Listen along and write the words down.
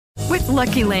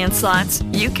Lucky Land Slots,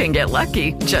 you can get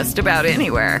lucky just about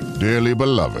anywhere. Dearly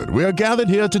beloved, we are gathered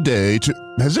here today to...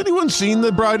 Has anyone seen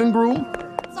the bride and groom?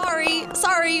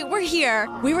 Sorry, we're here.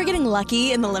 We were getting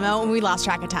lucky in the limo and we lost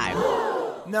track of time.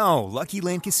 No, Lucky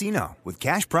Land Casino, with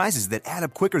cash prizes that add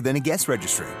up quicker than a guest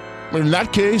registry. In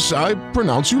that case, I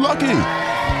pronounce you lucky.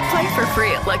 Play for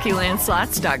free at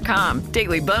LuckyLandSlots.com.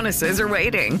 Daily bonuses are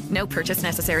waiting. No purchase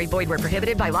necessary. Void where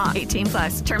prohibited by law.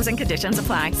 18+. Terms and conditions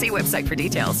apply. See website for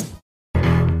details.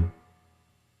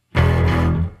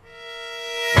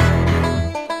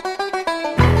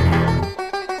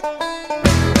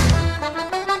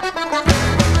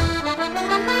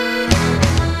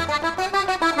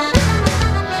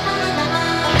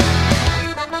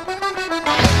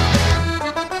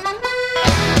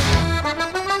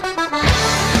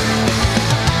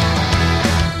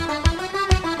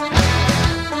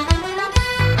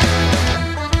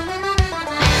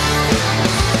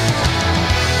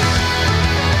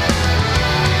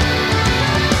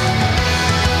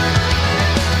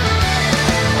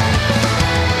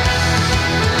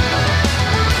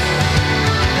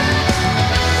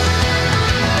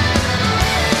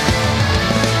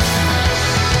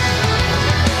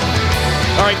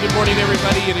 Good morning,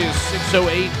 everybody. It is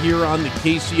 6:08 here on the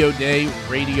KCO Day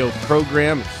radio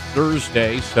program. It's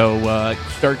Thursday, so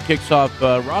start kicks off.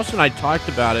 Ross and I talked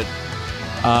about it.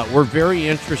 We're very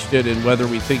interested in whether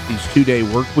we think these 2-day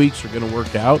work weeks are going to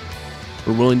work out.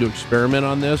 We're willing to experiment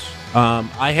on this.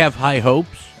 I have high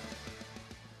hopes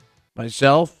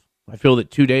myself. I feel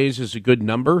that 2 days is a good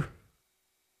number,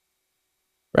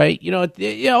 right? You know,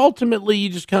 ultimately you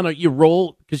just kind of you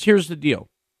roll, because here's the deal.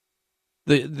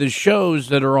 The shows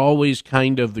that are always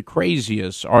kind of the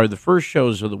craziest are the first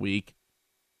shows of the week,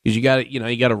 because you got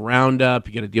to round up,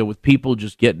 you got to deal with people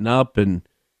just getting up and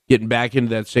getting back into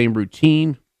that same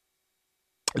routine.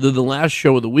 The last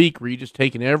show of the week where you're just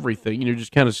taking everything and you're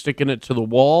just kind of sticking it to the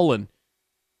wall, and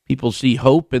people see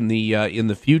hope in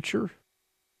the future.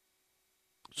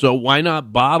 So why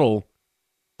not bottle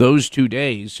those 2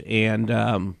 days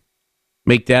and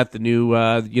make that the new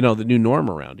the new norm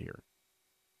around here?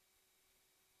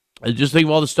 I just think of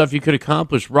all the stuff you could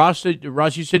accomplish. Ross,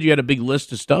 you said you had a big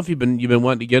list of stuff you've been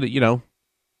wanting to get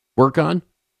work on.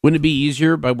 Wouldn't it be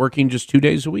easier by working just 2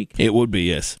 days a week? It would be,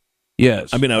 yes.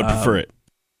 Yes. I mean, I would prefer it.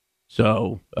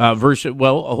 So,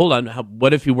 hold on.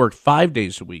 What if you worked 5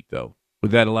 days a week, though? Would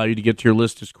that allow you to get to your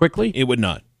list as quickly? It would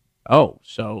not. Oh,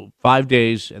 so 5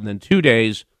 days and then 2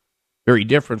 days, very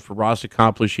different for Ross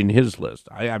accomplishing his list.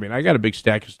 I mean, I got a big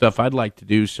stack of stuff I'd like to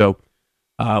do, so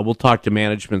we'll talk to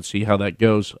management, see how that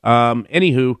goes.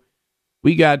 Anywho,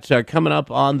 we got coming up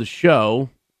on the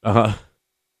show. I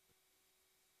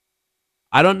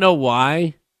don't know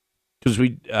why, because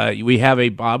we have a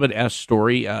Bob and S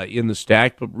story in the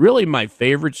stack, but really my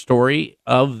favorite story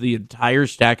of the entire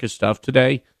stack of stuff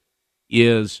today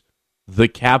is the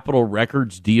Capitol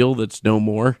Records deal that's no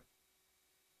more.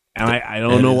 And I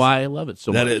don't know why I love it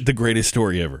so much. That is the greatest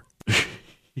story ever.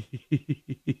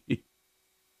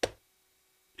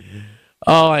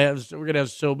 We're gonna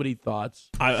have so many thoughts.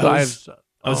 I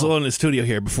was alone in the studio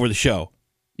here before the show.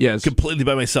 Yes, completely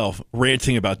by myself,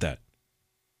 ranting about that.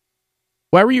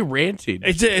 Why were you ranting?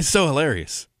 It's so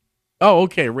hilarious. Oh,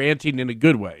 okay, ranting in a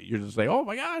good way. You're just like, oh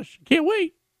my gosh, can't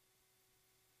wait,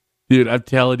 dude. I'm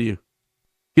telling you,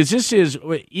 because this is,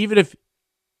 even if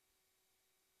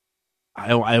I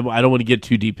don't want to get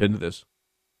too deep into this.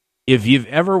 If you've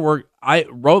ever worked,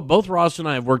 both Ross and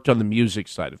I have worked on the music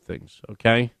side of things.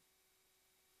 Okay.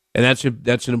 And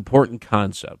that's an important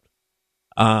concept,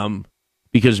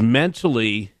 because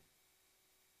mentally,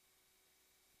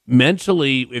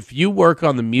 if you work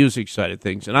on the music side of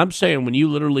things, and I'm saying when you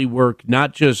literally work,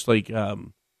 not just like,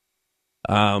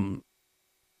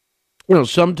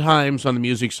 sometimes on the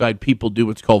music side, people do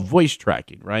what's called voice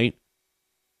tracking, right?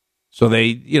 So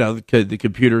they, the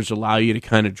computers allow you to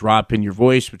kind of drop in your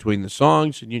voice between the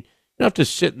songs, and you don't have to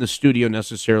sit in the studio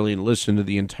necessarily and listen to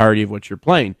the entirety of what you're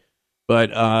playing.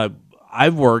 But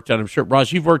I've worked, and I'm sure,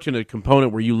 Ross, you've worked in a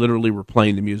component where you literally were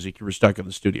playing the music. You were stuck in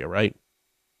the studio, right?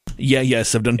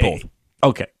 Yes, I've done both.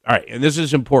 Okay, all right. And this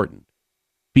is important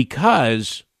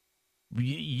because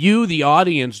you, the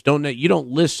audience, don't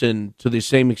listen to the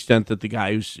same extent that the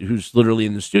guy who's literally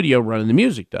in the studio running the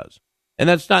music does. And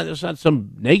that's not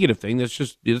some negative thing.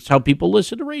 That's how people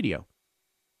listen to radio.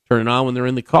 Turn it on when they're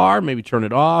in the car, maybe turn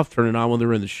it off, turn it on when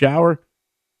they're in the shower.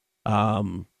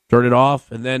 Turn it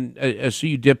off, and then so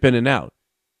you dip in and out.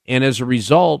 And as a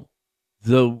result,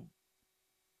 the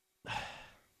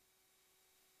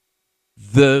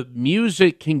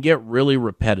music can get really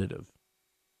repetitive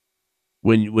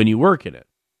when you work in it.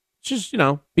 It's just,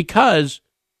 because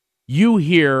you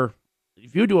hear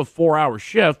if you do a 4-hour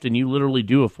shift and you literally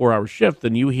do a 4-hour shift,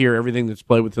 then you hear everything that's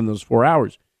played within those 4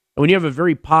 hours. And when you have a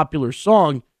very popular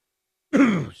song,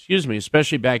 excuse me,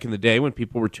 especially back in the day when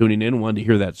people were tuning in and wanted to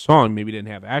hear that song, maybe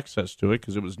didn't have access to it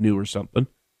because it was new or something,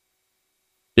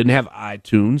 didn't have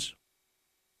iTunes,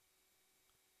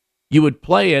 you would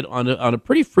play it on a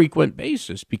pretty frequent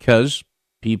basis because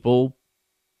people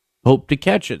hope to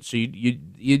catch it. So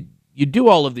you do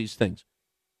all of these things,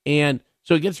 and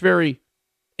so it gets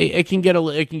it can get a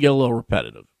little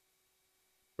repetitive,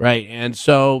 right? And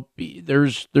so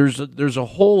there's a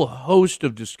whole host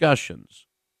of discussions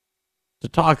to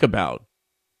talk about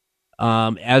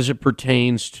as it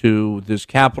pertains to this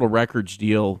Capitol Records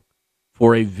deal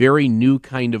for a very new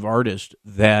kind of artist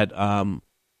that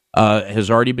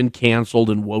has already been canceled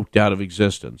and woked out of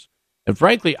existence. And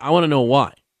frankly, I want to know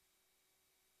why.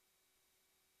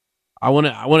 I want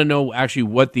to know actually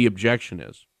what the objection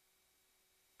is.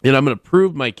 And I'm going to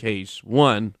prove my case,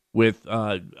 one, with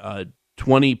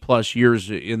 20 plus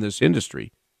years in this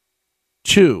industry.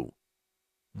 Two,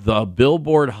 the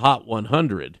Billboard Hot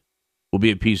 100 will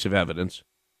be a piece of evidence.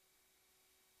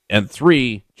 And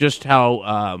three, just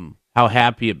how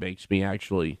happy it makes me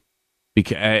actually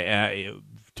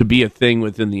to be a thing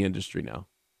within the industry now.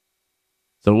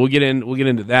 So we'll get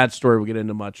into that story. We'll get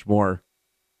into much more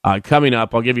coming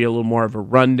up. I'll give you a little more of a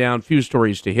rundown. Few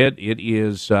stories to hit. It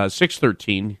is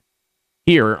 6:13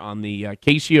 here on the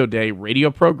KCO Day radio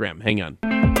program. Hang on.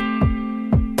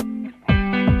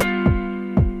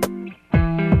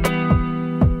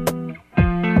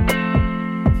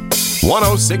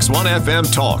 106.1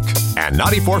 FM Talk and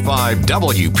 94.5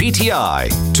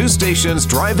 WPTI. Two stations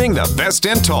driving the best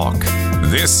in talk.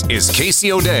 This is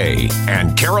KCO Day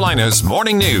and Carolina's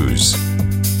Morning News.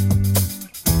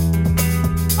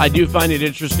 I do find it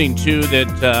interesting, too,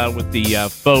 that with the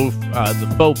faux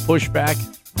pushback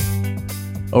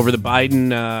over the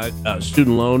Biden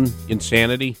student loan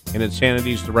insanity, and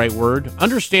insanity is the right word,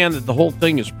 understand that the whole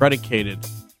thing is predicated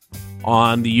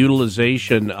on the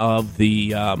utilization of the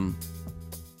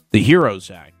HEROES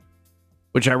Act,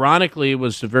 which ironically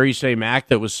was the very same act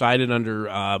that was cited under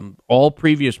all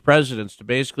previous presidents to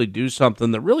basically do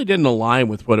something that really didn't align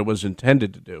with what it was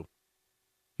intended to do.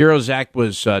 HEROES Act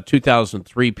was a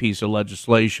 2003 piece of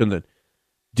legislation that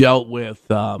dealt with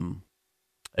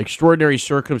extraordinary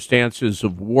circumstances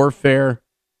of warfare,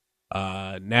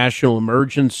 national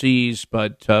emergencies,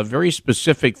 but very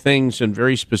specific things and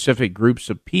very specific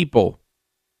groups of people.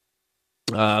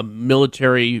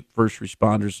 Military, first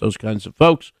responders, those kinds of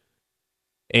folks.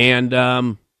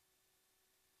 And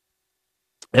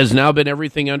has now been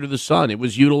everything under the sun. It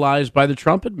was utilized by the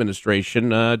Trump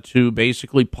administration to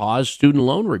basically pause student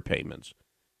loan repayments.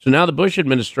 So now the Biden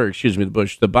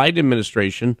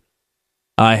administration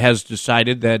has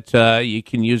decided that you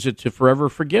can use it to forever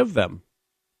forgive them.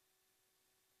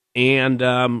 And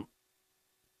I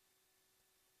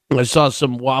saw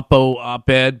some WAPO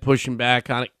op-ed pushing back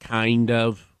on it, kind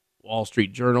of. Wall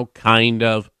Street Journal, kind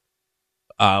of.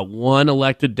 One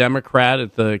elected Democrat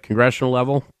at the congressional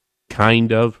level,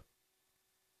 kind of.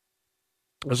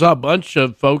 I saw a bunch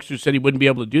of folks who said he wouldn't be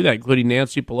able to do that, including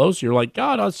Nancy Pelosi. You're like,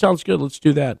 God, that sounds good. Let's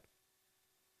do that.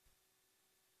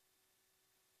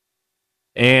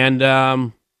 And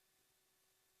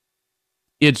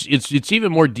it's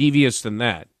even more devious than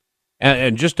that.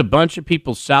 And just a bunch of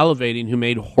people salivating who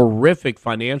made horrific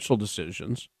financial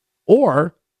decisions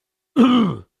or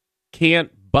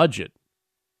can't budget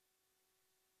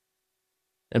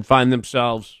and find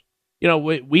themselves,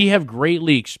 we have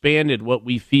greatly expanded what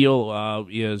we feel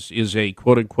is a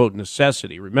quote unquote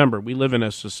necessity. Remember, we live in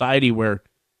a society where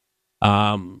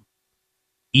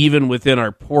even within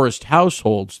our poorest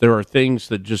households, there are things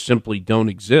that just simply don't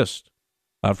exist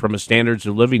from a standards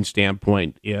of living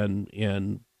standpoint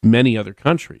in many other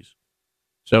countries.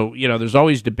 So, there's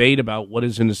always debate about what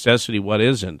is a necessity, what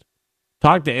isn't.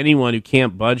 Talk to anyone who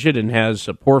can't budget and has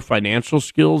poor financial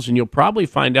skills, and you'll probably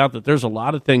find out that there's a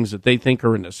lot of things that they think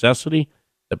are a necessity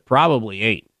that probably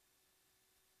ain't.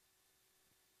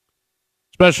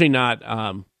 Especially not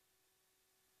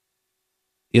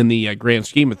in the grand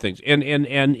scheme of things.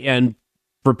 And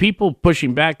for people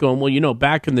pushing back, going, well,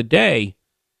 back in the day,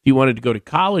 if you wanted to go to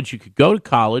college, you could go to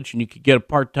college and you could get a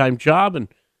part-time job, and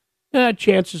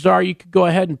chances are you could go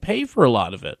ahead and pay for a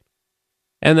lot of it.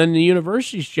 And then the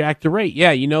universities jacked the rate.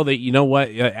 Yeah, what?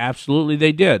 Absolutely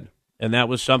they did. And that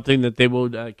was something that they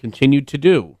will continue to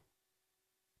do.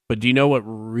 But do you know what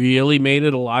really made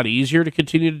it a lot easier to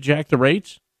continue to jack the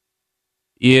rates?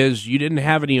 Is you didn't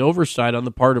have any oversight on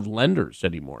the part of lenders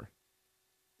anymore.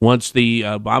 Once the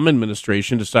Obama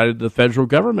administration decided the federal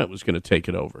government was going to take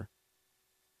it over.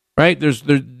 right?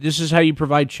 This is how you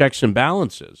provide checks and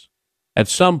balances. At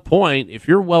some point, if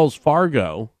you're Wells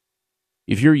Fargo,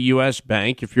 if you're U.S.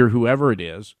 Bank, if you're whoever it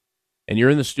is, and you're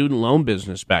in the student loan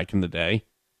business back in the day,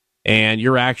 and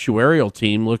your actuarial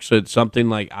team looks at something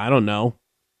like, I don't know,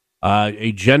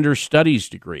 a gender studies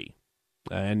degree,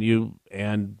 and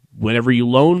whenever you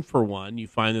loan for one, you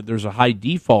find that there's a high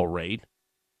default rate,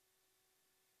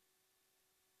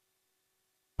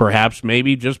 perhaps,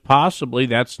 maybe, just possibly,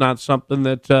 that's not something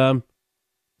that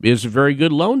is a very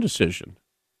good loan decision.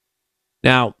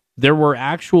 Now, there were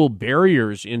actual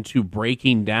barriers into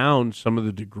breaking down some of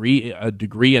the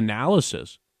degree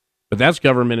analysis, but that's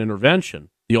government intervention.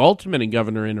 The ultimate in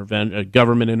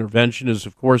government intervention is,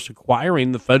 of course,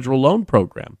 acquiring the federal loan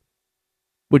program,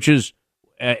 which is,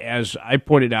 as I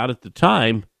pointed out at the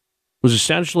time, was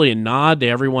essentially a nod to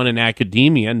everyone in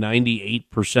academia,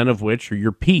 98% of which are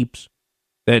your peeps,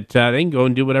 that they can go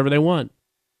and do whatever they want.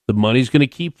 The money's going to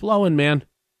keep flowing, man.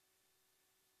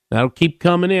 That'll keep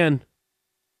coming in.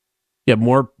 You have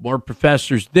more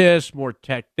professors this, more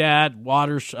tech that,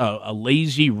 a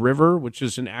lazy river, which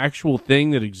is an actual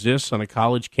thing that exists on a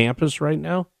college campus right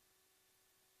now.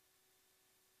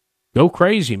 Go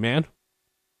crazy, man.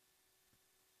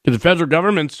 Because the federal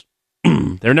government's,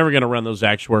 they're never going to run those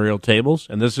actuarial tables,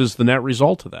 and this is the net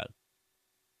result of that.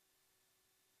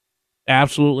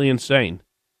 Absolutely insane.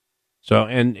 So,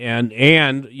 and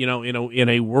you know, in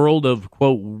a world of,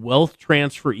 quote, wealth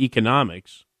transfer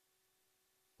economics,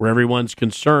 where everyone's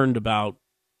concerned about,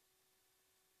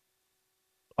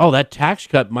 that tax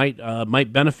cut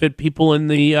might benefit people in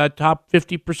the top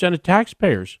 50% of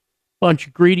taxpayers. Bunch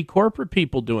of greedy corporate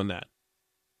people doing that.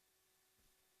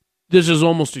 This is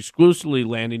almost exclusively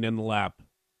landing in the lap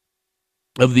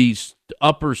of the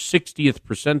upper 60th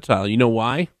percentile. You know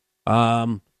why?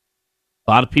 A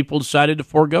lot of people decided to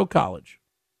forego college.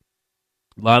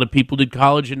 A lot of people did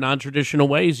college in non-traditional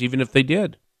ways, even if they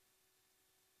did.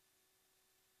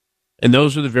 And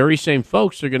those are the very same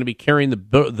folks that are going to be carrying the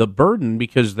burden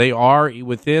because they are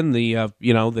within the,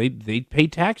 they pay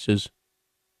taxes.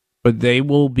 But they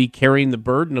will be carrying the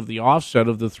burden of the offset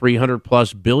of the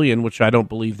 $300+ billion, which I don't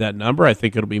believe that number. I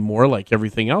think it'll be more like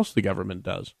everything else the government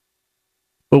does.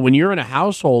 But when you're in a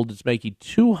household that's making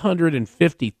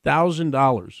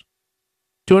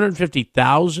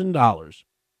 $250,000,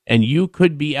 and you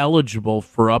could be eligible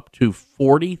for up to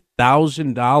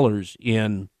 $40,000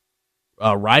 in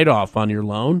write-off on your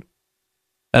loan,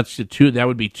 that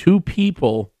would be two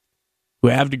people who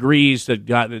have degrees that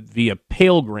got it via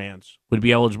Pell Grants would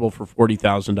be eligible for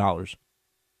 $40,000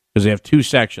 because they have two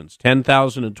sections,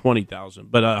 $10,000 and $20,000.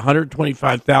 But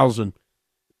 $125,000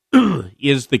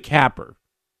 is the capper.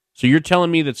 So you're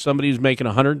telling me that somebody who's making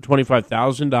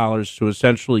 $125,000 to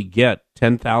essentially get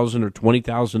 $10,000 or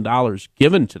 $20,000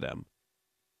 given to them,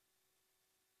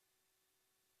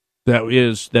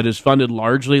 that is funded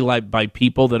largely by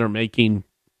people that are making,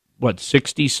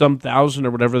 60-some thousand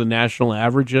or whatever the national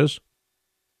average is?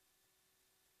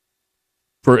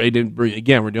 Again,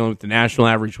 we're dealing with the national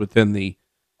average within the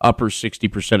upper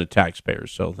 60% of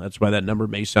taxpayers, so that's why that number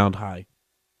may sound high.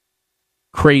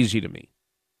 Crazy to me.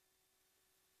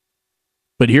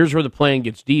 But here's where the plan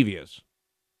gets devious.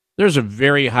 There's a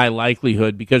very high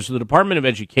likelihood, because the Department of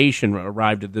Education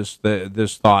arrived at this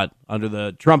thought under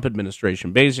the Trump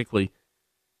administration. Basically,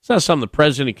 it's not something the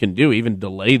president can do, even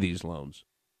delay these loans.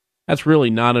 That's really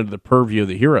not under the purview of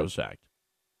the HEROES Act.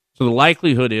 So the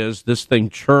likelihood is this thing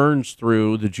churns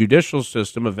through the judicial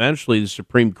system. Eventually, the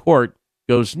Supreme Court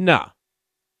goes, no,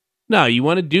 you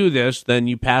want to do this, then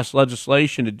you pass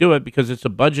legislation to do it because it's a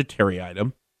budgetary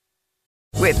item.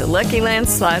 With the Lucky Land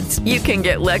Slots, you can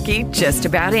get lucky just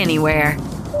about anywhere.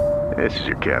 This is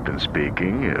your captain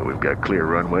speaking. We've got clear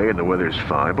runway and the weather's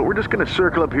fine, but we're just going to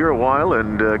circle up here a while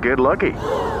and get lucky.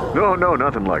 No,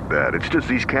 nothing like that. It's just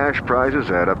these cash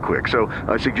prizes add up quick. So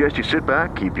I suggest you sit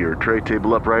back, keep your tray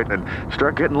table upright, and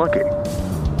start getting lucky.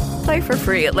 Play for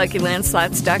free at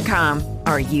LuckyLandSlots.com.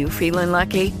 Are you feeling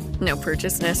lucky? No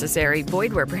purchase necessary.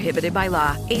 Void where prohibited by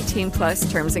law.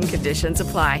 18+ terms and conditions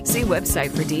apply. See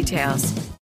website for details.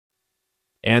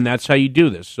 And that's how you do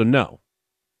this. So no.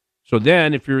 So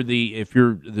then if you're the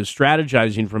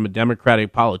strategizing from a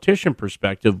Democratic politician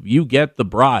perspective, you get the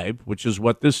bribe, which is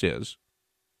what this is.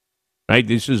 Right?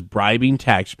 This is bribing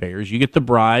taxpayers. You get the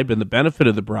bribe and the benefit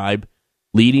of the bribe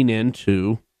leading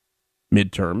into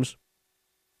midterms.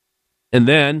 And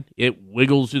then it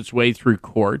wiggles its way through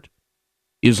court,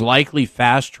 is likely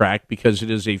fast-tracked because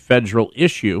it is a federal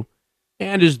issue,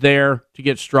 and is there to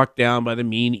get struck down by the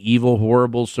mean, evil,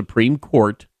 horrible Supreme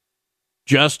Court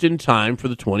just in time for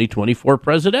the 2024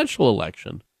 presidential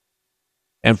election.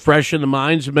 And fresh in the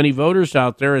minds of many voters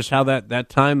out there is how that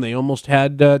time they almost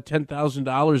had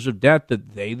 $10,000 of debt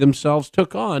that they themselves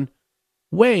took on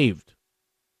waived.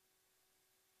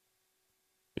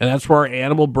 And that's where our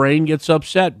animal brain gets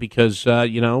upset because,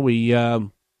 we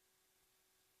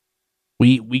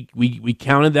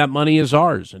counted that money as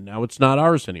ours, and now it's not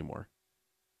ours anymore.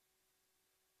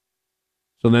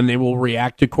 So then they will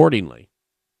react accordingly.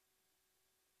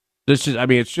 It's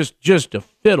just a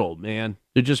fiddle, man.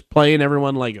 They're just playing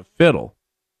everyone like a fiddle.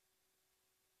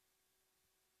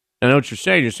 I know what you're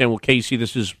saying. You're saying, well, Casey,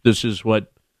 this is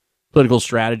what political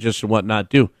strategists and whatnot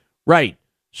do. Right.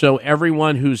 So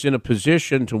everyone who's in a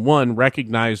position to, one,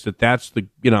 recognize that that's the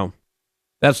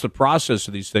process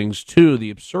of these things. Two, the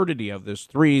absurdity of this.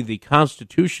 Three, the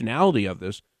constitutionality of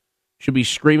this should be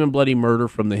screaming bloody murder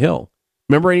from the Hill.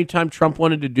 Remember anytime Trump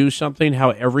wanted to do something, how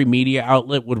every media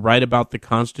outlet would write about the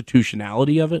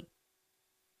constitutionality of it?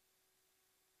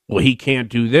 Well, he can't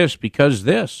do this because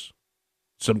this.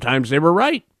 Sometimes they were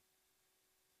right.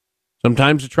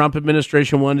 Sometimes the Trump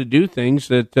administration wanted to do things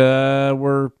that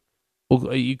were,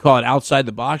 well, you call it outside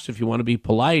the box if you want to be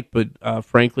polite, but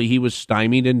frankly, he was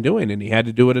stymied in doing, and he had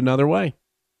to do it another way.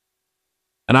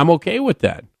 And I'm okay with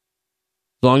that.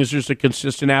 As long as there's a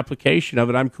consistent application of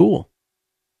it, I'm cool.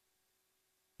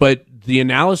 But the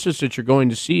analysis that you're going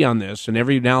to see on this, and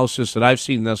every analysis that I've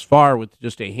seen thus far, with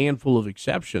just a handful of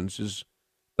exceptions, is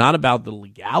not about the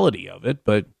legality of it,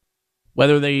 but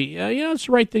whether it's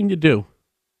the right thing to do.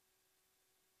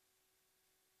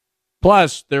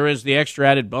 Plus, there is the extra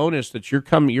added bonus that you're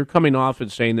coming off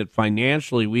and saying that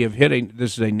financially we have hit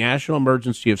this is a national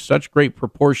emergency of such great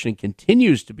proportion and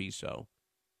continues to be so.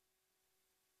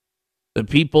 The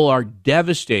people are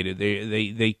devastated.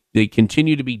 They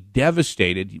continue to be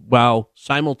devastated while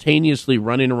simultaneously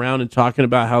running around and talking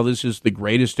about how this is the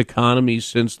greatest economy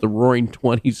since the Roaring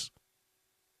 '20s.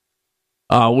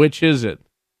 Which is it?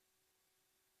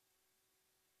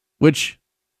 Which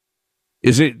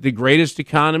is it? The greatest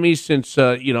economy since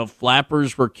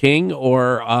flappers were king,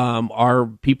 or are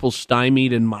people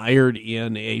stymied and mired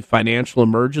in a financial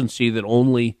emergency that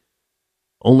only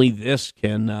this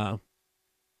can?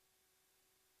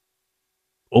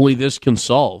 Only this can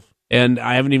solve. And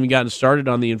I haven't even gotten started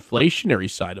on the inflationary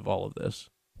side of all of this.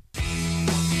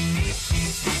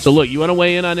 So look, you want to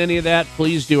weigh in on any of that?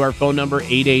 Please do. Our phone number,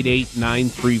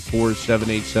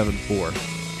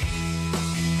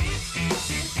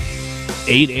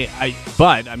 888-934-7874.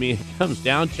 But it comes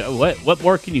down to what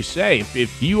more can you say?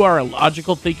 If you are a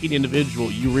logical thinking individual,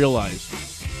 you realize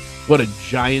what a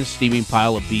giant steaming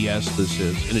pile of BS this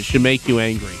is. And it should make you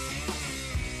angry.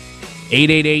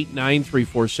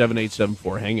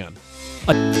 888-934-7874. Hang on.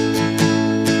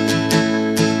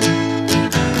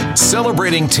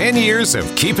 Celebrating 10 years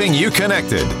of keeping you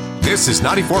connected. This is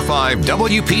 94.5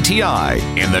 WPTI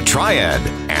in the Triad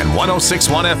and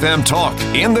 106.1 FM Talk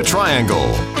in the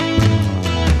Triangle.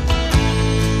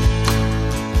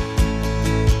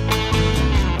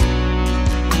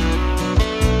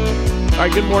 All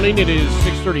right, good morning. It is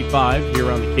 6:35 here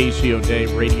on the KCO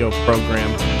Day radio program.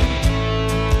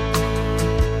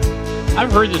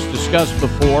 I've heard this discussed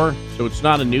before, so it's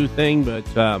not a new thing, but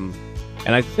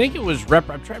and I think it was I'm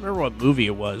trying to remember what movie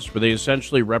it was where they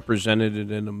essentially represented it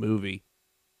in a movie.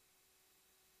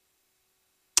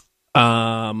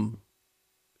 And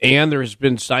there has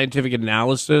been scientific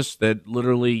analysis that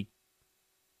literally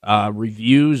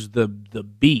reviews the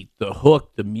beat, the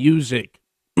hook, the music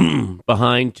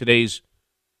behind today's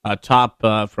top,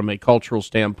 from a cultural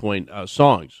standpoint,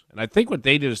 songs. And I think what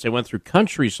they did is they went through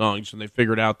country songs and they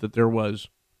figured out that there was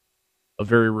a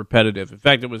very repetitive. In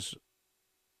fact,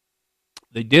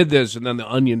 they did this, and then The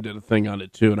Onion did a thing on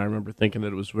it too, and I remember thinking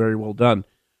that it was very well done.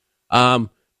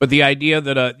 But the idea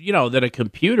that a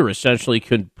computer essentially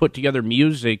could put together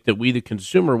music that we, the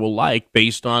consumer, will like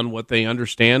based on what they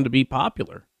understand to be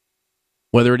popular.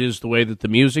 Whether it is the way that the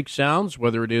music sounds,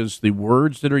 whether it is the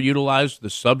words that are utilized, the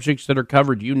subjects that are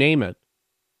covered, you name it.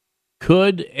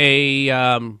 Could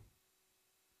a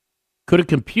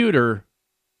computer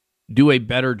do a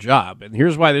better job? And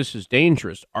here's why this is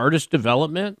dangerous. Artist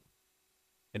development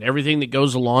and everything that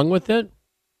goes along with it,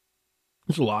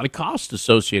 there's a lot of cost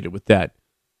associated with that.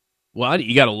 Well,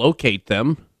 you got to locate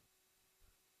them.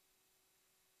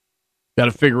 Got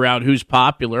to figure out who's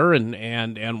popular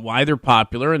and why they're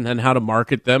popular, and then how to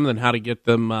market them, and then how to get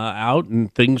them out.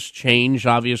 And things change,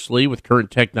 obviously, with current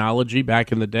technology.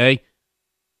 Back in the day,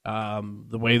 the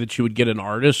way that you would get an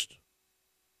artist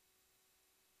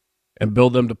and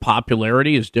build them to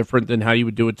popularity is different than how you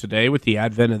would do it today with the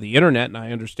advent of the internet, and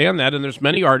I understand that. And there's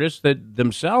many artists that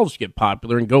themselves get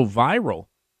popular and go viral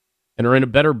and are in a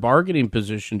better bargaining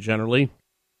position generally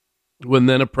when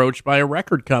then approached by a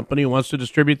record company who wants to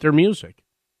distribute their music.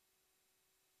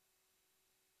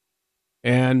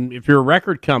 And if you're a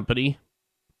record company,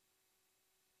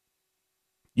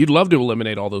 you'd love to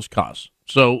eliminate all those costs.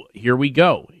 So here we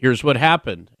go. Here's what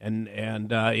happened, and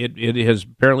it has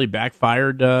apparently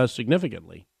backfired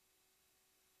significantly.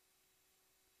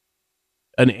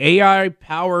 An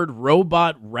AI-powered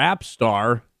robot rap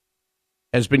star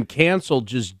has been canceled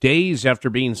just days after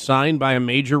being signed by a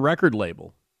major record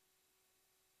label.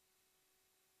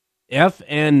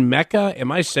 FN Mecca,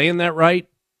 am I saying that right?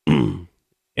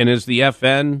 And is the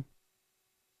FN,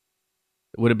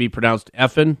 would it be pronounced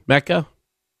FN Mecca?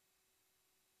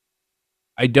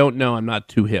 I don't know. I'm not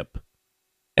too hip.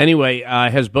 Anyway,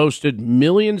 has boasted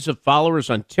millions of followers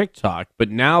on TikTok, but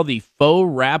now the faux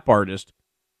rap artist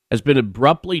has been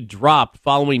abruptly dropped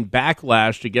following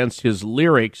backlash against his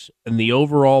lyrics and the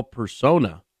overall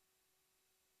persona.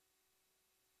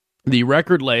 The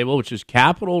record label, which is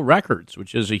Capitol Records,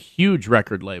 which is a huge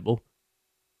record label,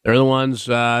 they're the ones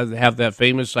that have that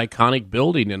famous iconic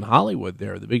building in Hollywood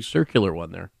there, the big circular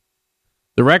one there.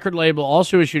 The record label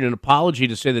also issued an apology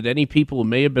to say that any people who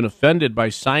may have been offended by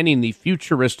signing the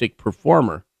futuristic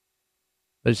performer.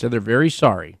 They said they're very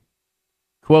sorry.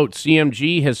 Quote,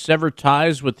 CMG has severed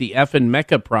ties with the FN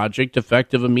Mecca project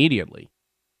effective immediately.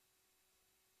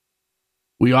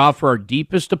 We offer our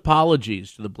deepest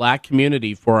apologies to the black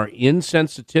community for our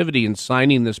insensitivity in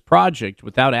signing this project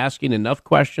without asking enough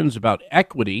questions about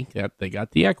equity, they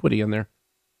got the equity in there,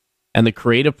 and the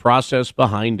creative process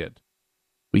behind it.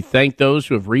 We thank those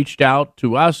who have reached out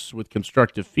to us with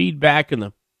constructive feedback in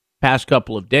the past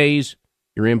couple of days.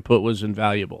 Your input was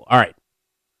invaluable. All right.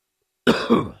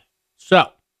 So,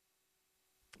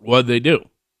 what'd they do?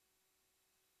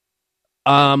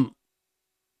 A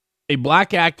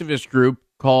black activist group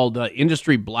called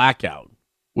Industry Blackout,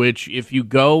 which if you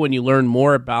go and you learn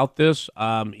more about this,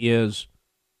 is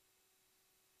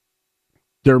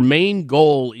their main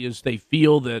goal is they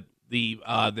feel that the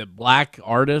black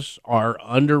artists are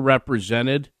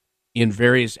underrepresented in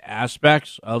various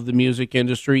aspects of the music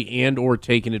industry and or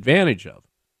taken advantage of.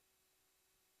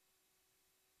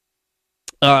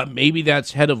 Maybe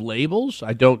that's head of labels.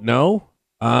 I don't know.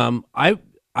 I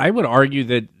would argue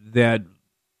that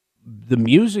the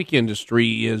music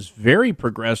industry is very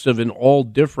progressive in all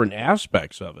different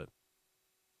aspects of it.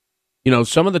 You know,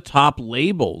 some of the top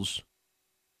labels,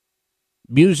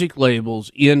 music labels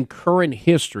in current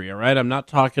history, all right? I'm not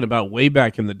talking about way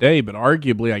back in the day, but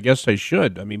arguably, I guess I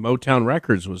should. I mean, Motown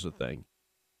Records was a thing.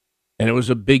 And it was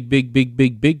a big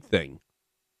thing.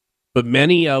 But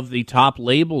many of the top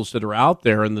labels that are out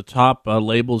there and the top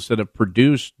labels that have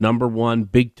produced number one,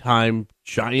 big-time,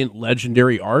 giant,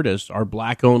 legendary artists are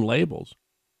black-owned labels.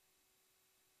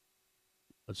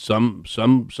 Some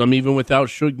even without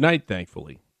Suge Knight,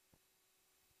 thankfully.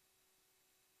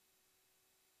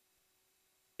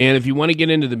 And if you want to get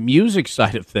into the music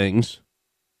side of things,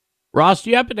 Ross, do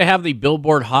you happen to have the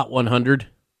Billboard Hot 100?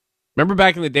 Remember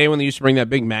back in the day when they used to bring that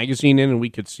big magazine in and we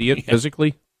could see it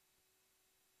physically?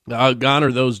 Gone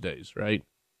are those days, right?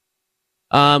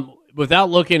 Without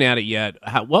looking at it yet,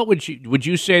 what would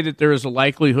you say that there is a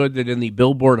likelihood that in the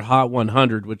Billboard Hot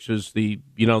 100, which is the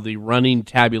running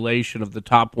tabulation of the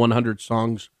top 100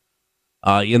 songs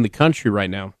in the country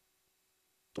right now,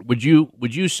 would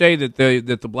you say that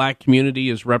the black community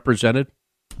is represented?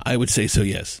 I would say so,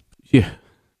 yes. Yeah.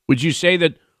 Would you say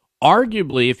that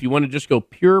arguably, if you want to just go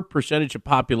pure percentage of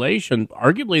population,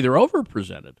 arguably they're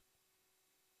overrepresented?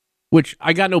 Which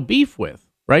I got no beef with,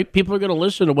 right? People are going to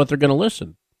listen to what they're going to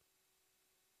listen.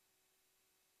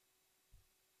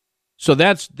 So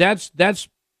that's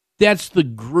the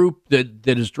group that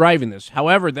is driving this.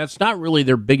 However, that's not really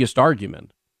their biggest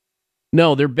argument.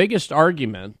 No, their biggest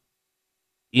argument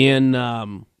in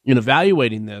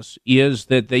evaluating this is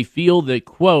that they feel that,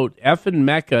 quote, FN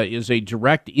Mecca is a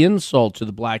direct insult to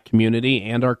the black community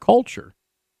and our culture,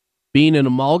 being an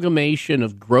amalgamation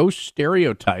of gross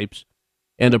stereotypes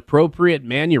and appropriate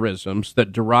mannerisms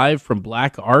that derive from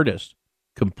black artists,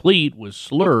 complete with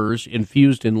slurs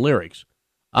infused in lyrics.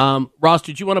 Ross,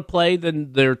 did you want to play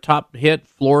their top hit,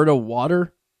 Florida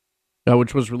Water,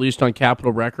 which was released on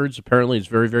Capitol Records? Apparently it's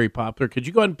very, very popular. Could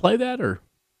you go ahead and play that or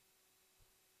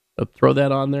throw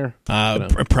that on there?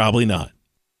 Probably not.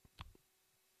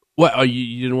 What? Oh,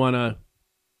 you didn't want to?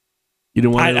 You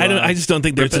didn't want to? I just don't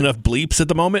think there's enough bleeps at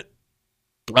the moment.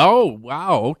 Oh,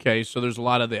 wow. Okay, so there's a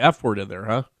lot of the F word in there,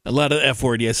 huh? A lot of the F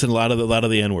word, yes, and a lot of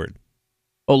the N word.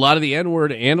 Oh, a lot of the N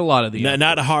word and a lot of the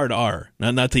not a hard R,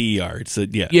 not the ER. It's a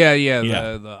yeah.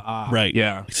 Yeah. Right.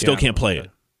 Yeah. Still can't play it.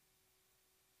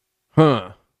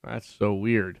 Huh. That's so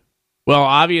weird. Well,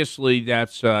 obviously,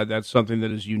 that's something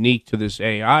that is unique to this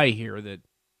AI here that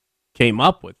came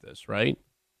up with this, right?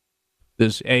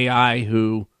 This AI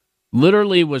who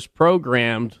literally was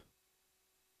programmed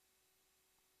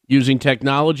using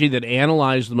technology that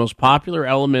analyzed the most popular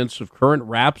elements of current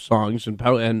rap songs and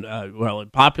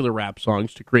popular rap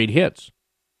songs to create hits.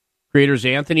 Creators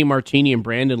Anthony Martini and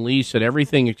Brandon Lee said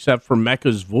everything except for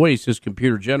Mecca's voice is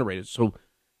computer generated. So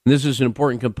this is an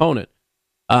important component.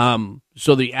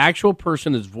 So the actual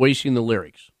person is voicing the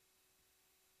lyrics.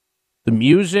 The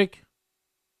music,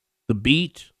 the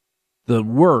beat, the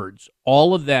words,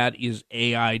 all of that is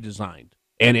AI designed.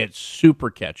 And it's super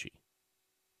catchy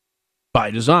by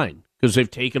design because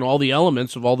they've taken all the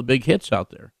elements of all the big hits out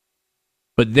there.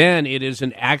 But then it is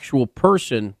an actual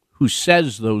person who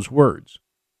says those words.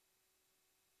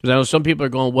 Because I know some people are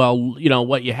going, well, you know,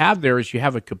 what you have there is you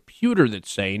have a computer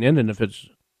that's saying it, and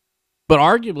but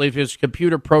arguably if it's a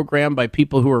computer programmed by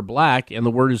people who are black and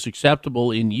the word is acceptable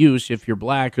in use if you're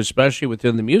black, especially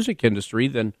within the music industry,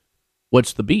 then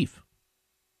what's the beef?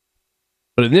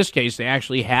 But in this case, they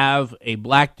actually have a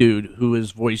black dude who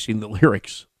is voicing the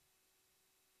lyrics,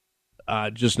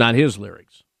 just not his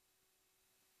lyrics.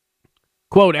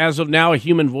 Quote, as of now, a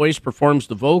human voice performs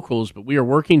the vocals, but we are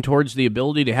working towards the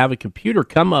ability to have a computer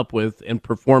come up with and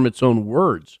perform its own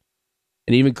words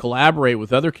and even collaborate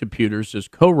with other computers as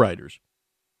co-writers.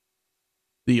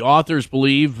 The authors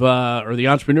believe, or the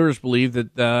entrepreneurs believe,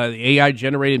 that the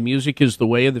AI-generated music is the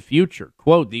way of the future.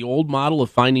 Quote, the old model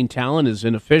of finding talent is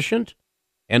inefficient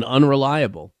and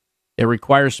unreliable. It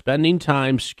requires spending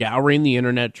time scouring the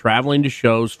internet, traveling to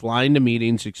shows, flying to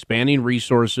meetings, expanding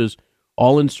resources,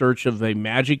 all in search of a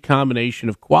magic combination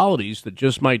of qualities that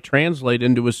just might translate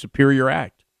into a superior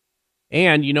act.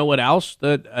 And you know what else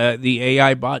that the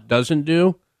AI bot doesn't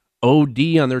do?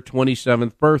 OD on their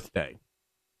 27th birthday.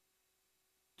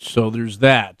 So there's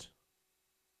that.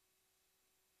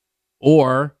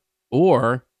 Or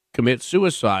commit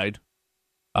suicide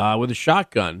with a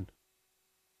shotgun,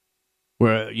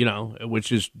 where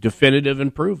which is definitive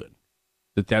and proven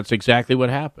that that's exactly what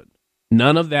happened.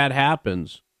 None of that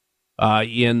happens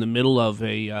in the middle of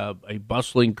a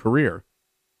bustling career.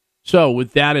 So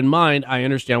with that in mind, I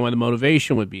understand why the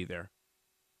motivation would be there.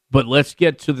 But let's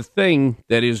get to the thing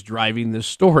that is driving this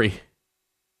story.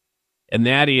 And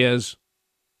that is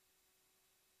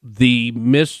the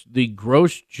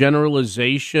gross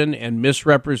generalization and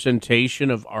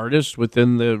misrepresentation of artists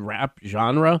within the rap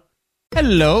genre.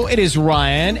 Hello, it is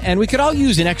Ryan, and we could all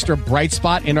use an extra bright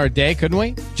spot in our day, couldn't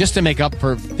we? Just to make up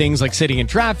for things like sitting in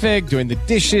traffic, doing the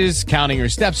dishes, counting your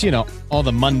steps, all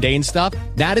the mundane stuff.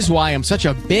 That is why I'm such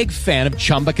a big fan of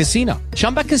Chumba Casino.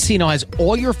 Chumba Casino has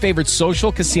all your favorite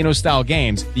social casino-style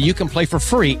games that you can play for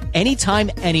free anytime,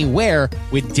 anywhere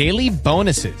with daily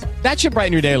bonuses. That should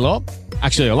brighten your day a little.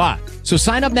 Actually, a lot. So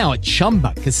sign up now at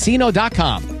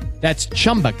ChumbaCasino.com. That's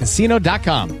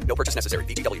ChumbaCasino.com. No purchase necessary.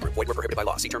 VGW Group. Void where prohibited by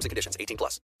law. See terms and conditions.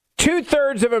 18+.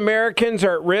 2/3 of Americans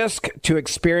are at risk to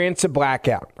experience a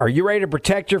blackout. Are you ready to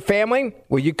protect your family?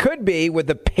 Well, you could be with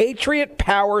the Patriot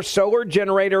Power Solar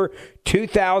Generator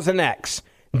 2000X.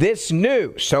 This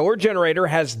new solar generator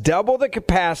has double the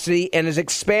capacity and is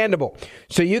expandable,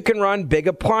 so you can run big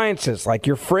appliances like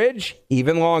your fridge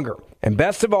even longer. And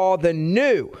best of all, the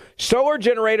new solar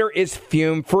generator is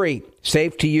fume-free,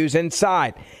 safe to use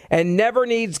inside, and never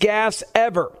needs gas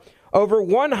ever. Over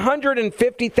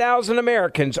 150,000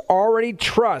 Americans already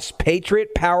trust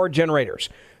Patriot Power Generators.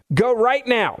 Go right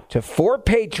now to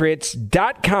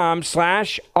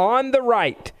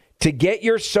 4patriots.com/ontherright to get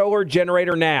your solar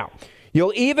generator now.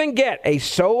 You'll even get a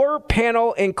solar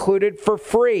panel included for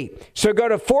free. So go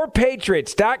to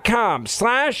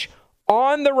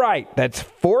 4patriots.com/ontherright. That's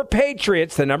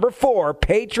 4patriots, the number 4,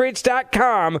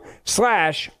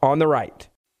 patriots.com/ontherright.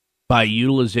 By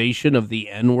utilization of the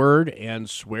N-word and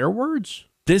swear words?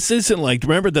 This isn't like,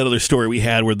 remember that other story we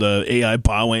had where the AI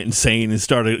bot went insane and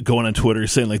started going on Twitter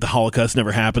saying like the Holocaust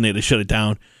never happened, they had to shut it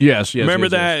down? Yes. Remember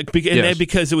that? Yes. And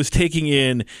because it was taking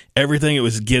in everything it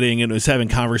was getting and it was having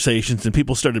conversations and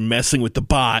people started messing with the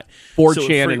bot.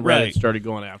 4chan and Reddit started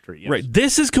going after it. Yes. Right.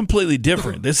 This is completely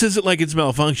different. This isn't like it's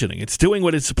malfunctioning. It's doing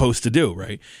what it's supposed to do,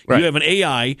 right? You have an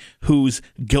AI who's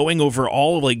going over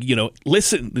all of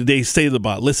listen, they say to the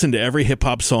bot, listen to every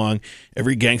hip-hop song,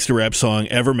 every gangster rap song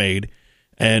ever made,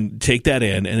 and take that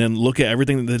in, and then look at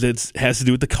everything that has to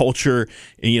do with the culture,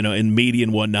 in media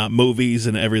and whatnot, movies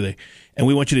and everything. And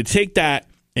we want you to take that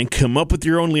and come up with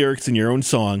your own lyrics and your own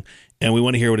song, and we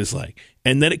want to hear what it's like.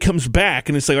 And then it comes back,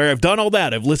 and it's like, all right, I've done all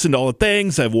that. I've listened to all the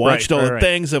things. I've watched all the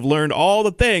things. I've learned all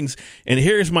the things, and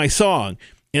here's my song.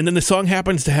 And then the song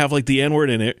happens to have, the N-word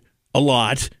in it a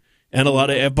lot, and a lot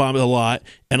of F-bombs a lot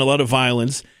and a lot of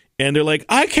violence. And they're like,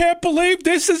 I can't believe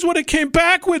this is what it came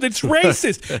back with. It's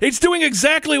racist. It's doing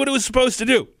exactly what it was supposed to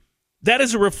do. That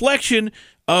is a reflection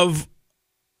of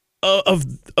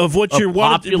what you're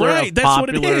wanting. Right, that's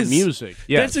what it is. Music.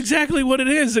 Yes. That's exactly what it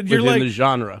is. And you're within like, the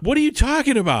genre. What are you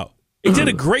talking about? It did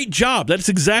a great job. That's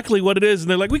exactly what it is. And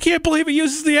they're like, we can't believe it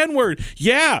uses the N-word.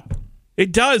 Yeah,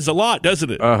 it does a lot, doesn't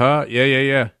it? Uh-huh.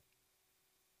 Yeah.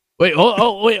 Wait,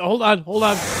 wait, hold on.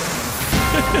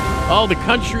 Oh, the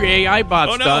country AI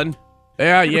bot's done.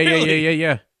 Yeah.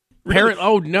 Really? Parent.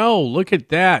 Oh no! Look at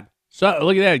that. So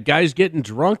look at that. Guy's getting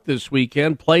drunk this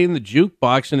weekend, playing the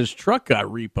jukebox, and his truck got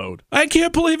repoed. I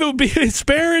can't believe it would be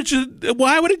disparaged.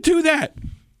 Why would it do that?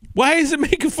 Why is it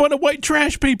making fun of white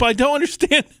trash people? I don't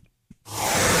understand.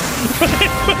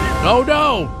 Oh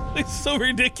no! It's so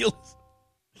ridiculous.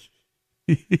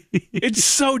 It's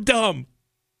so dumb.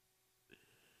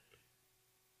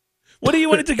 What do you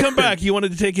want it to come back? You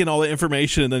wanted to take in all the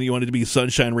information, and then you wanted to be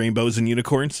sunshine, rainbows, and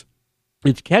unicorns?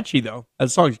 It's catchy, though.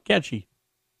 That song's catchy.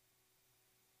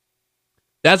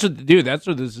 That's what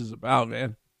this is about,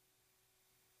 man.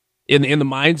 In the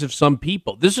minds of some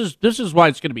people. This is why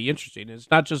it's going to be interesting.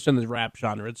 It's not just in the rap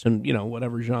genre. It's in,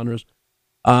 whatever genres.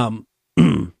 Some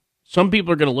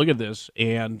people are going to look at this,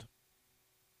 and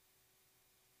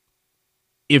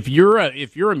if you're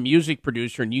a music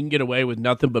producer and you can get away with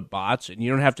nothing but bots and you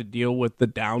don't have to deal with the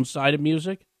downside of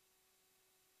music,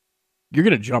 you're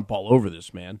going to jump all over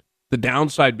this, man. The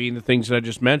downside being the things that I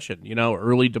just mentioned,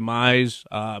 early demise,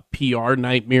 PR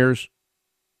nightmares,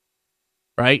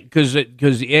 right? Because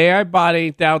the AI bot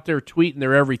ain't out there tweeting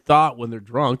their every thought when they're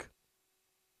drunk.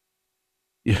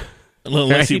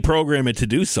 Unless you program it to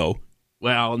do so.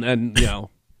 Well, and then,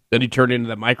 then you turn into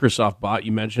that Microsoft bot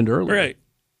you mentioned earlier. Right.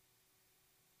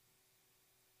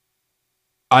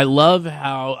 I love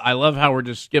how we're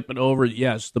just skipping over,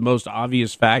 yes, the most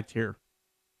obvious fact here.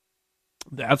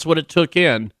 That's what it took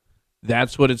in.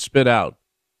 That's what it spit out.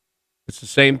 It's the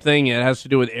same thing. It has to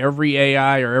do with every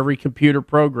AI or every computer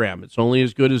program. It's only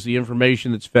as good as the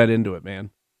information that's fed into it,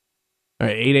 man. All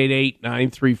right,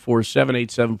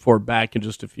 888-934-7874, back in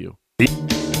just a few.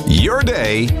 Your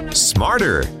day,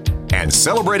 smarter. And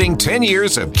celebrating 10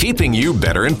 years of keeping you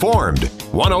better informed.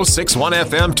 106.1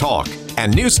 FM Talk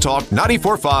and News Talk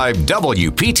 94.5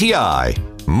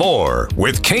 WPTI. More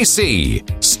with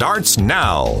KC starts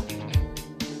now.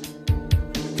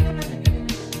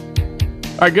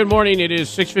 All right, good morning. It is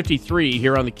 6:53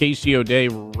 here on the KCO Day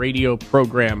radio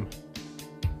program.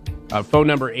 Phone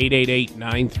number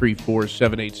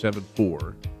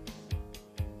 888-934-7874.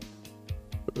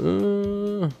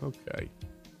 Okay.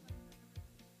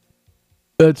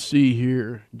 Let's see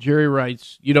here. Jerry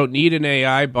writes, you don't need an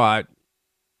AI bot.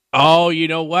 Oh, you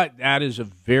know what? That is a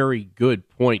very good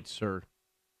point, sir.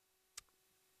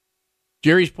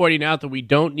 Jerry's pointing out that we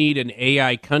don't need an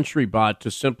AI country bot to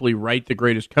simply write the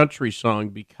greatest country song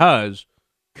because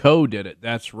Coe did it.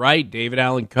 That's right, David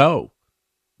Allan Coe.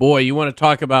 Boy, you want to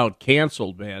talk about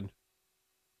canceled, man.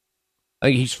 I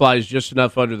think he flies just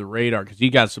enough under the radar because he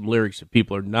got some lyrics that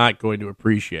people are not going to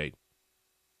appreciate.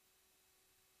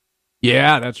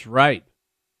 Yeah, that's right.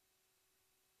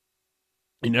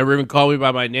 You never even call me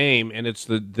by my name, and it's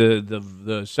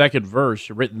the second verse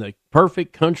written the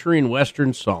perfect country and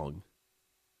western song.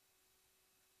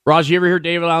 Roz, you ever hear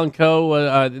David Allan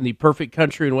Coe in the perfect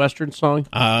country and western song?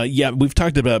 Yeah, we've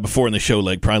talked about it before in the show,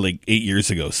 probably 8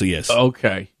 years ago. So yes.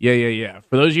 Okay. Yeah.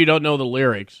 For those of you who don't know the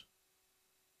lyrics,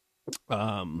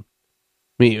 hold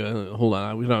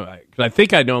on, because I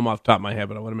think I know them off the top of my head,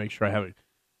 but I want to make sure I have it.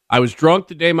 I was drunk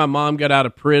the day my mom got out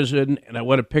of prison, and I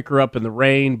went to pick her up in the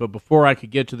rain, but before I could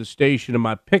get to the station in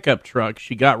my pickup truck,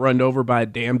 she got run over by a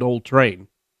damned old train.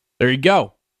 There you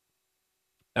go.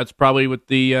 That's probably what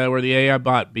where the AI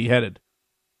bot be headed.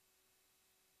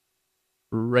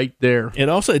 Right there. And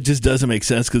also, it just doesn't make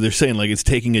sense because they're saying it's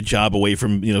taking a job away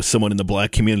from someone in the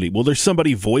black community. Well, there's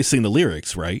somebody voicing the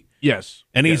lyrics, right? Yes.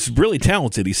 And he's really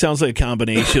talented. He sounds like a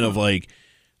combination of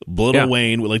Lil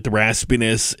Wayne with the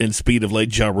raspiness and speed of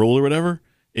Ja Rule or whatever.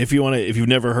 If you've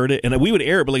never heard it, and we would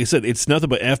air it, but like I said, it's nothing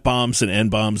but F-bombs and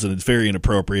N-bombs, and it's very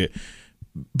inappropriate.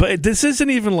 But this isn't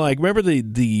even remember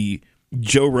the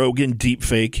Joe Rogan deep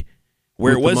fake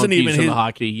where it wasn't even his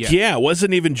hockey. Yeah, it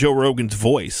wasn't even Joe Rogan's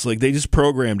voice. They just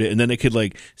programmed it, and then they could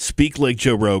speak like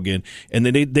Joe Rogan, and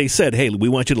then they said, "Hey, we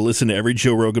want you to listen to every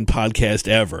Joe Rogan podcast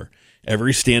ever,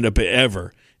 every stand-up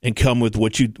ever." And come up with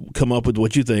what you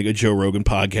think a Joe Rogan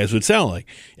podcast would sound like.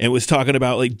 And it was talking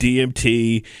about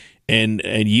DMT and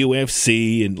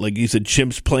UFC and you said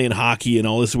chimps playing hockey and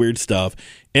all this weird stuff.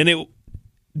 And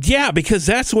Yeah, because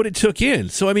that's what it took in.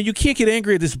 So, I mean, you can't get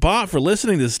angry at this bot for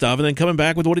listening to this stuff and then coming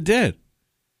back with what it did.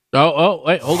 Oh,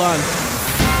 wait, hold on.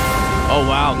 Oh,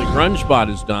 wow, the grunge bot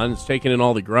is done. It's taking in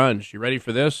all the grunge. You ready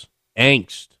for this?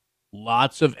 Angst.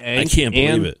 Lots of angst. I can't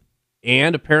believe it.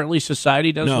 And apparently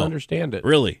society doesn't understand it.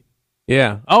 Really?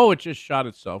 Yeah. Oh, it just shot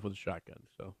itself with a shotgun.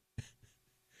 So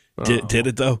Did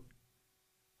it, though?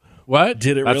 What?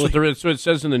 Did it really? That's what it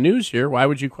says in the news here. Why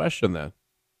would you question that?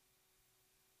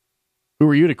 Who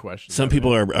are you to question? Some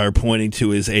people are pointing to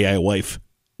his AI wife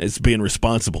as being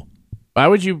responsible. Why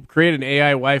would you create an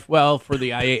AI wife? Well, for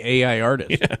the AI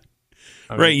artist. Yeah.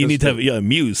 Right, you need to have a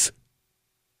muse.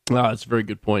 Oh, that's a very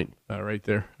good point right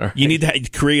there. Right. You need to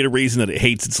create a reason that it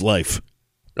hates its life.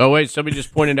 Oh, wait, somebody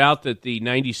just pointed out that the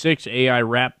 96 AI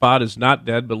rap bot is not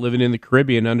dead, but living in the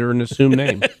Caribbean under an assumed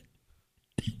name.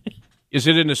 Is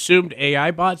it an assumed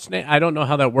AI bot's name? I don't know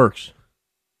how that works.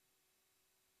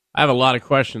 I have a lot of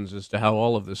questions as to how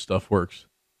all of this stuff works.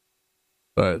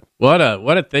 But what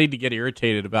a thing to get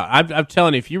irritated about. I'm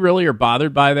telling you, if you really are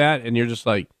bothered by that and you're just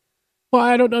like, well,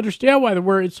 I don't understand why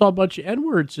it's all a bunch of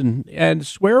N-words and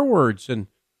swear words and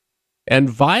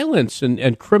violence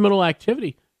and criminal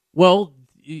activity. Well,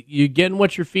 you're getting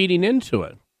what you're feeding into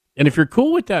it. And if you're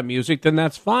cool with that music, then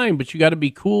that's fine. But you got to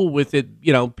be cool with it,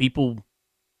 people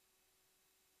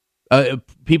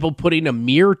putting a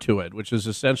mirror to it, which is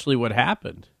essentially what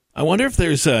happened. I wonder if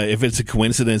there's if it's a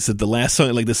coincidence that the last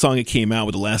song, like the song that came out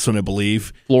with the last one, I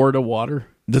believe, Florida Water.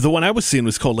 The one I was seeing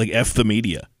was called like F the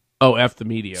Media. Oh, F the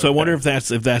Media. So okay. I wonder if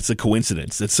that's a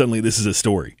coincidence that suddenly this is a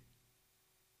story,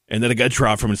 and then it got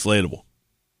dropped from Inflatable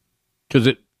because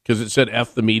it said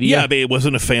F the Media. Yeah, but it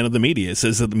wasn't a fan of the media. It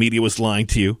says that the media was lying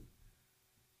to you,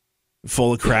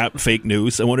 full of crap, fake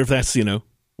news. I wonder if that's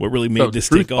what really made this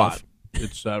take off.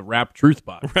 It's Rap Truth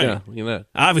Bot. Right. Yeah, you know.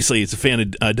 Obviously, it's a fan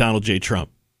of Donald J. Trump.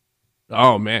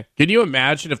 Oh man, can you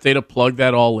imagine if they'd have plugged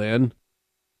that all in?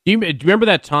 Do you remember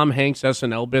that Tom Hanks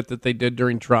SNL bit that they did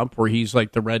during Trump, where he's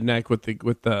like the redneck with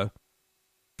the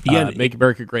 "Make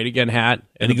America Great Again" hat,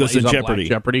 and he goes in Jeopardy.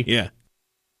 Jeopardy, yeah,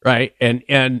 right. And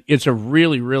it's a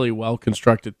really, really well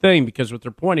constructed thing because what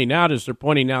they're pointing out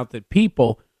that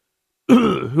people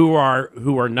who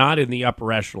are not in the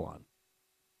upper echelon,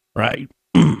 right,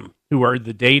 who are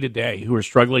the day to day, who are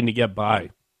struggling to get by,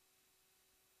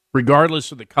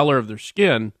 regardless of the color of their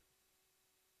skin,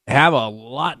 have a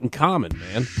lot in common,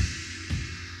 man.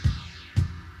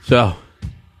 So,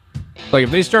 like,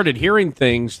 if they started hearing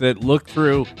things that look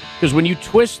through, because when you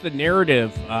twist the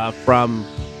narrative from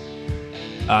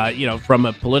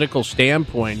a political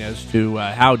standpoint as to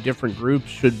how different groups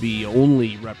should be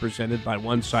only represented by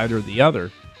one side or the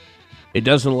other, it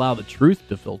doesn't allow the truth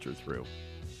to filter through.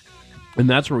 And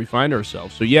that's where we find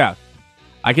ourselves. So, yeah,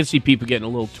 I can see people getting a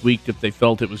little tweaked if they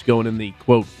felt it was going in the,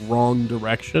 quote, wrong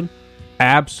direction.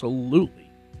 Absolutely.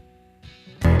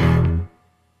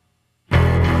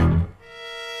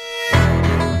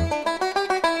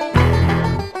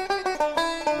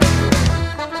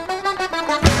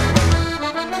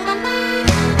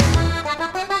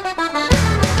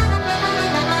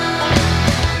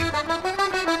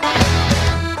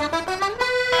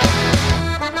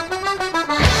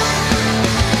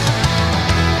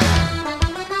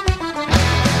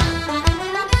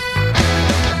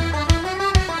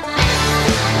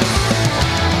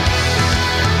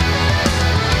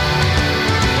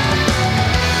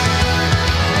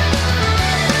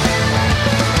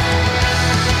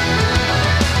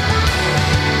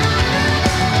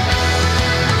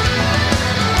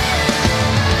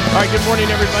 Good morning,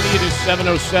 everybody. It is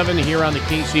 7:07 here on the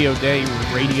Casey O'Day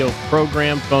radio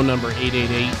program. Phone number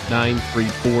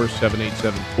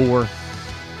 888-934-7874.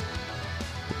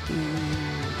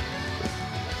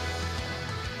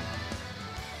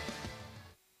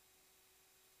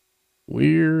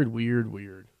 Weird.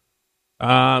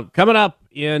 Coming up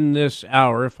in this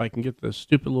hour, if I can get the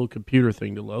stupid little computer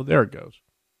thing to load. There it goes.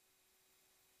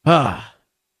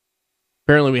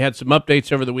 Apparently, we had some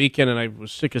updates over the weekend, and I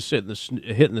was sick of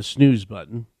hitting the snooze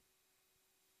button.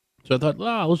 So I thought,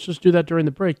 let's just do that during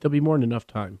the break. There'll be more than enough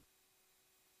time.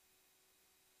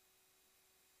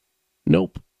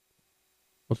 Nope.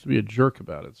 Wants to be a jerk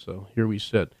about it, so here we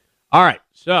sit. All right,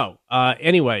 so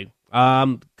anyway,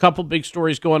 couple big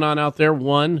stories going on out there.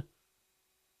 One,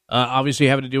 obviously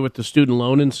having to do with the student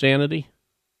loan insanity.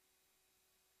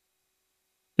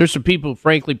 There's some people,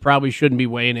 frankly, probably shouldn't be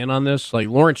weighing in on this. Like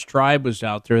Lawrence Tribe was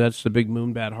out there. That's the big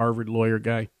moonbat Harvard lawyer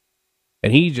guy.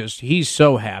 And he's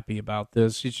so happy about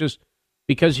this. It's just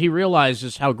because he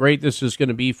realizes how great this is going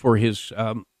to be for his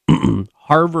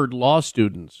Harvard law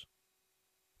students.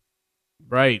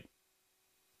 Right.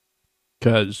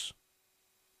 Because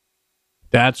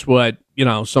that's what,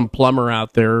 some plumber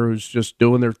out there who's just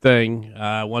doing their thing,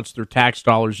 wants their tax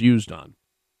dollars used on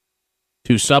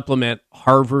to supplement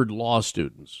Harvard law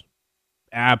students.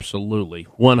 Absolutely,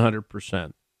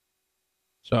 100%.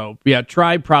 So, yeah,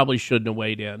 Tribe probably shouldn't have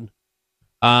weighed in.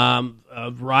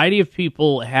 A variety of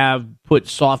people have put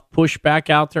soft pushback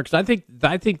out there because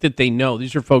I think that they know.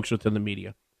 These are folks within the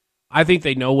media. I think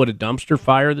they know what a dumpster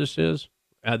fire this is.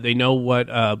 They know what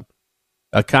a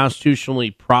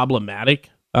constitutionally problematic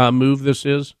move this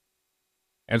is.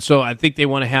 And so I think they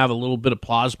want to have a little bit of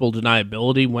plausible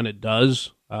deniability when it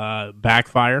does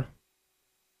backfire.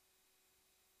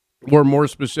 Or more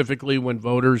specifically, when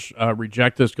voters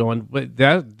reject this, going,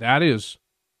 that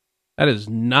is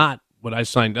not what I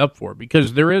signed up for,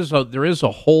 because there is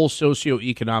a whole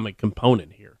socioeconomic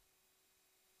component here.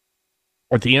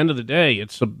 At the end of the day,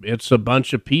 it's a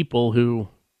bunch of people who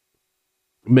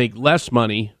make less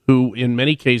money, who in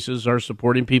many cases are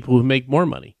supporting people who make more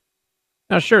money.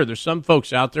 Now, sure, there's some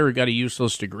folks out there who got a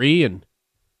useless degree and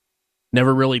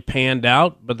never really panned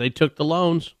out, but they took the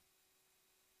loans.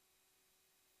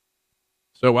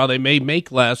 So while they may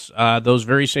make less, those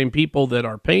very same people that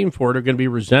are paying for it are going to be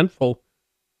resentful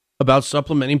about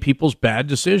supplementing people's bad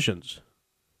decisions.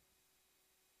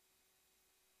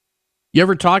 You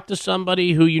ever talk to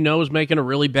somebody who you know is making a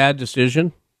really bad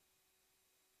decision?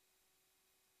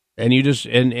 And you just,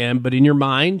 but in your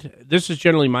mind, this is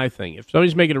generally my thing. If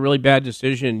somebody's making a really bad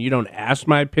decision and you don't ask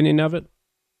my opinion of it,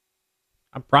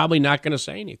 I'm probably not going to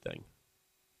say anything.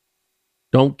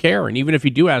 Don't care. And even if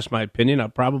you do ask my opinion, I'll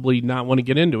probably not want to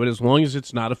get into it as long as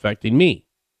it's not affecting me.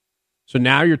 So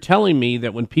now you're telling me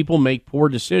that when people make poor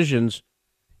decisions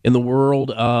in the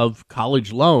world of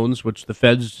college loans, which the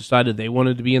feds decided they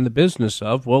wanted to be in the business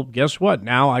of, well, guess what?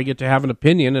 Now I get to have an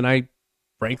opinion, and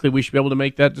frankly, we should be able to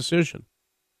make that decision.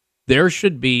 There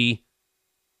should be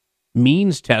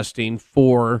means testing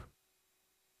for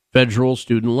federal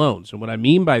student loans. And what I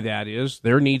mean by that is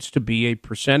there needs to be a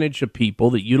percentage of people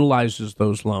that utilizes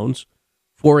those loans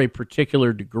for a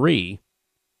particular degree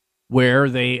where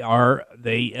they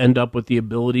end up with the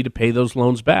ability to pay those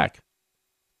loans back.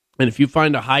 And if you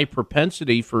find a high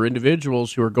propensity for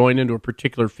individuals who are going into a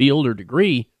particular field or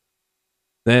degree,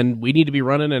 then we need to be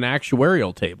running an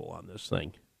actuarial table on this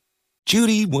thing.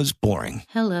 Judy was boring.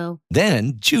 Hello.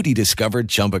 Then Judy discovered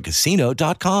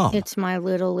ChumbaCasino.com. It's my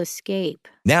little escape.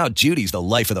 Now Judy's the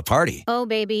life of the party. Oh,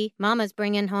 baby, mama's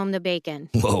bringing home the bacon.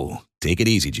 Whoa, take it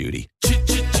easy, Judy.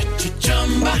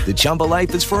 The Chumba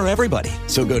life is for everybody.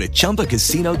 So go to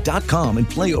ChumbaCasino.com and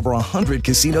play over 100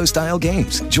 casino-style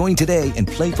games. Join today and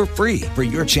play for free for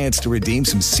your chance to redeem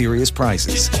some serious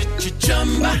prizes.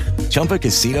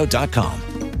 ChumbaCasino.com.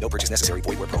 No purchase necessary.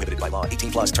 Void where prohibited by law.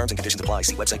 18 plus terms and conditions apply.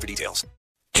 See website for details.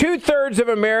 2/3 of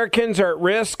Americans are at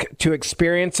risk to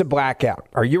experience a blackout.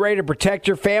 Are you ready to protect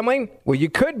your family? Well, you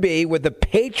could be with the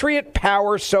Patriot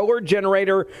Power Solar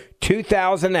Generator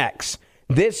 2000X.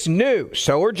 This new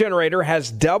solar generator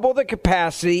has double the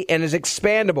capacity and is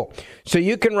expandable, so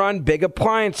you can run big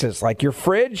appliances like your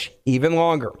fridge even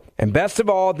longer. And best of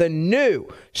all, the new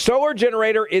solar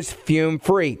generator is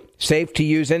fume-free, safe to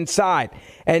use inside,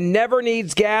 and never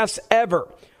needs gas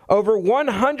ever. Over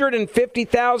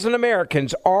 150,000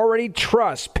 Americans already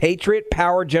trust Patriot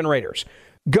Power Generators.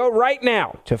 Go right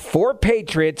now to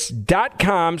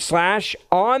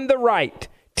 4patriots.com/ontherright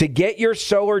to get your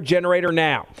solar generator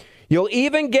now. You'll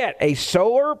even get a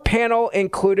solar panel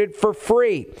included for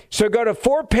free. So go to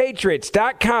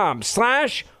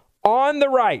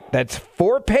 4patriots.com/ontherright. That's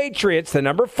 4patriots, the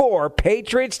number 4,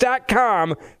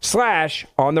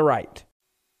 patriots.com/ontherright.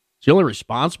 It's the only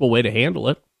responsible way to handle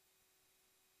it.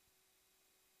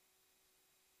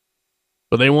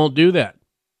 But they won't do that.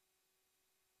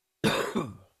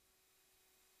 They're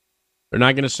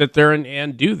not going to sit there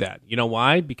and do that. You know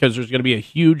why? Because there's going to be a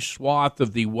huge swath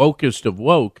of the wokest of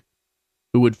woke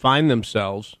who would find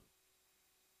themselves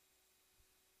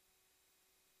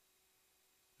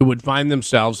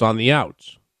on the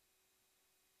outs.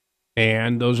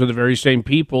 And those are the very same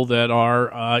people that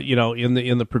are,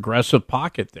 in the progressive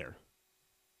pocket there.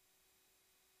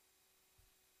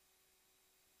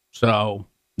 So,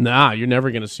 you're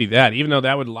never going to see that. Even though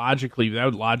that would logically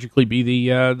be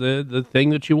the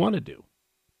thing that you want to do.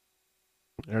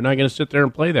 They're not going to sit there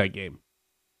and play that game.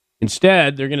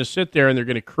 Instead, they're going to sit there and they're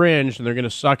going to cringe and they're going to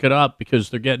suck it up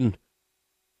because they're getting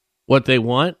what they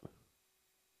want.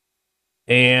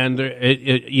 And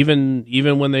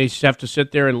even when they have to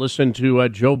sit there and listen to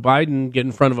Joe Biden get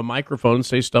in front of a microphone and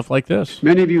say stuff like this.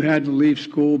 Many of you had to leave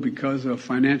school because the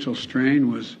financial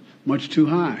strain was much too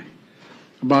high.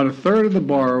 About a third of the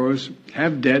borrowers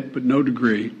have debt but no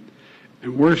degree,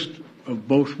 and worst of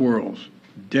both worlds,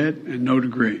 debt and no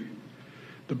degree.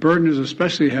 The burden is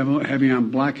especially heavy on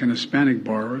black and Hispanic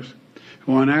borrowers,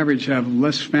 who on average have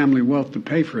less family wealth to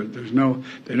pay for it.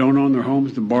 They don't own their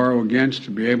homes to borrow against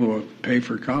to be able to pay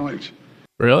for college.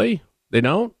 Really? They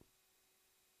don't?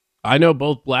 I know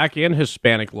both black and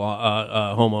Hispanic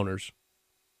homeowners.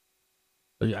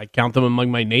 I count them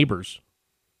among my neighbors.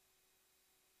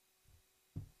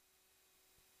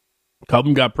 A couple of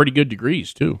them got pretty good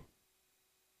degrees, too.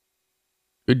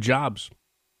 Good jobs.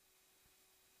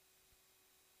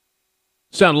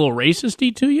 Sound a little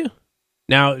racist-y to you?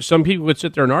 Now, some people would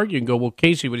sit there and argue and go, well,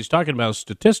 Casey, what he's talking about is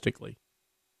statistically.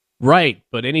 Right,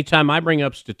 but anytime I bring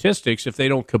up statistics, if they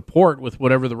don't comport with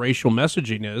whatever the racial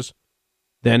messaging is,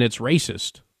 then it's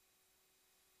racist.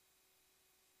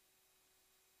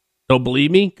 Don't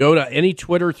believe me? Go to any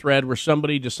Twitter thread where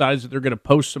somebody decides that they're going to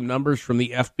post some numbers from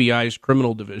the FBI's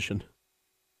criminal division.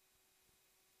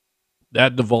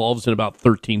 That devolves in about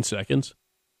 13 seconds.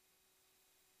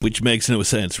 Which makes no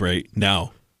sense right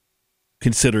now,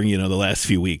 considering, the last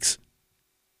few weeks.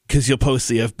 Because you'll post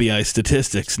the FBI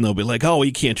statistics, and they'll be like, oh,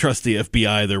 you can't trust the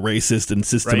FBI. They're racist and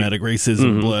systematic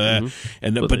racism, blah.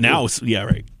 Mm-hmm. But now, yeah,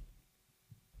 right.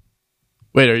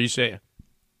 Wait, are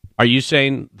you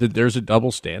saying that there's a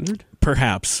double standard?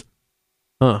 Perhaps.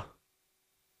 Huh.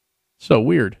 So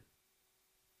weird.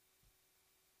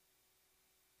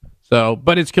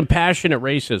 But it's compassionate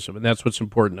racism, and that's what's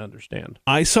important to understand.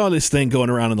 I saw this thing going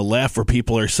around on the left where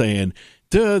people are saying,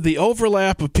 the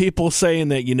overlap of people saying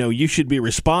that, you should be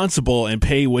responsible and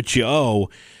pay what you owe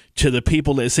to the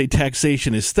people that say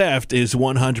taxation is theft is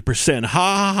 100%. Ha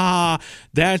ha ha.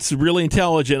 That's really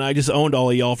intelligent. I just owned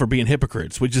all of y'all for being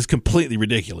hypocrites, which is completely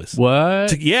ridiculous.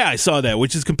 What? Yeah, I saw that,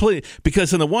 which is completely,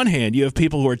 because on the one hand, you have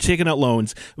people who are taking out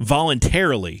loans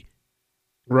voluntarily.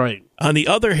 Right. On the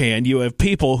other hand, you have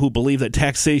people who believe that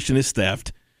taxation is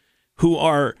theft, who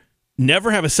are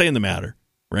never have a say in the matter,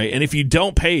 right? And if you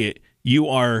don't pay it, you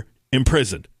are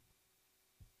imprisoned.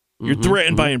 You're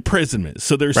threatened by imprisonment.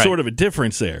 So there's sort of a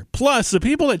difference there. Plus, the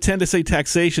people that tend to say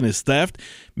taxation is theft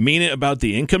mean it about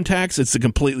the income tax. It's a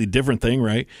completely different thing,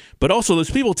 right? But also,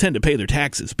 those people tend to pay their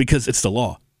taxes because it's the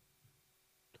law.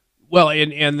 Well,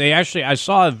 and they actually, I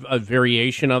saw a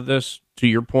variation of this, to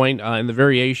your point, and the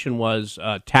variation was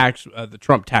the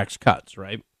Trump tax cuts,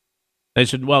 right? They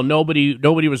said, well,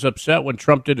 nobody was upset when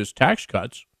Trump did his tax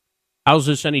cuts. How's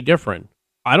this any different?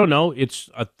 I don't know. It's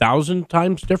 1,000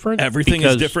 times different. Everything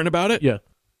is different about it? Yeah.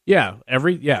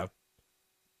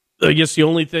 I guess the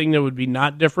only thing that would be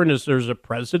not different is there's a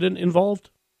president involved.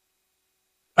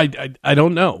 I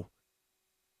don't know.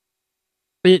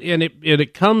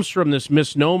 It comes from this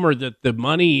misnomer that the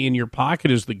money in your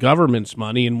pocket is the government's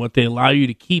money, and what they allow you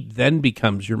to keep then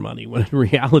becomes your money, when in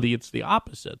reality it's the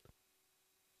opposite.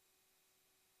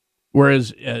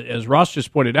 Whereas, as Ross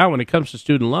just pointed out, when it comes to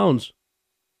student loans,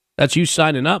 that's you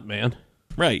signing up, man.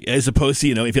 Right, as opposed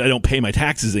to, if I don't pay my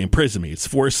taxes, they imprison me. It's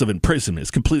force of imprisonment.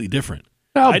 It's completely different.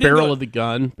 Oh, barrel of the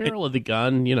gun,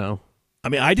 I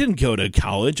mean, I didn't go to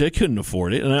college. I couldn't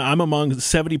afford it. And I'm among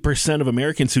 70% of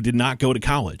Americans who did not go to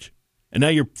college. And now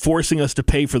you're forcing us to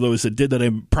pay for those that did that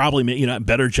and probably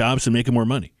better jobs and making more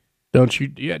money. Don't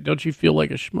you feel like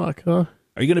a schmuck, huh?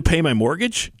 Are you going to pay my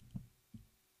mortgage?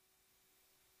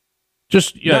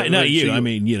 Just not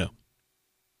you.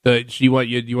 So you want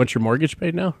your mortgage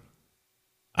paid now?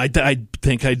 I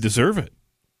think I deserve it.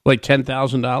 Like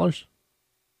 $10,000?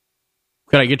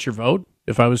 Could I get your vote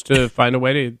if I was to find a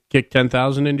way to kick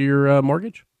 $10,000 into your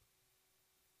mortgage?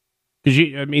 Because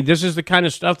this is the kind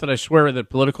of stuff that I swear that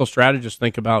political strategists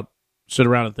sit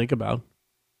around and think about.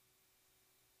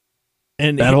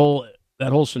 And that whole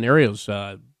scenario's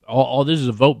all this is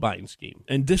a vote buying scheme.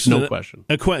 And this is no question.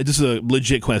 This is a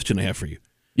legit question I have for you.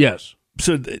 Yes.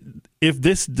 So if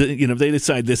this, if they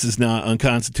decide this is not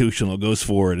unconstitutional, goes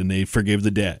forward, and they forgive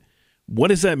the debt, what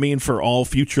does that mean for all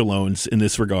future loans in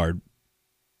this regard?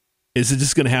 Is it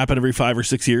just going to happen every 5 or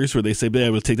 6 years where they say,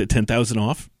 "We'll take that $10,000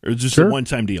 off," or is it just a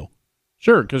one-time deal?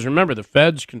 Sure, because remember, the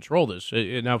feds control this.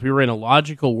 Now, if we were in a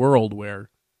logical world where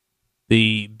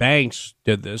the banks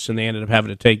did this and they ended up having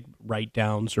to take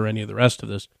write-downs or any of the rest of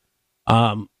this,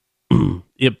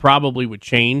 it probably would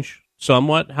change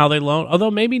somewhat how they loan. Although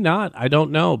maybe not. I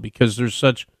don't know, because there's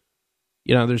such,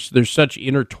 there's such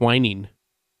intertwining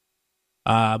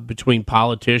between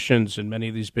politicians and many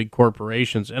of these big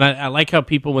corporations. And I like how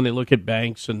people, when they look at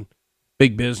banks and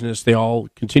big business, they all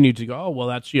continue to go, oh, well,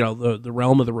 that's, the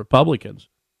realm of the Republicans.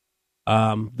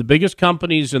 The biggest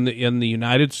companies in the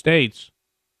United States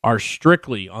are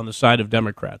strictly on the side of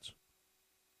Democrats.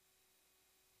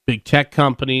 Big tech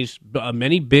companies,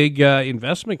 many big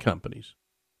investment companies.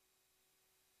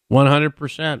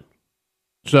 100%.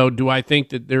 So do I think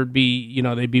that there'd be,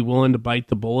 they'd be willing to bite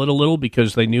the bullet a little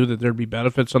because they knew that there'd be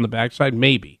benefits on the backside?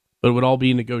 Maybe. But it would all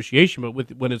be negotiation.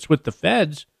 But when it's with the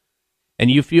feds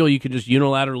and you feel you could just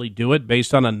unilaterally do it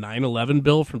based on a 9/11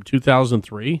 bill from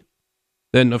 2003,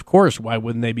 then, of course, why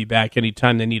wouldn't they be back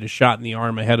anytime they need a shot in the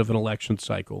arm ahead of an election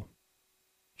cycle?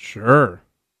 Sure.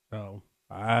 So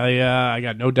I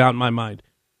got no doubt in my mind.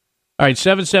 All right,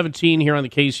 7:17 here on the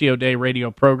KCO Day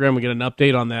radio program. We get an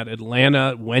update on that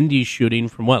Atlanta Wendy's shooting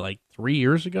from 3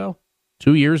 years ago?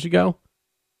 2 years ago?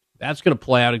 That's going to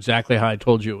play out exactly how I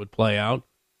told you it would play out.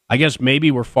 I guess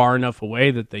maybe we're far enough away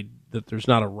that there's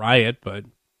not a riot, but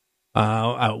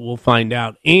we'll find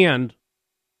out. And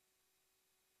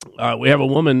we have a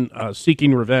woman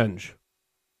seeking revenge.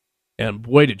 And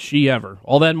boy, did she ever.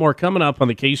 All that and more coming up on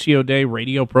the KCO Day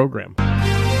radio program.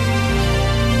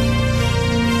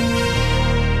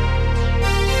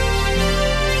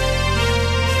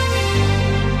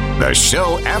 The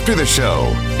show after the show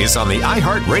is on the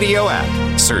iHeartRadio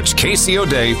app. Search KCO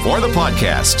Day for the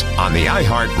podcast on the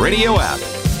iHeartRadio app.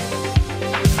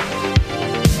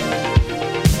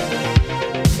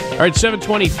 All right,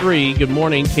 7:23. Good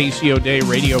morning, KCO Day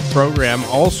radio program.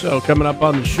 Also coming up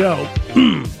on the show,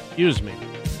 excuse me.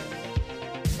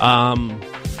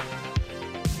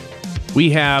 We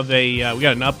got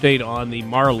an update on the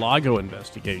Mar-a-Lago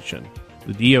investigation.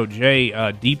 The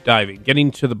DOJ deep diving, getting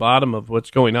to the bottom of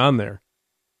what's going on there,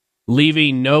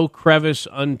 leaving no crevice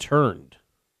unturned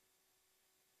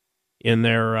in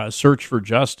their search for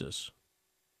justice.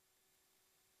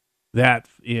 That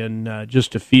in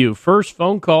just a few. First,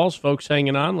 phone calls. Folks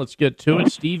hanging on. Let's get to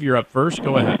it. Steve, you're up first.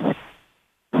 Go ahead.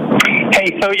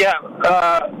 Hey,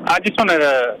 I just wanted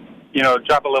to,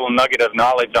 drop a little nugget of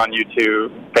knowledge on you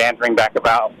two, bantering back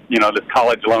about, this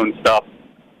college loan stuff,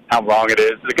 how wrong it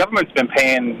is. The government's been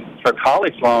paying for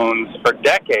college loans for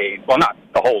decades. Well, not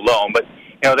the whole loan, but,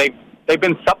 they've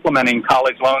been supplementing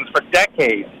college loans for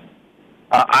decades.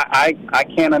 I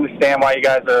can't understand why you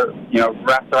guys are,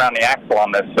 wrapped around the axle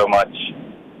on this so much.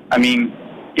 I mean,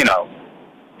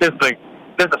 there's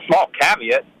a small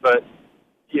caveat, but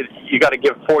you got to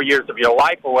give 4 years of your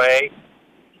life away.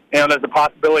 There's a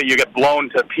possibility you get blown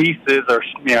to pieces or,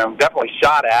 definitely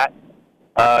shot at.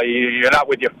 You're not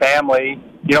with your family.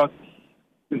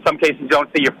 In some cases, you don't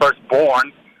see your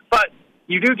firstborn. But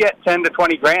you do get 10 to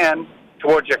 20 grand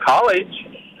towards your college.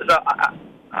 So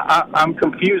I'm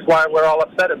confused why we're all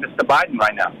upset at Mr. Biden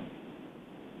right now.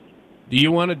 Do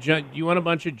you want a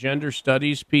bunch of gender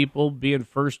studies people being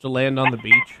first to land on the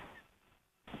beach?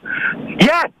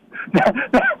 Yes,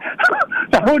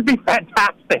 that would be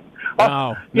fantastic.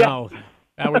 No,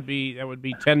 that would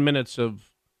be 10 minutes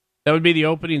of. That would be the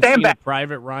opening scene of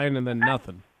Private Ryan, and then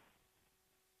nothing.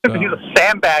 So. Use a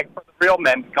sandbag for the real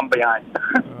men to come behind.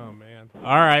 Oh man!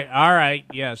 All right.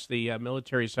 Yes, the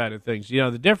military side of things.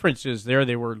 The difference is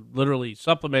they were literally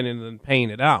supplementing and then paying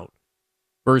it out,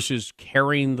 versus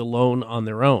carrying the loan on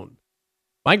their own.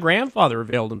 My grandfather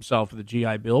availed himself of the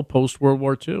GI Bill post World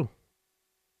War II.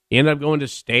 He ended up going to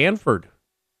Stanford.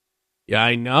 Yeah,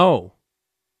 I know.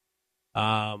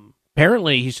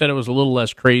 Apparently, he said it was a little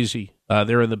less crazy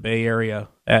there in the Bay Area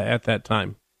at that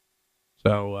time.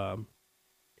 So,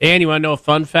 and you want to know a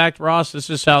fun fact, Ross? This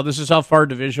is how far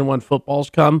Division I football's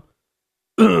come.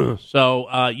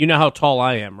 So, you know how tall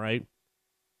I am, right?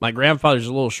 My grandfather's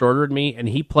a little shorter than me, and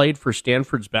he played for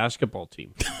Stanford's basketball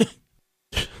team.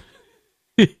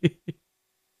 He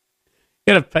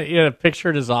had a picture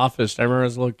in his office. I remember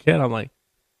as a little kid. I'm like,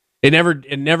 it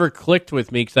never clicked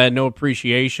with me because I had no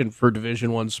appreciation for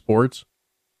Division I sports.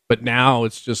 But now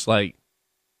it's just like,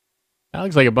 that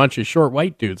looks like a bunch of short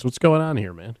white dudes. What's going on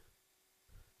here, man?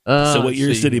 So what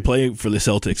years did he play for the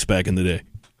Celtics back in the day?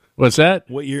 What's that?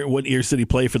 What years did he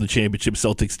play for the championship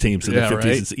Celtics teams in the 50s?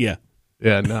 Right? Yeah.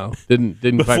 Yeah, no. Didn't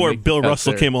Before Bill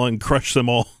Russell came along and crushed them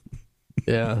all.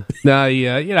 Yeah. No,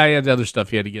 yeah. I had other stuff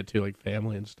he had to get to, like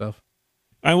family and stuff.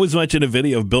 I was watching a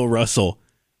video of Bill Russell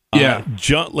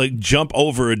jump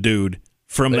over a dude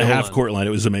from the half-court line.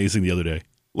 It was amazing the other day.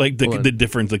 Like the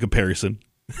difference, the comparison.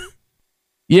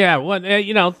 Yeah,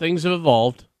 well, things have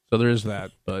evolved, so there is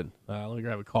that. But let me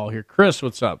grab a call here. Chris,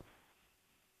 what's up?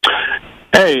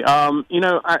 Hey, I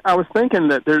was thinking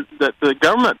that the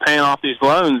government paying off these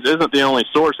loans isn't the only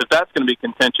source. If that's going to be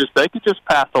contentious, they could just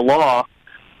pass a law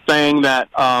saying that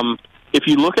if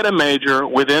you look at a major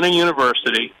within a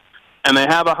university and they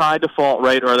have a high default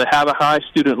rate or they have a high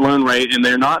student loan rate and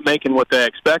they're not making what they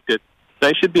expected,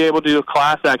 they should be able to do a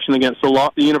class action against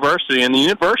the university, and the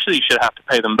university should have to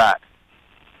pay them back,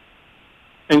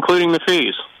 including the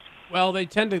fees. Well,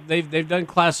 they've done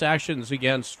class actions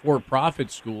against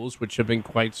for-profit schools, which have been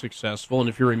quite successful. And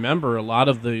if you remember, a lot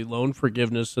of the loan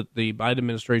forgiveness that the Biden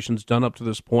administration's done up to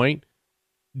this point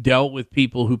dealt with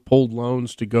people who pulled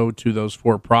loans to go to those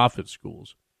for-profit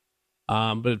schools.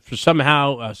 But for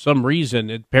some reason,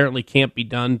 it apparently can't be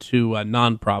done to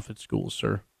non-profit schools,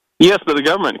 sir. Yes, but the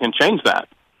government can change that.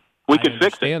 We could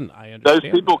fix it. I understand. Those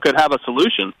people could have a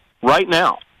solution right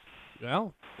now.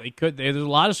 Well, they could. There's a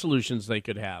lot of solutions they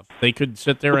could have. They could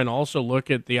sit there and also look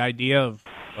at the idea of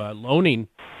loaning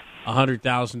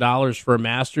 $100,000 for a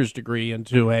master's degree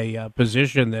into a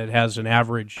position that has an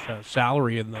average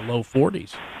salary in the low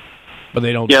 40s. But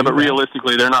they don't. Yeah, but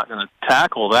realistically, they're not going to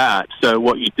tackle that. So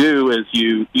what you do is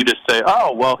you just say,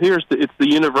 oh, well, it's the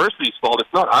university's fault.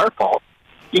 It's not our fault.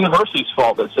 University's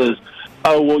fault that says,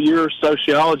 oh, well, you're a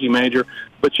sociology major,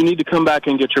 but you need to come back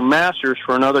and get your master's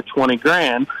for another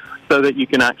 $20,000 so that you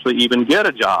can actually even get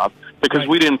a job, because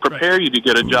we didn't prepare you to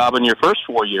get a job in your first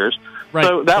 4 years. Right.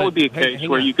 So that would be a case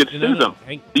where you could sue them,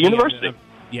 the university.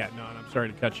 I'm sorry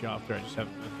to cut you off there. I just have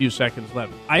a few seconds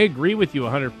left. I agree with you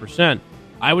 100%.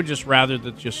 I would just rather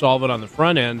that you solve it on the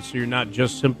front end so you're not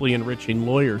just simply enriching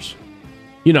lawyers,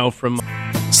 from...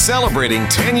 Celebrating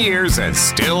 10 years and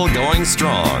still going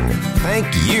strong. Thank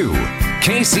you.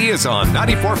 KC is on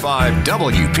 94.5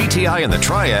 WPTI in the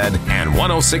Triad and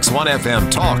 106.1 FM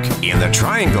Talk in the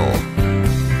Triangle.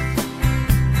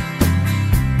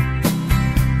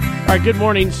 All right, good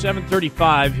morning.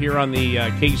 7:35 here on the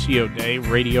KCO Day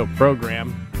radio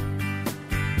program.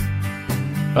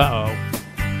 Uh-oh.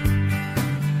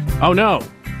 Oh, no.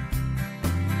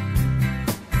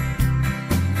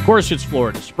 Of course it's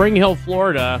Florida. Spring Hill,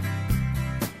 Florida.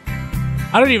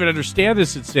 I don't even understand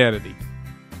this insanity.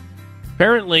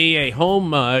 Apparently a home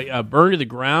burned to the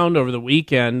ground over the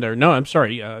weekend.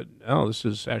 This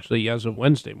is actually as of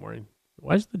Wednesday morning.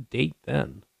 Why is the date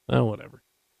then? Oh, whatever.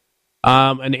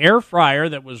 An air fryer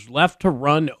that was left to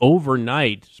run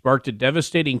overnight sparked a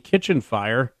devastating kitchen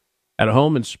fire at a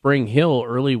home in Spring Hill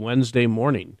early Wednesday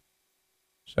morning.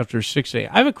 It's after 6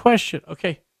 a.m. I have a question.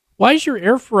 Okay. Why is your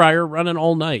air fryer running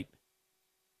all night?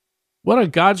 What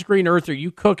on God's green earth are you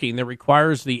cooking that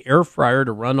requires the air fryer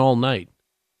to run all night?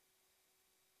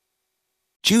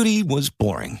 Judy was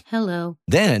boring. Hello.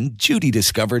 Then Judy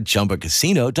discovered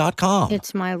ChumbaCasino.com.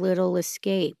 It's my little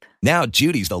escape. Now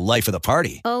Judy's the life of the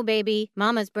party. Oh, baby,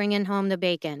 mama's bringing home the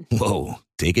bacon. Whoa,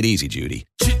 take it easy, Judy.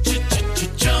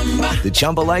 The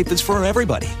Chumba life is for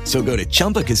everybody. So go to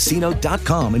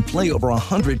ChumbaCasino.com and play over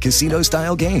 100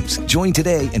 casino-style games. Join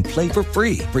today and play for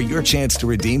free for your chance to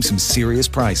redeem some serious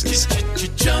prizes.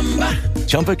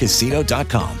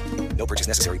 ChumbaCasino.com. No purchase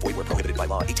necessary. Void where prohibited by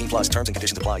law. 18+ terms and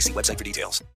conditions apply. See website for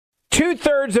details.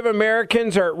 2/3 of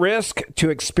Americans are at risk to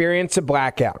experience a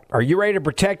blackout. Are you ready to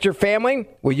protect your family?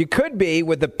 Well, you could be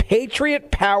with the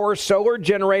Patriot Power Solar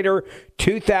Generator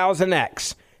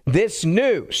 2000X. This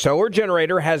new solar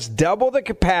generator has double the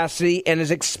capacity and is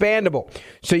expandable,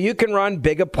 so you can run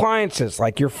big appliances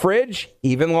like your fridge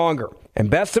even longer.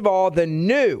 And best of all, the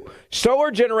new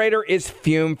solar generator is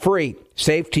fume-free,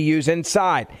 safe to use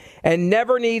inside, and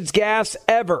never needs gas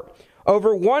ever.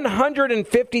 Over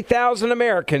 150,000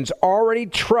 Americans already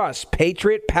trust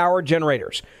Patriot Power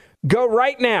Generators. Go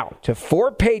right now to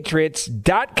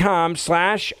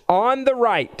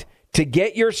 4patriots.com/ontherright to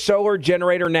get your solar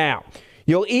generator now.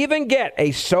 You'll even get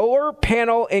a solar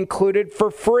panel included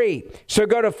for free. So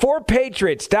go to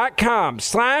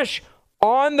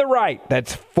 4patriots.com/ontherright.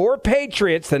 That's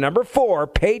 4patriots, the number 4,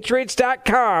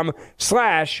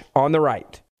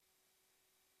 patriots.com/ontherright.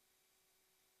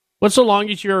 What's the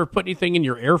longest you ever put anything in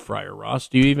your air fryer, Ross?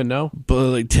 Do you even know?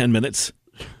 Like 10 minutes.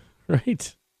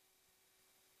 Right.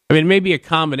 I mean, maybe a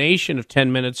combination of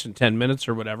 10 minutes and 10 minutes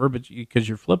or whatever, but because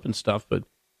you're flipping stuff, but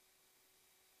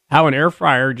how an air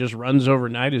fryer just runs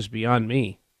overnight is beyond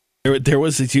me. There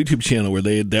was this YouTube channel where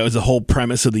that was the whole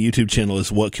premise of the YouTube channel is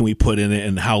what can we put in it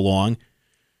and how long.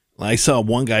 I saw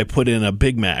one guy put in a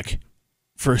Big Mac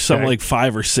for something like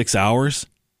 5 or 6 hours,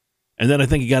 and then I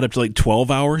think he got up to like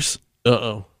 12 hours.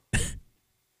 Uh-oh.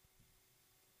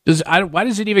 Why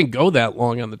does it even go that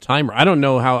long on the timer? I don't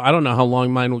know how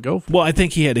long mine will go for. Well, I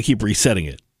think he had to keep resetting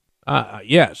it.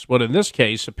 Yes, but in this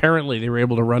case, apparently they were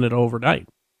able to run it overnight.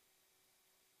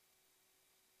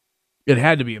 It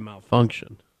had to be a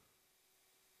malfunction.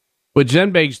 Which then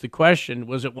begs the question,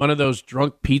 was it one of those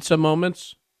drunk pizza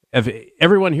moments?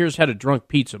 Everyone here's had a drunk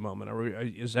pizza moment. Are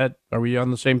we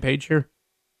on the same page here?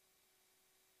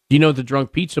 You know what the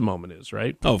drunk pizza moment is,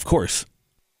 right? Oh, of course.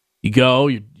 You go,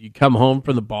 you come home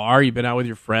from the bar, you've been out with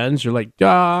your friends, you're like,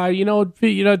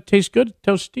 it tastes good,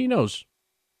 Tostinos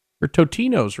or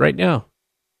Totinos right now.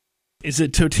 Is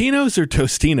it Totino's or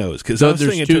Tostinos? Because I was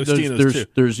thinking Tostinos too.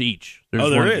 There's each.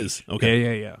 There is.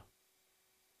 Okay. Yeah.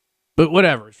 But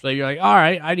whatever. So you're like, all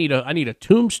right, I need a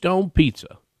Tombstone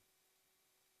pizza.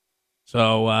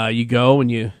 So you go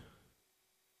and you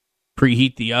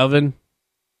preheat the oven,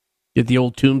 get the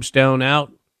old Tombstone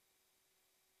out.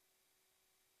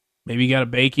 Maybe you got a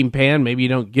baking pan. Maybe you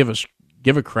don't give a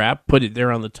crap. Put it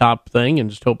there on the top thing and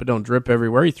just hope it don't drip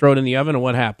everywhere. You throw it in the oven, and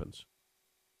what happens?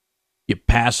 You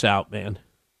pass out, man.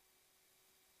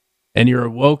 And you're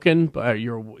awakened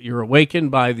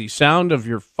by the sound of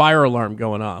your fire alarm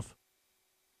going off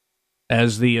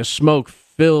as the smoke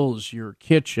fills your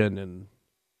kitchen and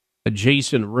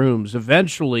adjacent rooms,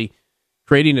 eventually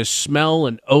creating a smell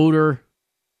and odor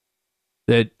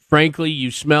that, frankly,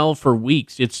 you smell for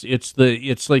weeks. It's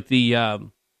like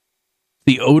the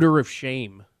odor of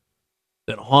shame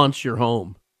that haunts your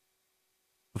home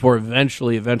before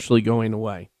eventually going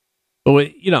away.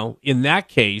 But, in that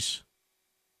case,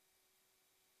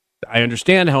 I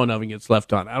understand how an oven gets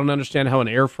left on. I don't understand how an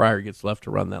air fryer gets left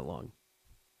to run that long.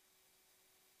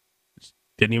 Just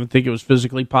didn't even think it was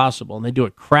physically possible, and they do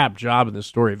a crap job in this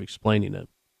story of explaining it.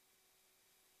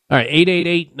 All right,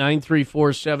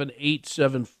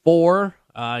 888-934-7874.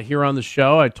 Here on the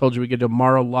show, I told you we get a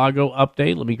Mar-a-Lago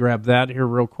update. Let me grab that here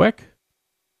real quick.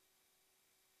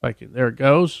 There it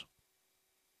goes.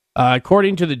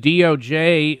 According to the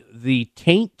DOJ, the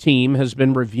Taint team has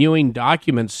been reviewing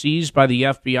documents seized by the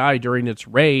FBI during its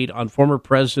raid on former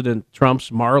President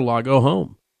Trump's Mar-a-Lago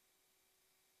home.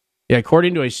 Yeah,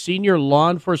 according to a senior law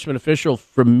enforcement official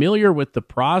familiar with the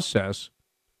process,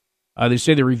 they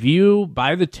say the review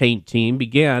by the Taint team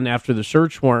began after the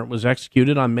search warrant was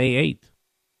executed on May 8th.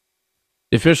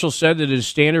 The official said that it is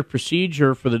standard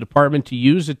procedure for the department to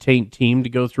use a Taint team to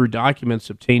go through documents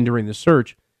obtained during the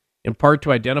search, in part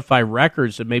to identify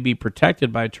records that may be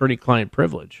protected by attorney-client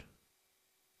privilege.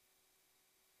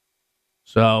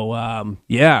 So,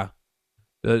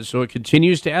 so it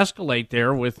continues to escalate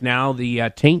there with now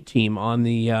the Taint team on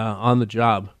the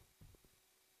job.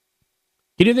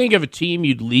 Can you think of a team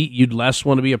you'd less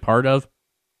want to be a part of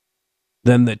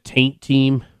than the Taint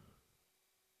team?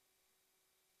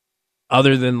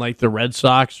 Other than like the Red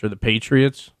Sox or the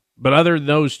Patriots, but other than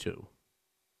those two.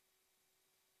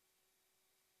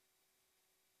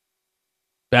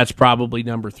 That's probably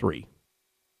number 3.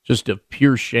 Just a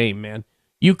pure shame, man.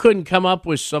 You couldn't come up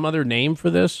with some other name for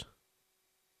this?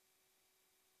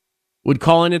 Would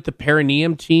calling it the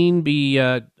perineum team be,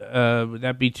 would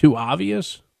that be too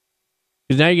obvious?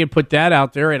 Because now you can put that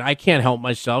out there, and I can't help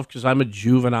myself because I'm a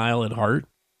juvenile at heart.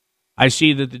 I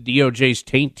see that the DOJ's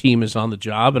Taint team is on the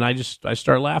job, and I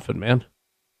start laughing, man.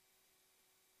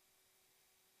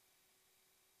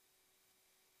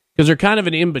 Because they're kind of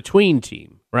an in-between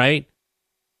team, right?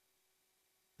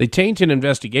 They taint an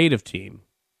investigative team,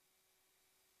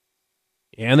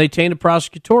 and they taint a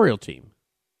prosecutorial team.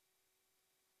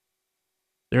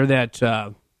 They're that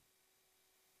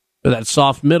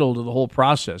soft middle to the whole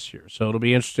process here. So it'll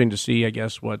be interesting to see, I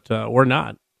guess, what or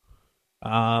not,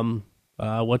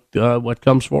 what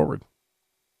comes forward.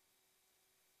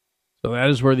 So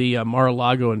that is where the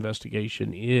Mar-a-Lago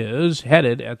investigation is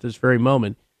headed at this very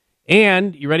moment.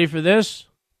 And you ready for this?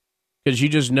 Because you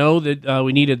just know that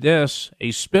we needed this.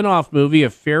 A spin-off movie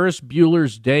of Ferris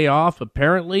Bueller's Day Off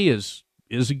apparently is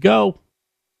a go.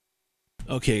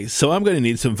 Okay, so I'm going to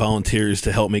need some volunteers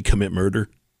to help me commit murder.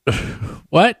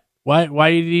 What? Why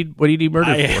do you need? What do you need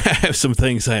murder for? I have some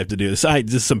things I have to do.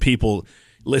 Just some people.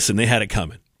 Listen, they had it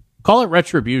coming. Call it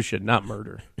retribution, not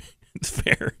murder. It's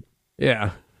fair.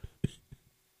 Yeah.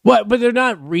 What? But they're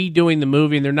not redoing the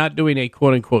movie, and they're not doing a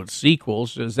quote unquote sequel.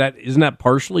 So isn't that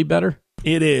partially better?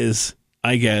 It is,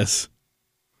 I guess.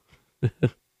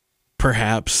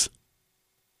 Perhaps.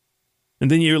 And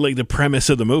then you're like the premise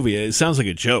of the movie. It sounds like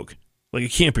a joke. Like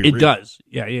it can't be real. It does.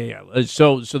 Yeah.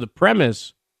 So the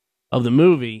premise of the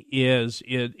movie is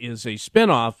it is a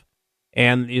spinoff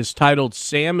and is titled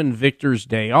Sam and Victor's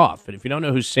Day Off. And if you don't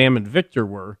know who Sam and Victor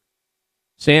were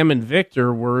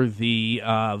the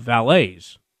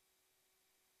valets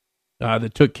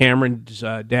that took Cameron's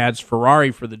dad's Ferrari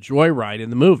for the joyride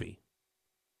in the movie.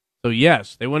 So,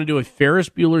 yes, they want to do a Ferris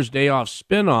Bueller's Day Off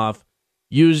spinoff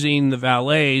using the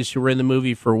valets who were in the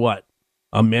movie for what?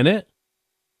 A minute?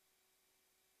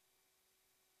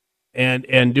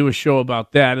 And do a show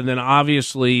about that. And then,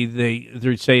 obviously, they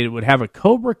say it would have a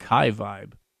Cobra Kai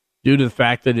vibe due to the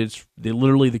fact that it's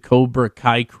literally the Cobra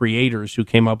Kai creators who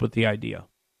came up with the idea.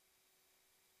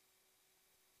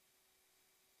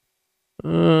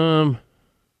 Here's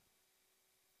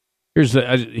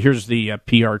the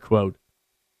PR quote.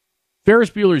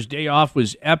 Ferris Bueller's Day Off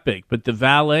was epic, but the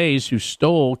valets who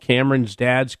stole Cameron's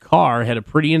dad's car had a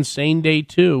pretty insane day,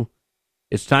 too.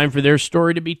 It's time for their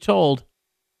story to be told.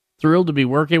 Thrilled to be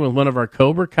working with one of our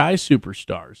Cobra Kai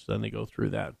superstars. Then they go through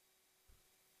that.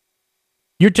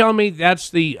 You're telling me that's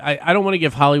the... I don't want to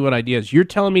give Hollywood ideas. You're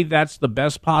telling me that's the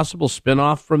best possible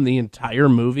spinoff from the entire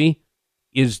movie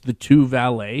is the two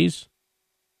valets?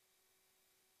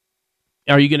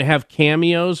 Are you going to have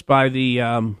cameos by the...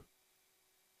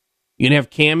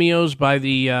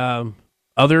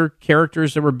 other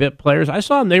characters that were bit players? I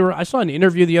saw an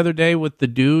interview the other day with the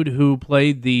dude who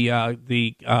played the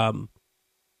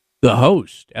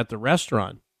host at the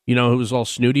restaurant, who was all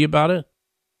snooty about it.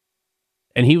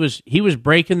 And he was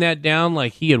breaking that down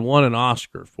like he had won an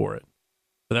Oscar for it.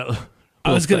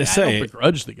 I was going to say, I don't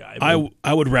begrudge the guy.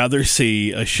 I would rather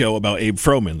see a show about Abe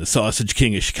Froman, the Sausage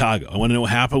King of Chicago. I want to know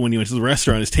what happened when he went to the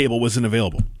restaurant. His table wasn't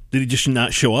available. Did he just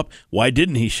not show up? Why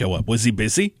didn't he show up? Was he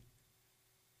busy?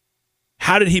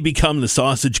 How did he become the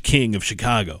Sausage King of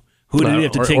Chicago? Who did he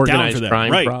have to take down for that?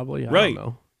 Crime, right, probably. I right. don't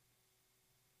know.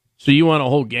 So you want a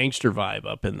whole gangster vibe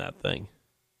up in that thing?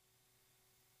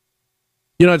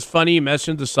 It's funny you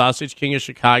mentioned the Sausage King of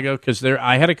Chicago because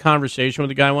I had a conversation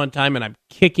with a guy one time, and I'm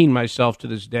kicking myself to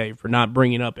this day for not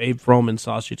bringing up Abe Froman,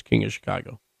 Sausage King of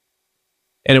Chicago.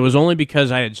 And it was only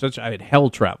because I had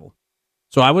hell travel.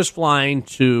 So I was flying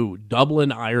to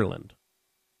Dublin, Ireland,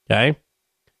 okay?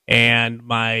 And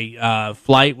my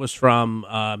flight was from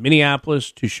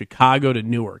Minneapolis to Chicago to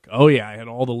Newark. Oh, yeah, I had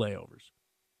all the layovers.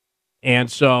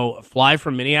 And so fly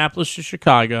from Minneapolis to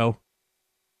Chicago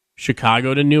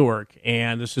to Newark,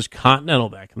 and this is Continental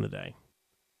back in the day.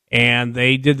 And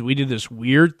we did this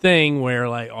weird thing where,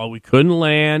 we couldn't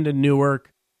land in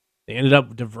Newark. They ended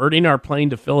up diverting our plane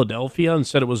to Philadelphia and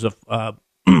said it was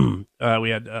we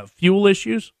had fuel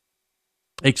issues.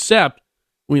 Except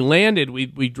we landed,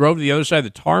 we drove to the other side of the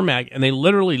tarmac, and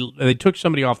they took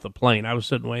somebody off the plane. I was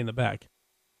sitting way in the back.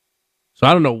 So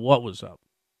I don't know what was up.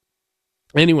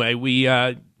 Anyway, we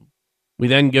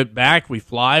then get back, we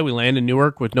fly, we land in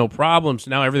Newark with no problems.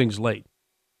 Now everything's late.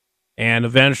 And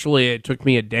eventually it took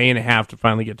me a day and a half to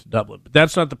finally get to Dublin. But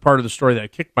that's not the part of the story that I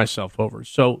kicked myself over.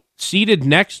 So seated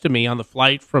next to me on the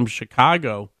flight from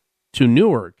Chicago to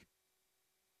Newark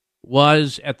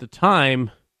was, at the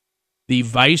time, the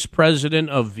vice president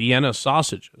of Vienna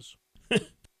Sausages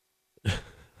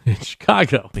in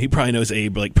Chicago. He probably knows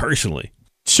Abe, personally.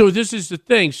 So this is the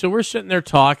thing. So we're sitting there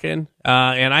talking,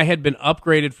 and I had been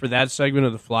upgraded for that segment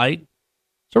of the flight.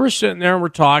 So we're sitting there and we're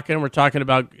talking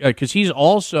about, because he's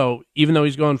also, even though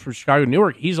he's going from Chicago to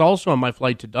Newark, he's also on my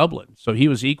flight to Dublin. So he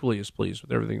was equally as pleased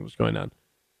with everything that was going on.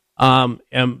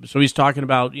 And so he's talking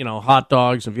about, hot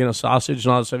dogs and Vienna sausage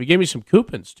and all that stuff. He gave me some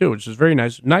coupons too, which is very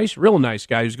nice. Real nice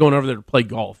guy. He's going over there to play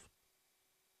golf.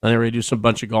 And they already do some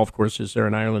bunch of golf courses there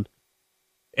in Ireland.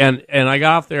 And I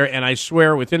got off there, and I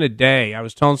swear within a day, I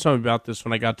was telling someone about this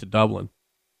when I got to Dublin.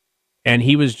 And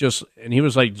he was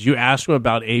like, did you ask him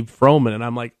about Abe Froman? And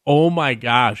I'm like, oh my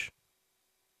gosh.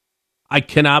 I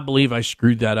cannot believe I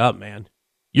screwed that up, man.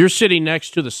 You're sitting next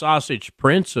to the Sausage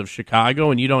Prince of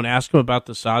Chicago, and you don't ask him about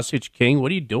the Sausage King?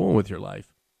 What are you doing with your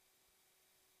life?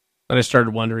 And I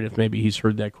started wondering if maybe he's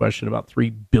heard that question about 3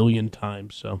 billion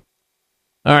times, so...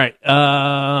 All right,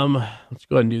 let's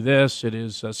go ahead and do this. It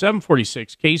is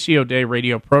 7:46, Casey O'Day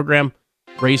radio program.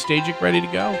 Ray Stajic ready to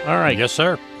go? All right. Yes,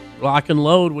 sir. Lock and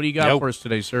load. What do you got for us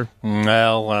today, sir?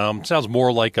 Well, sounds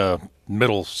more like a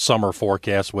middle summer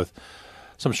forecast with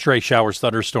some stray showers,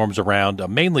 thunderstorms around,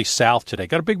 mainly south today.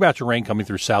 Got a big batch of rain coming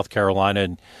through South Carolina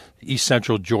and east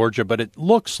central Georgia, but it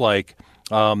looks like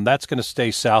that's going to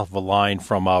stay south of the line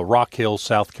from Rock Hill,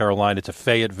 South Carolina to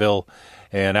Fayetteville,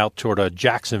 and out toward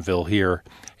Jacksonville here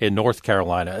in North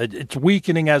Carolina. It's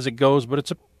weakening as it goes, but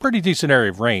it's a pretty decent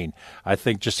area of rain. I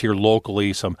think just here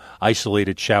locally, some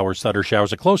isolated showers, thunder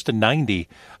showers, close to 90.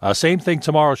 Same thing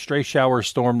tomorrow, stray shower,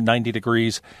 storm, 90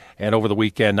 degrees. And over the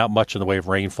weekend, not much in the way of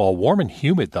rainfall. Warm and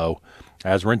humid, though,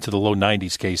 as we're into the low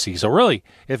 90s, Casey. So really,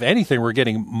 if anything, we're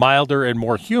getting milder and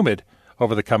more humid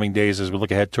over the coming days as we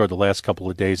look ahead toward the last couple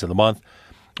of days of the month.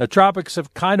 The tropics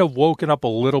have kind of woken up a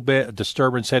little bit, a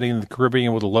disturbance heading in the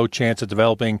Caribbean with a low chance of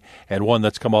developing, and one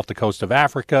that's come off the coast of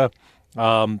Africa.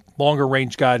 Longer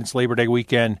range guidance, Labor Day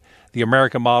weekend. The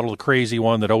American model, the crazy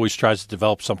one that always tries to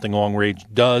develop something long range,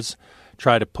 does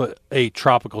try to put a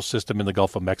tropical system in the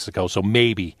Gulf of Mexico. So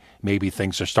maybe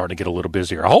things are starting to get a little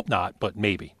busier. I hope not, but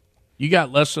maybe. You got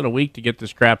less than a week to get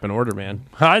this crap in order, man.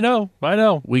 I know.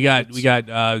 We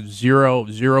got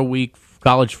zero week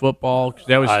college football.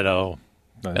 I know.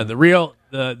 The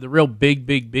real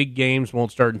big games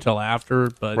won't start until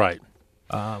after, but right.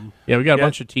 We got a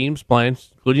bunch of teams playing,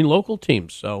 including local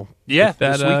teams. So this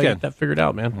get weekend. that figured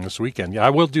out, man. This weekend. Yeah, I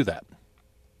will do that.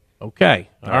 Okay.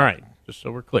 All right. Just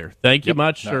so we're clear. Thank you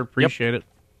much, sir. Appreciate it.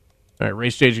 All right, Ray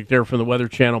Stasiuk there from the Weather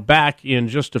Channel. Back in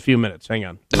just a few minutes. Hang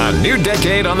on. A new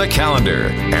decade on the calendar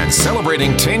and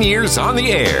celebrating 10 years on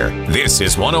the air. This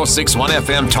is 106.1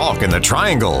 FM Talk in the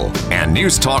Triangle and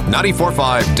News Talk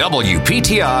 94.5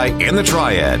 WPTI in the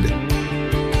Triad.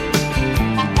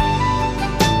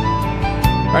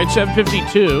 All right,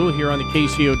 7:52 here on the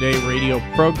KCO Day radio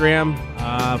program.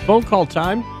 Phone call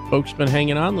time. Folks been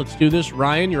hanging on. Let's do this.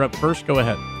 Ryan, you're up first. Go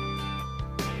ahead.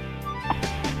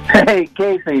 Hey,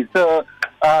 Casey. So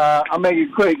I'll make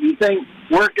it quick. You think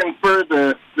working for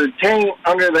the taint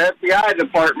under the FBI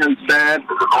department's bad?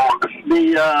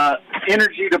 The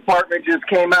Energy Department just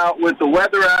came out with the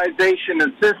Weatherization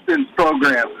Assistance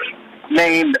Program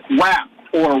named WAP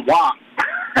or WAP.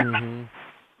 Mm-hmm.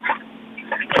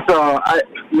 So I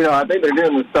think they're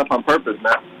doing this stuff on purpose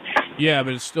now. Yeah,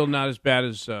 but it's still not as bad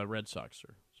as Red Sox,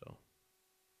 sir.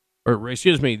 Or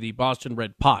excuse me, the Boston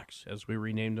Red Pox, as we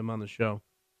renamed them on the show.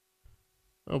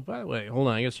 Oh, by the way, hold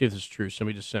on. I got to see if this is true.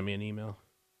 Somebody just sent me an email.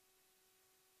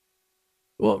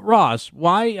 Well, Ross,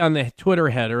 why on the Twitter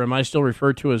header am I still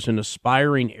referred to as an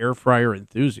aspiring air fryer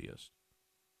enthusiast?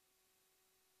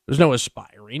 There's no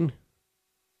aspiring.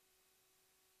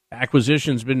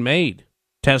 Acquisition's been made.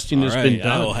 Testing has been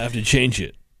done. I will have to change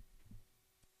it.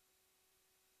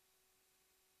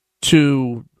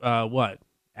 To what?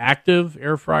 Active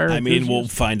air fryer enthusiast? We'll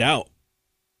find out.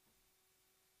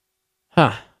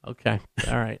 Huh. Okay.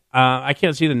 All right. I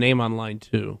can't see the name online,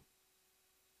 too.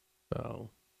 So,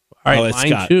 all right, line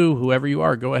Scott. 2, whoever you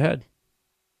are, go ahead.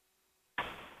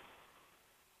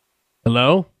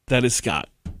 Hello? That is Scott.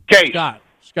 Okay.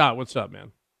 Scott, what's up,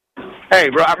 man? Hey,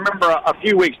 bro, I remember a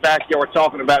few weeks back you were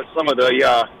talking about some of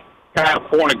the kind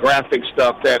of pornographic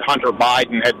stuff that Hunter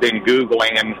Biden had been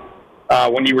Googling, and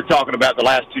when you were talking about the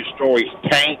last two stories,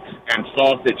 Taint and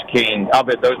Sausage King, I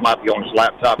bet those might be on his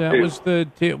laptop, too.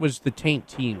 It was the Taint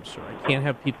team, sir. I can't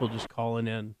have people just calling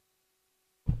in.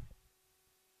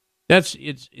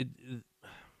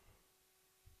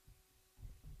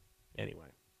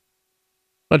 Anyway.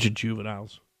 Bunch of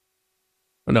juveniles.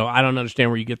 No, I don't understand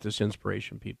where you get this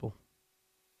inspiration, people.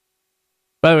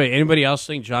 By the way, anybody else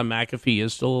think John McAfee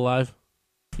is still alive?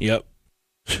 Yep.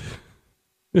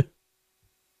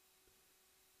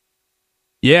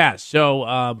 Yeah,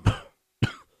 so,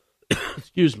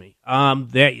 excuse me,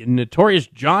 the notorious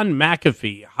John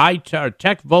McAfee,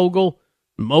 high-tech mogul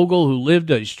who lived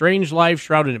a strange life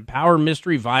shrouded in power,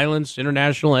 mystery, violence,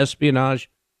 international espionage,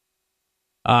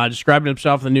 described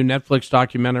himself in the new Netflix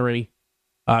documentary,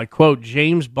 quote,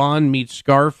 James Bond meets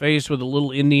Scarface with a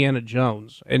little Indiana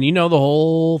Jones. And you know the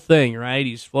whole thing, right?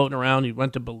 He's floating around. He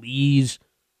went to Belize.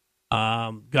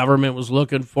 Government was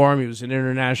looking for him. He was in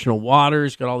international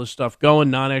waters, got all this stuff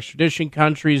going, non-extradition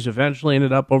countries, eventually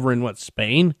ended up over in,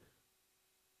 Spain?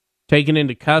 Taken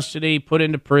into custody, put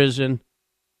into prison.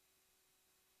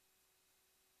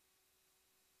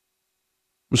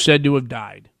 Was said to have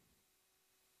died.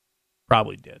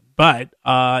 Probably did. But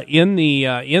in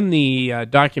the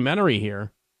documentary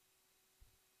here,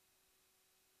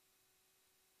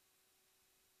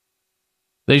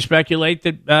 they speculate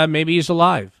that maybe he's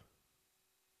alive.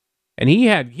 And he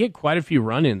had quite a few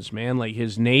run-ins, man. Like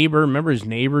his neighbor, remember his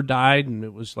neighbor died, and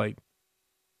it was like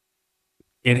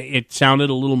it sounded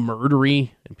a little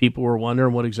murdery, and people were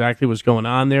wondering what exactly was going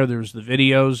on there. There's the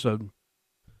videos of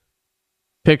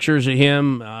pictures of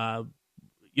him,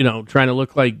 trying to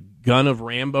look like Gun of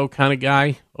Rambo kind of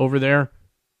guy over there.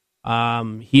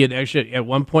 He had actually, at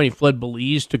one point, he fled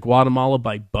Belize to Guatemala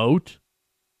by boat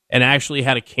and actually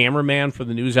had a cameraman for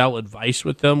the news outlet Vice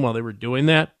with them while they were doing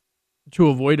that to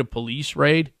avoid a police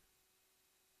raid.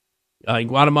 In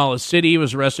Guatemala City, he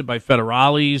was arrested by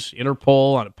federales,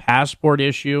 Interpol on a passport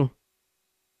issue.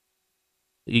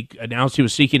 He announced he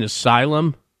was seeking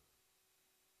asylum.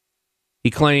 He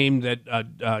claimed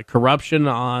that corruption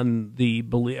on the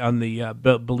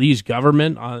Belize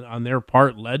government on their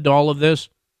part led to all of this.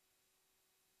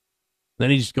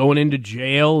 Then he's going into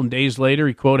jail, and days later,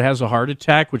 he, quote, has a heart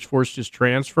attack, which forced his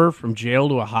transfer from jail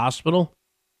to a hospital.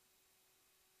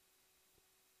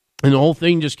 And the whole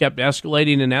thing just kept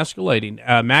escalating and escalating.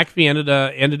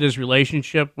 McAfee ended his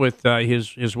relationship with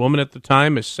his woman at the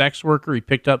time, a sex worker he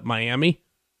picked up in Miami.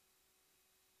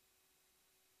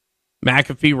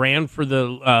 McAfee ran for the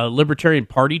Libertarian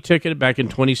Party ticket back in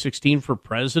 2016 for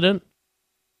president.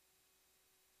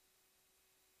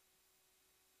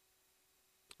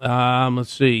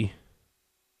 Let's see. I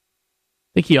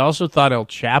think he also thought El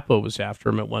Chapo was after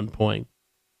him at one point.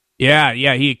 Yeah,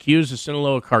 he accused the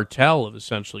Sinaloa cartel of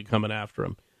essentially coming after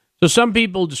him. So some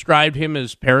people described him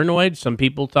as paranoid. Some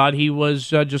people thought he was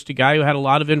just a guy who had a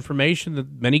lot of information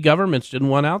that many governments didn't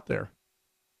want out there.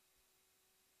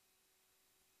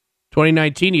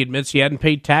 2019, he admits he hadn't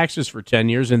paid taxes for 10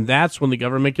 years, and that's when the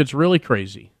government gets really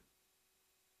crazy.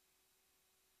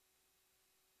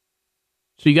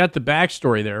 So you got the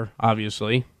backstory there,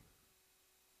 obviously.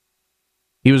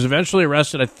 He was eventually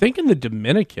arrested, I think, in the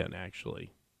Dominican,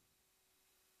 actually.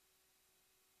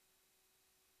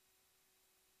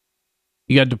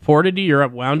 He got deported to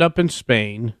Europe, wound up in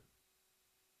Spain,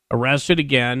 arrested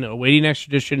again, awaiting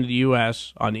extradition to the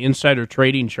U.S. on insider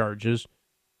trading charges.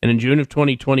 And in June of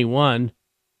 2021,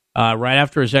 right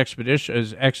after his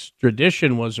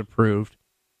extradition was approved,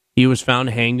 he was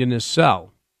found hanged in his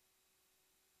cell.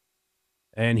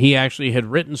 And he actually had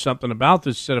written something about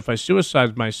this. He said, if I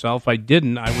suicided myself, I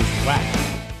didn't. I was whacked.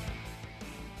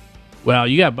 Well,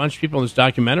 you got a bunch of people in this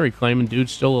documentary claiming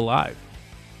dude's still alive.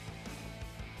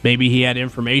 Maybe he had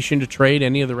information to trade,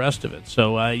 any of the rest of it.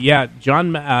 So,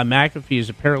 John McAfee is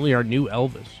apparently our new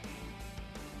Elvis.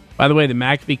 By the way, the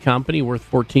McAfee company worth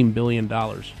 $14 billion.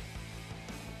 So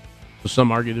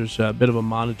some argue there's a bit of a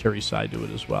monetary side to it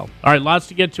as well. All right, lots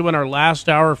to get to in our last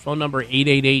hour. Phone number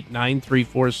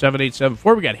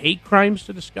 888-934-7874. We got hate crimes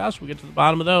to discuss. We'll get to the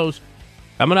bottom of those.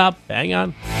 Coming up. Hang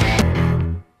on.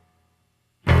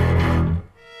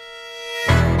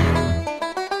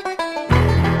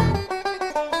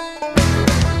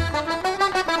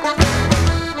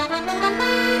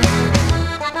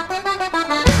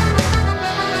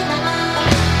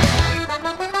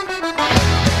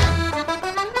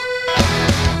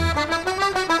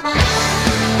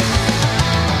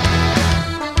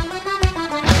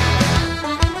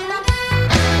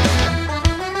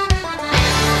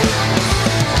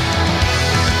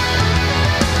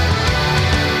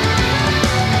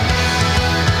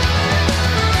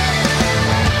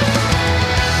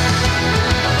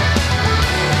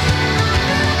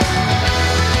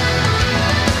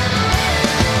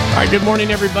 Good morning,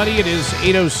 everybody. It is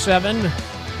 8:07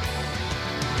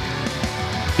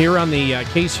 here on the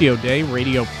KCO Day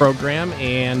radio program,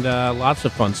 and lots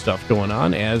of fun stuff going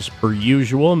on, as per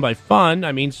usual. And by fun,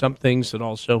 I mean some things that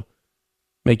also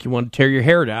make you want to tear your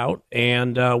hair out.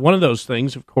 And one of those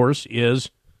things, of course, is,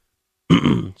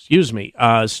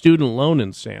 student loan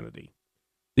insanity.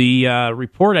 The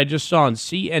report I just saw on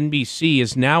CNBC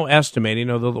is now estimating,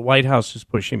 although the White House is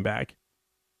pushing back,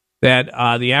 that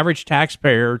the average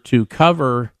taxpayer to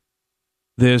cover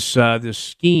this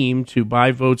scheme to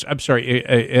buy votes,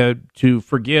 to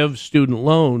forgive student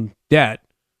loan debt,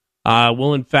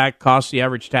 will in fact cost the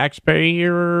average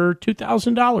taxpayer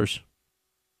 $2,000.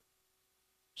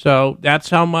 So that's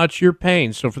how much you're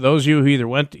paying. So for those of you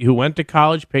who went to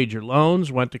college, paid your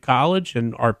loans, went to college,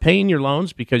 and are paying your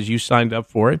loans because you signed up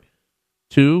for it,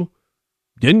 to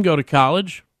didn't go to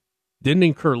college, didn't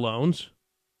incur loans,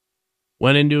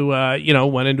 went into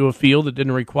a field that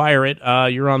didn't require it,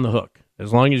 you're on the hook.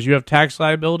 As long as you have tax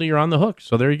liability, you're on the hook.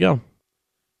 So there you go.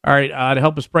 All right, to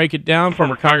help us break it down,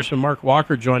 former Congressman Mark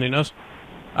Walker joining us.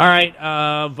 All right,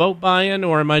 vote buy-in,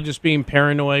 or am I just being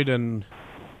paranoid and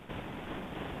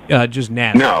just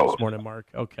nasty this morning, Mark?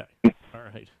 Okay, all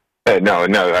right. No.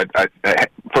 I,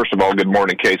 first of all, good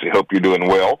morning, Casey. Hope you're doing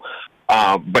well.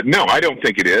 But no, I don't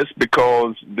think it is,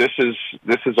 because this is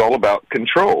all about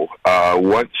control.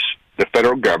 Once the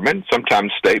federal government,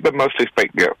 sometimes state, but mostly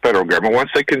federal government, once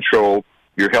they control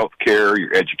your health care,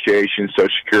 your education,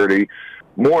 Social Security,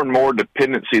 more and more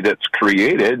dependency that's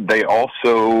created, they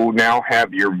also now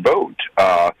have your vote.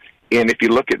 And if you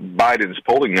look at Biden's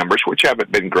polling numbers, which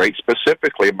haven't been great,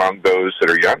 specifically among those that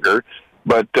are younger,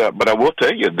 but I will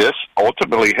tell you, this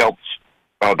ultimately helps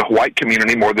the white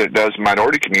community more than it does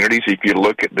minority communities. If you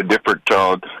look at the different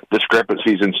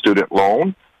discrepancies in student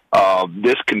loan,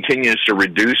 this continues to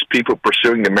reduce people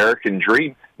pursuing the American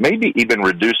dream, maybe even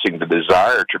reducing the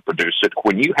desire to produce it.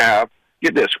 When you have,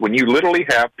 get this, when you literally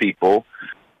have people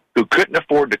who couldn't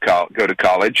afford to go to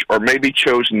college, or maybe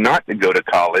chose not to go to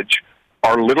college,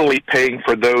 are literally paying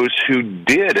for those who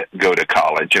did go to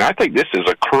college. And I think this is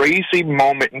a crazy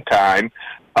moment in time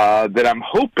that I'm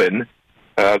hoping,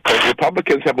 because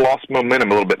Republicans have lost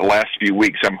momentum a little bit the last few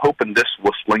weeks, I'm hoping this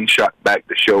will slingshot back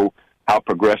to show how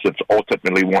progressives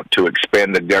ultimately want to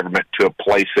expand the government to a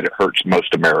place that it hurts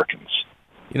most Americans.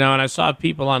 And I saw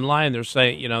people online, they're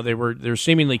saying, they're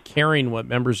seemingly caring what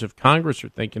members of Congress are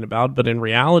thinking about, but in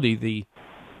reality,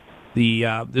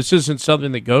 this isn't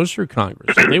something that goes through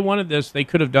Congress. If they wanted this, they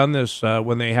could have done this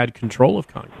when they had control of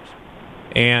Congress.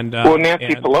 And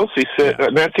Nancy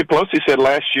Pelosi said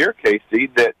last year,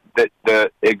 Casey, that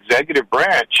the executive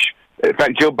branch In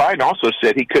fact, Joe Biden also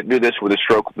said he couldn't do this with a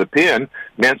stroke of the pen.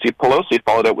 Nancy Pelosi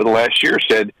followed up with last year,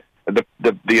 said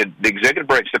the executive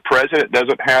branch, the president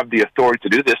doesn't have the authority to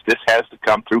do this. This has to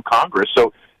come through Congress.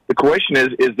 So the question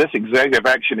is this executive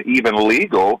action even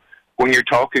legal when you're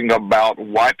talking about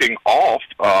wiping off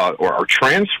or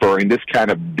transferring this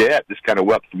kind of debt, this kind of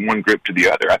wealth from one group to the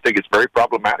other? I think it's very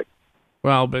problematic.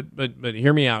 Well, but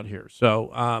hear me out here.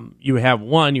 So you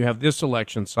have this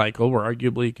election cycle where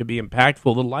arguably it could be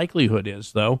impactful. The likelihood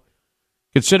is, though,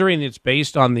 considering it's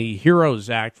based on the HEROES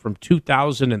Act from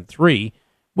 2003,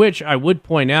 which I would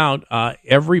point out,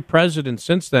 every president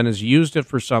since then has used it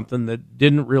for something that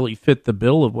didn't really fit the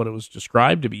bill of what it was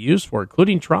described to be used for,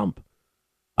 including Trump.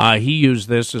 He used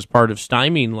this as part of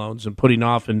stymieing loans and putting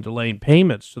off and delaying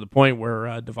payments to the point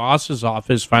where DeVos's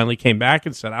office finally came back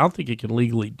and said, I don't think you can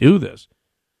legally do this.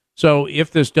 So if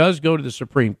this does go to the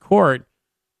Supreme Court,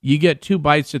 you get two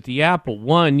bites at the apple.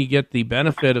 One, you get the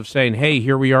benefit of saying, hey,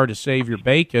 here we are to save your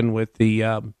bacon with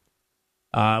the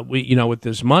with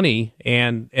this money.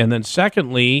 And then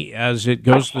secondly, as it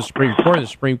goes to the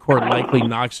Supreme Court likely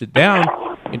knocks it down.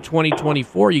 In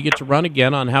 2024, you get to run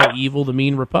again on how evil the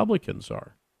mean Republicans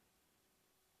are.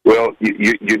 Well,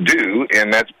 you do,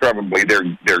 and that's probably their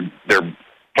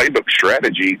playbook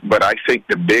strategy. But I think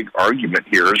the big argument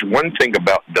here is one thing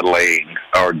about delaying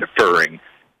or deferring.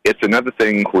 It's another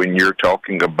thing when you're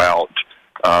talking about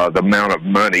the amount of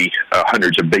money,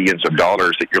 hundreds of billions of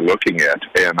dollars that you're looking at.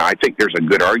 And I think there's a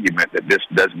good argument that this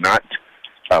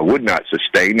would not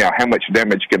sustain. Now, how much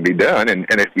damage can be done? And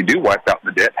if you do wipe out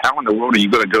the debt, how in the world are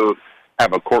you going to go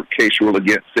have a court case rule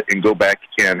against it and go back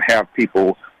and have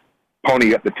people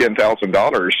pony up the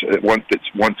 $10,000 once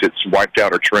it's wiped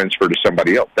out or transferred to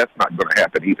somebody else? That's not going to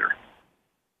happen either.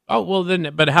 Oh, well,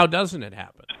 then, but how doesn't it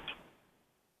happen?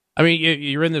 I mean,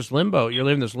 you're in this limbo. You're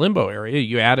in this limbo area.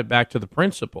 You add it back to the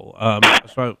principle.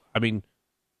 So, I mean,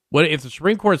 what if the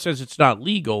Supreme Court says it's not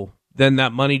legal? Then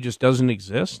that money just doesn't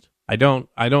exist. I don't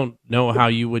know how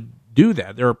you would do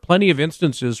that. There are plenty of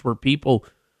instances where people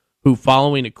who,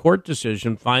 following a court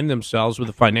decision, find themselves with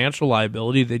a financial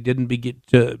liability they didn't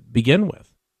begin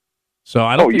with. So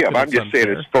I don't. But I'm just saying,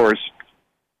 as far as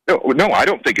no, I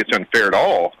don't think it's unfair at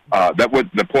all.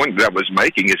 The point that I was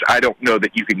making is I don't know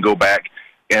that you can go back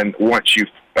and once you've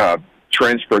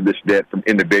transferred this debt from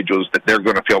individuals that they're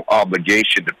going to feel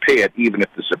obligation to pay it, even if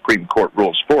the Supreme Court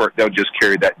rules for it. They'll just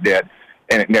carry that debt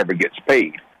and it never gets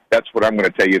paid. That's what I'm going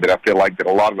to tell you, that I feel like that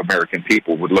a lot of American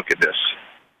people would look at this.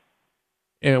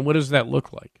 And what does that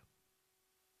look like?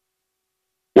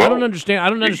 Well, I don't understand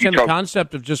the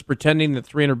concept of just pretending that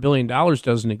 $300 billion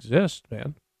doesn't exist,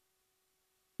 man.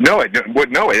 No, it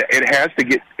has to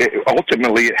get,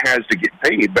 ultimately it has to get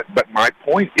paid. But my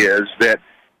point is that,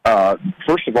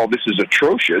 first of all, this is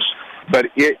atrocious. But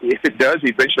if it does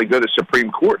eventually go to the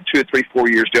Supreme Court 2 or 3, 4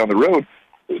 years down the road,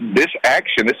 this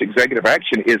executive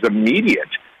action is immediate.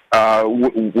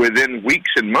 Within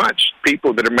weeks and months,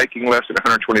 people that are making less than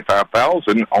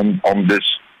 $125,000 on this,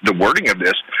 the wording of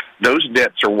this, those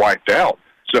debts are wiped out.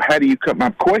 So how do you come? My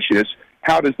question is,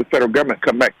 how does the federal government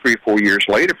come back 3 or 4 years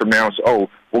later from now and say,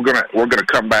 we're gonna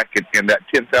come back and that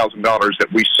 $10,000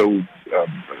 that we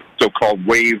so-called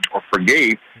waived or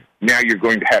forgave, now you're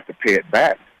going to have to pay it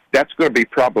back? That's going to be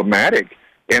problematic,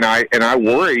 and I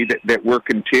worry that we're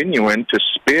continuing to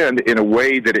spend in a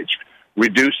way that it's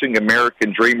reducing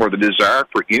American dream or the desire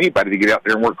for anybody to get out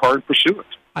there and work hard and pursue it.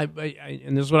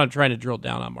 And this is what I'm trying to drill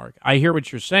down on, Mark. I hear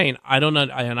what you're saying. I don't know,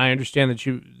 and I understand that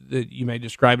you may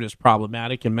describe it as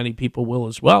problematic, and many people will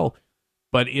as well.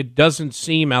 But it doesn't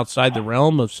seem outside the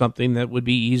realm of something that would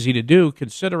be easy to do,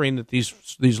 considering that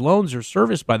these loans are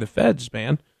serviced by the feds,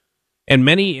 man. And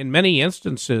in many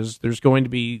instances, there's going to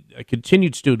be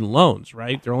continued student loans,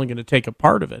 right? They're only going to take a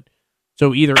part of it.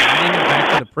 So either adding it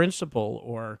back to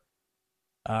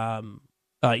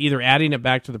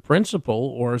the principal,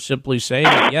 or simply saying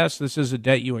that, yes, this is a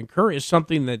debt you incur, is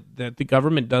something that the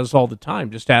government does all the time.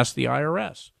 Just ask the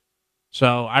IRS.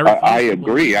 So I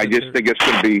agree. I just think it's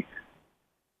going to be.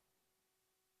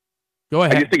 Go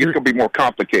ahead. I just think it's going to be more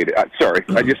complicated. I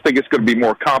just think it's going to be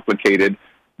more complicated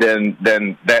than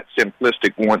that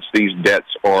simplistic. Once these debts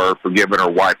are forgiven or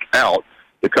wiped out,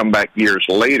 to come back years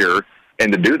later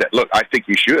and to do that. Look, I think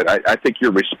you should. I think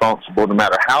you're responsible no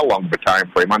matter how long of a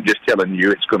time frame. I'm just telling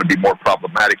you it's going to be more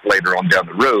problematic later on down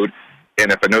the road.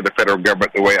 And if I know the federal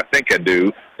government the way I think I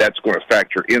do, that's going to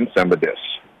factor in some of this.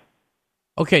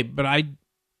 Okay, but I'm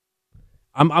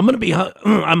going to be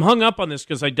I'm hung up on this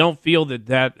because I don't feel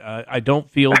that I don't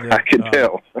feel that I can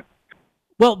tell.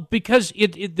 Well, because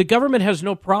the government has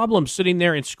no problem sitting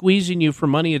there and squeezing you for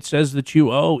money it says that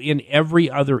you owe in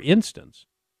every other instance.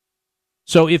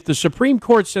 So if the Supreme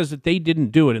Court says that they didn't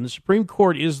do it, and the Supreme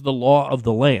Court is the law of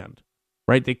the land,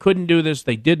 right? They couldn't do this.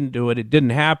 They didn't do it. It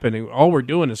didn't happen. And all we're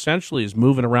doing essentially is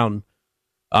moving around,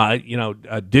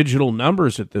 digital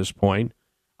numbers at this point.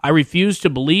 I refuse to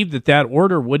believe that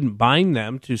order wouldn't bind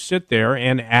them to sit there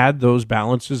and add those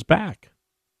balances back.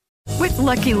 With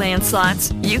Lucky Land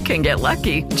Slots, you can get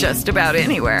lucky just about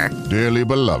anywhere. Dearly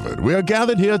beloved, we are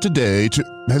gathered here today to...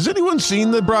 Has anyone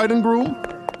seen the bride and groom?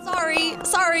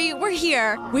 Sorry, we're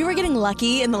here. We were getting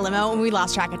lucky in the limo and we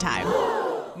lost track of time.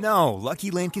 No,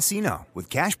 Lucky Land Casino, with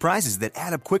cash prizes that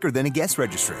add up quicker than a guest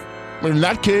registry. In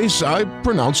that case, I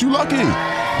pronounce you lucky.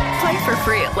 Play for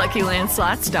free at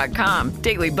LuckyLandSlots.com.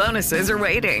 Daily bonuses are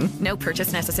waiting. No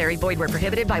purchase necessary. Void where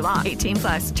prohibited by law.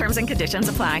 18+. Terms and conditions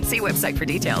apply. See website for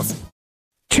details.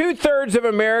 2/3 of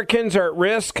Americans are at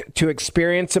risk to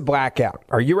experience a blackout.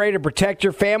 Are you ready to protect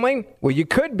your family? Well, you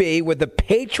could be with the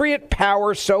Patriot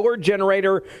Power Solar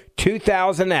Generator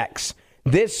 2000X.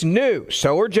 This new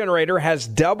solar generator has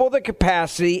double the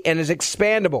capacity and is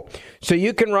expandable, so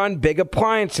you can run big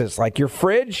appliances like your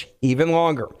fridge even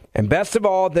longer. And best of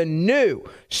all, the new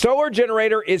solar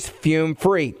generator is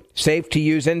fume-free, safe to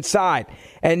use inside,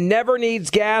 and never needs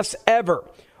gas ever.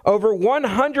 Over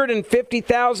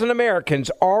 150,000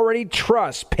 Americans already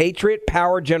trust Patriot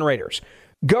Power Generators.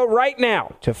 Go right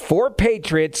now to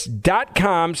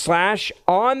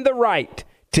 4patriots.com/ontherright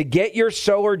to get your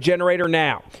solar generator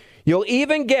now. You'll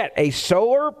even get a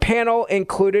solar panel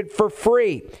included for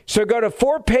free. So go to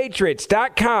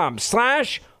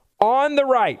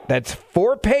 4patriots.com/ontherright. That's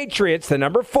 4patriots, the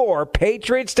number 4,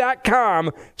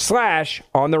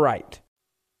 patriots.com/ontherright.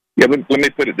 Yeah, let me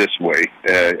put it this way.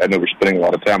 I know we're spending a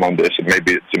lot of time on this, and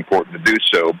maybe it's important to do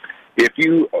so. If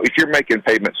you're making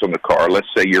payments on the car, let's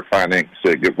say you're financed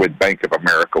with Bank of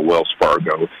America, Wells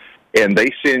Fargo, and they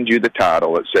send you the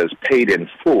title that says paid in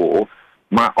full,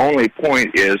 my only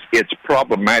point is it's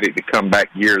problematic to come back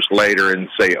years later and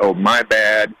say, oh, my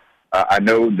bad. I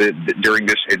know that during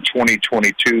this, in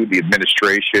 2022, the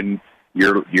administration,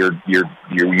 you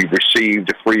received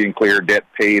a free and clear debt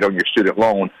paid on your student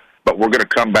loan, but we're going to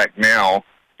come back now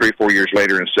 3 or 4 years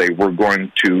later and say we're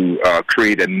going to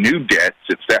create a new debt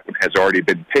since that one has already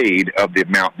been paid of the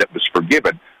amount that was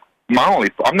forgiven.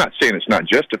 I'm not saying it's not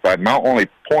justified. My only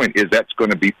point is that's going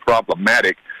to be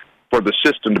problematic for the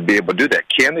system to be able to do that.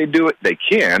 Can they do it? They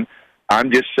can.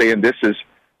 I'm just saying this is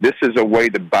a way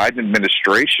the Biden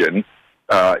administration,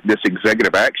 this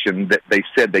executive action that they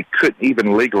said they couldn't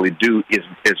even legally do as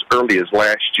early as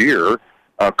last year,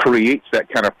 creates that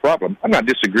kind of problem. I'm not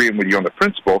disagreeing with you on the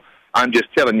principle. I'm just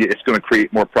telling you it's going to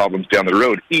create more problems down the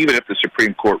road, even if the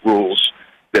Supreme Court rules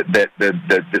that the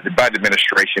Biden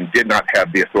administration did not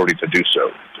have the authority to do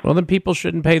so. Well, then people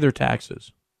shouldn't pay their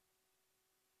taxes.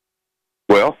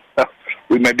 Well,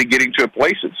 we may be getting to a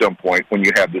place at some point when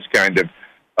you have this kind of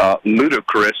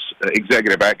ludicrous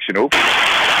executive action. All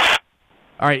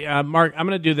right, Mark, I'm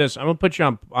going to do this. I'm going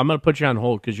to put you on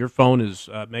hold because your phone is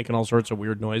making all sorts of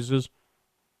weird noises,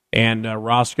 and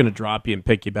Ross is going to drop you and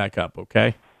pick you back up.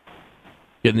 Okay,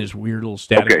 getting these weird little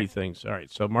staticky things. All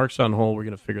right, so Mark's on hold. We're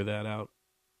going to figure that out.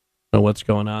 Know what's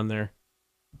going on there?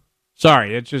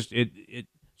 Sorry, it's just it.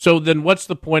 So then, what's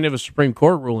the point of a Supreme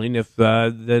Court ruling if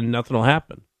then nothing will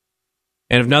happen?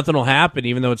 And if nothing will happen,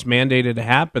 even though it's mandated to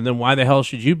happen, then why the hell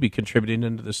should you be contributing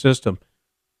into the system?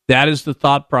 That is the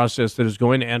thought process that is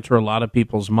going to enter a lot of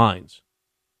people's minds.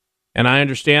 And I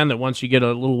understand that once you get a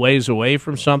little ways away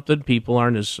from something, people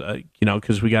aren't as,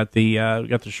 because we got the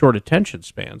short attention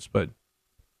spans, but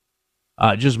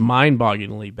just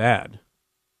mind-bogglingly bad.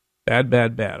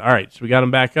 Bad. All right, so we got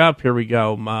him back up. Here we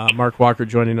go. Mark Walker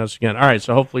joining us again. All right,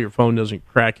 so hopefully your phone doesn't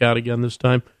crack out again this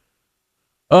time.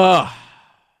 Oh,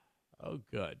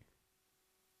 good.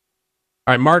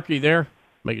 All right, Mark, are you there?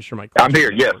 Making sure my I'm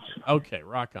here, yes. Okay,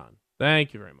 rock on.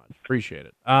 Thank you very much. Appreciate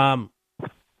it.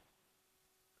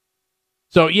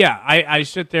 So, yeah, I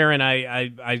sit there and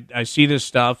I see this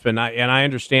stuff, and I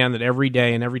understand that every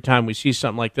day and every time we see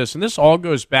something like this, and this all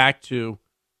goes back to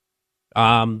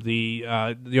the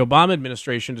Obama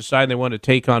administration decided they wanted to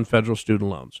take on federal student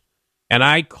loans. And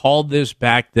I called this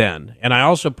back then, and I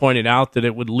also pointed out that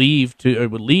it would lead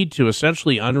to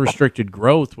essentially unrestricted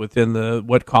growth within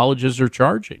what colleges are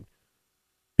charging,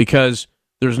 because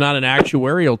there's not an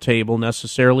actuarial table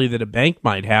necessarily that a bank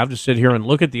might have to sit here and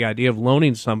look at the idea of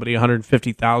loaning somebody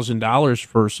 $150,000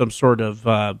 for some sort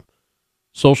of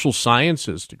social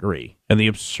sciences degree and the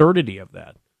absurdity of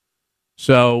that.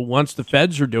 So once the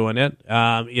feds are doing it,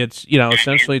 it's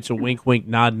essentially it's a wink, wink,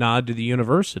 nod, nod to the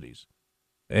universities.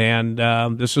 And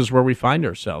this is where we find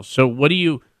ourselves. So what do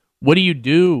you What do you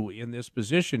do in this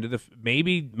position?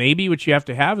 Maybe what you have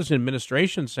to have is an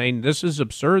administration saying this is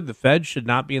absurd. The Fed should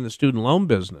not be in the student loan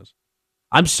business.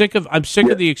 I'm sick of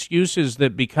the excuses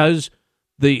that because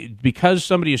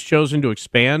somebody has chosen to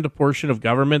expand a portion of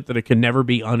government that it can never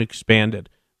be unexpanded.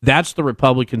 That's the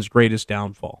Republicans' greatest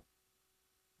downfall.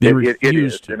 They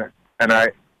refuse to. And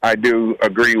I do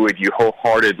agree with you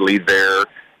wholeheartedly there.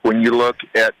 When you look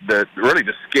at the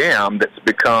scam that's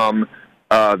become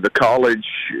the college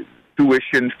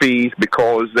tuition fees,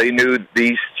 because they knew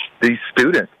these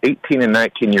students, 18 and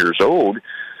 19 years old,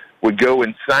 would go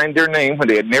and sign their name when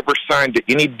they had never signed to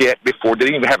any debt before. They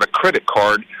didn't even have a credit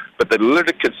card, but they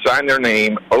literally could sign their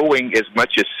name owing as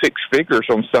much as six figures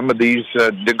on some of these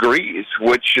degrees,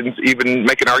 which even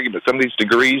make an argument some of these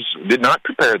degrees did not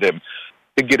prepare them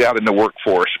to get out in the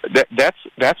workforce.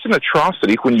 That's an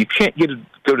atrocity. When you can't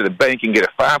go to the bank and get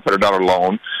a $500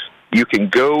 loan, you can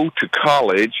go to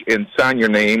college and sign your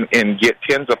name and get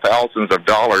tens of thousands of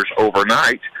dollars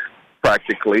overnight,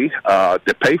 practically,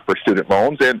 to pay for student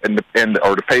loans and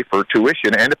or to pay for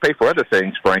tuition and to pay for other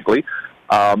things, frankly.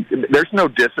 There's no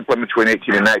discipline between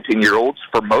 18 and 19-year-olds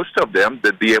for most of them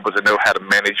to be able to know how to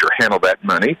manage or handle that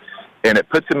money. And it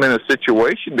puts them in a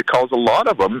situation because a lot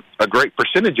of them, a great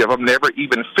percentage of them, never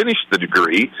even finished the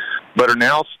degree, but are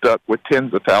now stuck with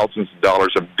tens of thousands of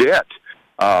dollars of debt.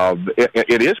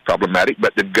 It is problematic,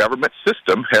 but the government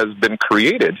system has been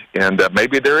created, and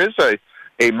maybe there is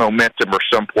a momentum or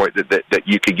some point that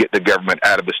you could get the government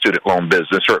out of the student loan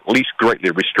business, or at least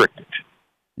greatly restrict it.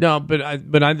 No, but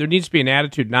there needs to be an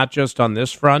attitude, not just on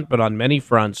this front, but on many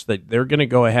fronts, that they're going to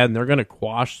go ahead and they're going to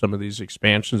quash some of these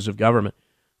expansions of government.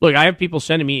 Look, I have people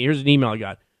sending me, here's an email I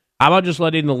got. How about just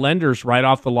letting the lenders write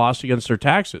off the loss against their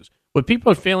taxes? What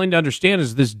people are failing to understand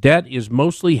is this debt is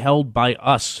mostly held by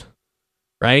us,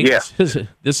 right? Yeah.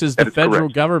 This is the federal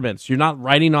government. So you're not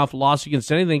writing off loss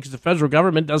against anything because the federal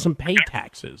government doesn't pay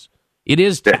taxes. It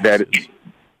is taxes.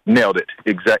 Nailed it.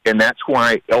 Exactly. And that's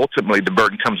why ultimately the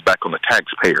burden comes back on the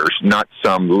taxpayers, not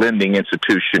some lending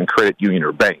institution, credit union,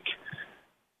 or bank.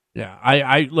 Yeah.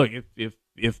 I look,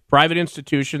 if private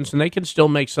institutions, and they can still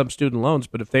make some student loans,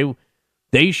 but if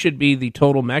they should be the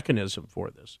total mechanism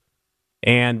for this.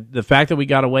 And the fact that we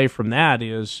got away from that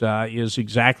is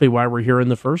exactly why we're here in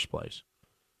the first place.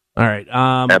 All right.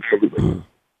 Absolutely. A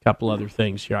couple other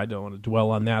things here. I don't want to dwell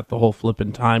on that the whole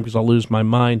flipping time because I'll lose my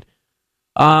mind.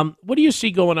 What do you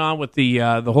see going on with the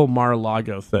whole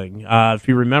Mar-a-Lago thing? If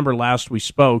you remember last we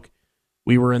spoke,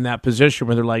 we were in that position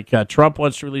where they're like, Trump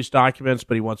wants to release documents,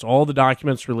 but he wants all the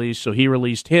documents released, so he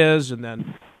released his, and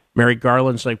then Merrick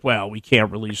Garland's like, well, we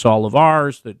can't release all of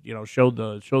ours that showed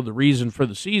the reason for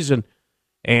the season.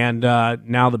 And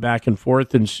now the back and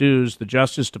forth ensues. The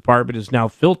Justice Department is now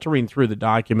filtering through the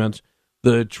documents.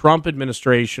 The Trump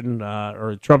administration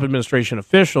or Trump administration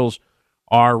officials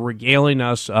are regaling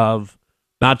us of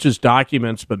not just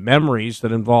documents, but memories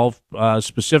that involve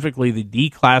specifically the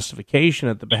declassification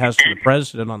at the behest of the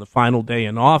president on the final day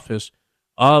in office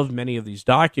of many of these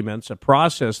documents, a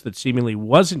process that seemingly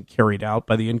wasn't carried out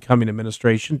by the incoming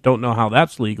administration. Don't know how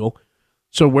that's legal.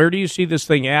 So where do you see this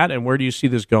thing at, and where do you see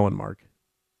this going, Mark?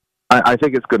 I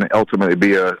think it's going to ultimately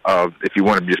be if you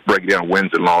want to just break down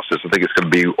wins and losses, I think it's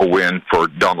going to be a win for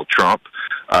Donald Trump.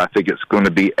 I think it's going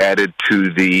to be added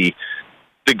to the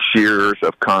 6 years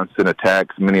of constant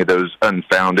attacks, many of those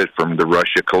unfounded from the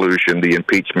Russia collusion, the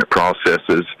impeachment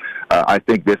processes. I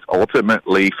think this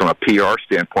ultimately, from a PR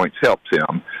standpoint, helps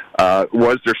him.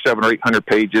 Was there 700 or 800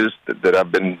 pages that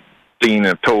I've been seen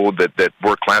and told that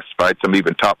were classified, some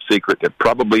even top secret, that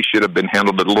probably should have been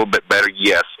handled a little bit better?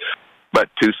 Yes. But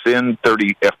to send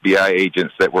 30 FBI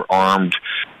agents that were armed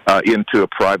into a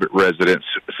private residence,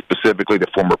 specifically the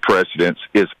former president's,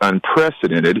 is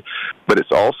unprecedented. But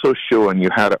it's also showing you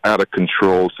how out of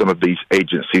control some of these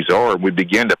agencies are. We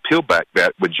began to peel back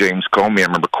that with James Comey. I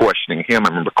remember questioning him. I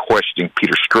remember questioning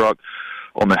Peter Strzok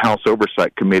on the House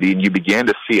Oversight Committee, and you began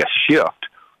to see a shift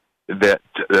that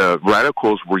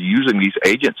radicals were using these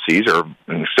agencies, or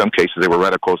in some cases they were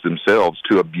radicals themselves,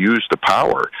 to abuse the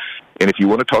power. And if you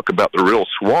want to talk about the real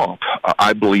swamp,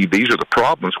 I believe these are the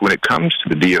problems when it comes to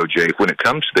the DOJ, when it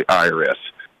comes to the IRS,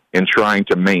 in trying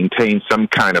to maintain some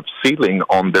kind of ceiling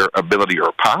on their ability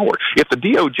or power. If the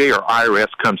DOJ or IRS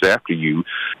comes after you,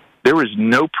 there is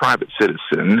no private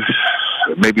citizen,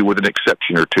 maybe with an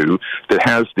exception or two, that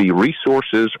has the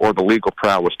resources or the legal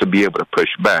prowess to be able to push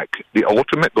back. The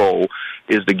ultimate goal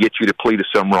is to get you to plead to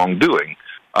some wrongdoing.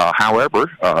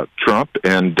 However, Trump,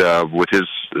 and with his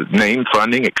name,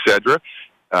 funding, etc.,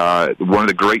 one of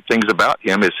the great things about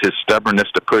him is his stubbornness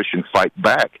to push and fight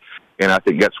back. And I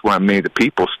think that's why many of the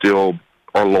people still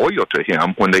are loyal to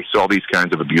him when they saw these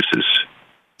kinds of abuses.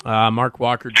 Mark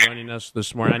Walker joining us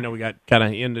this morning. I know we got kind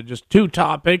of into just two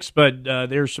topics, but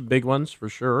there's some big ones for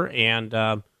sure, and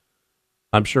I'm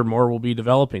sure more will be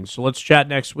developing. So let's chat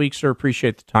next week, sir.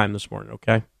 Appreciate the time this morning,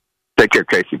 okay? Take care,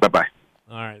 Casey. Bye-bye.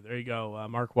 All right, there you go.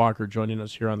 Mark Walker joining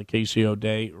us here on the KCO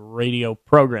Day radio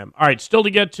program. All right, still to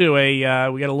get to we got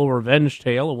a little revenge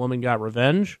tale. A woman got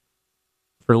revenge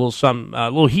for a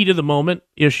little heat of the moment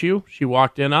issue she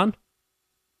walked in on.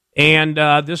 And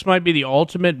this might be the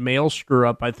ultimate male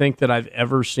screw-up I think that I've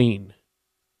ever seen.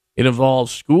 It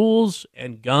involves schools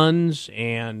and guns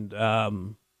and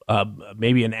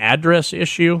maybe an address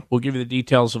issue. We'll give you the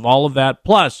details of all of that,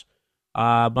 plus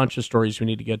a bunch of stories we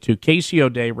need to get to.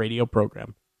 KCO Day radio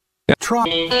program.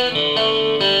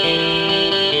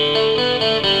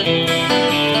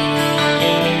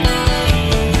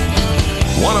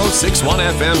 106.1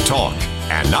 FM Talk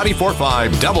and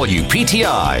 94.5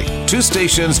 WPTI. Two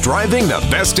stations driving the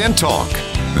best in talk.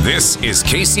 This is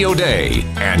KCO Day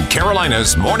and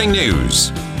Carolina's Morning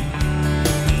News.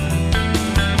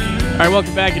 All right,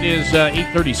 welcome back. It is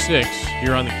 8:36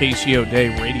 here on the KCO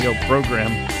Day radio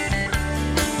program.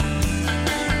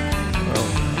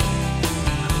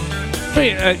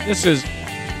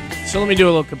 So let me do a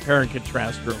little compare and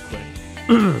contrast real quick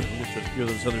with a few of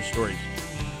those other stories.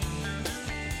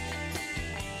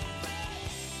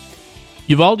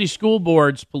 Uvalde School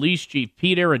Board's police chief,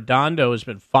 Pete Arredondo, has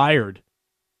been fired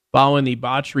following the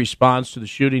botched response to the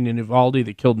shooting in Uvalde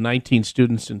that killed 19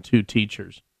 students and 2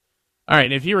 teachers. All right,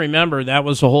 and if you remember, that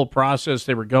was the whole process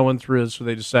they were going through, so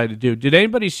they decided to do. Did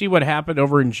anybody see what happened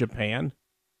over in Japan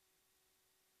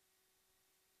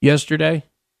yesterday?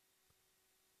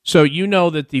 So you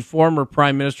know that the former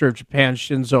Prime Minister of Japan,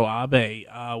 Shinzo Abe,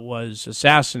 was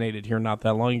assassinated here not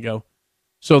that long ago.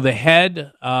 So the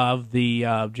head of the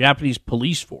Japanese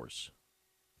police force.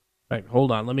 All right,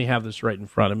 hold on. Let me have this right in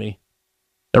front of me.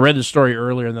 I read the story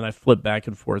earlier, and then I flipped back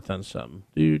and forth on something.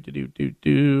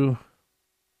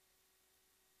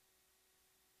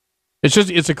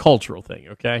 It's a cultural thing,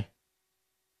 okay?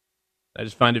 I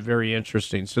just find it very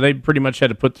interesting. So they pretty much had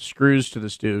to put the screws to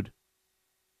this dude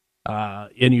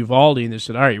in Uvalde, and they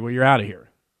said, all right, well, you're out of here.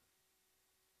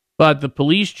 But the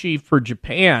police chief for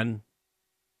Japan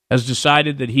has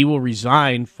decided that he will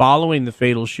resign following the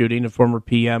fatal shooting of former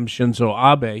PM Shinzo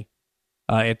Abe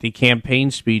at the campaign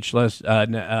speech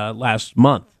last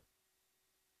month.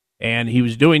 And he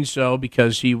was doing so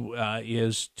because he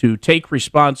is to take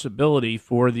responsibility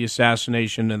for the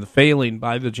assassination and the failing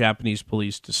by the Japanese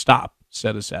police to stop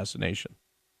said assassination.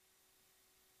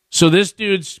 So this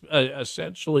dude's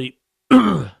essentially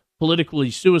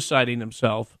politically suiciding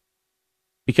himself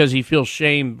because he feels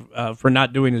shame for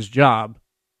not doing his job.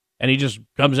 And he just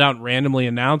comes out and randomly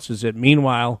announces it.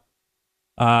 Meanwhile,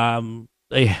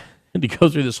 they had to go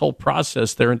through this whole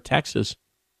process there in Texas.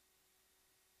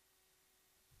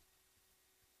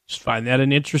 Just find that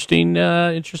an interesting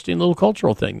little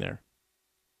cultural thing there.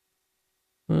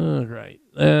 All right.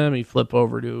 Let me flip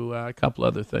over to a couple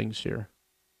other things here.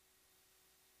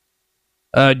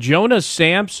 Jonah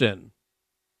Sampson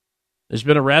has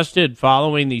been arrested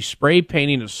following the spray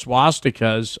painting of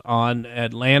swastikas on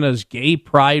Atlanta's Gay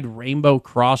Pride Rainbow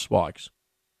Crosswalks.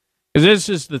 Because this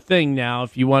is the thing now,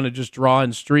 if you want to just draw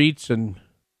in streets and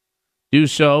do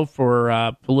so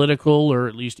for political or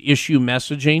at least issue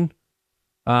messaging,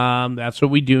 that's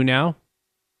what we do now.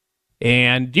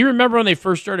 And do you remember when they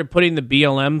first started putting the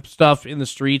BLM stuff in the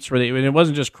streets? And it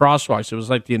wasn't just crosswalks, it was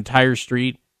like the entire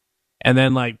street. And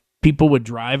then like people would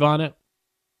drive on it.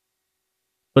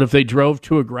 But if they drove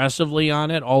too aggressively on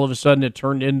it, all of a sudden it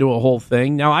turned into a whole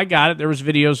thing. Now, I got it. There was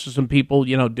videos of some people,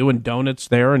 doing donuts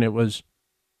there, and it was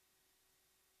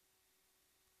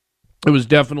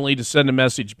definitely to send a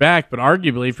message back. But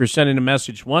arguably, if you're sending a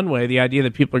message one way, the idea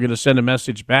that people are going to send a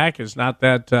message back is not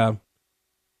that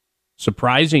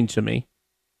surprising to me.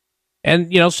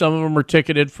 And, some of them are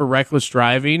ticketed for reckless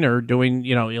driving or doing,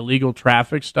 illegal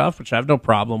traffic stuff, which I have no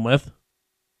problem with.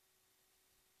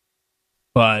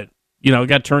 But it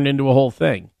got turned into a whole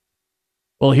thing.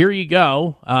 Well, here you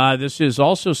go. This is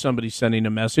also somebody sending a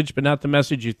message, but not the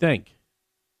message you think.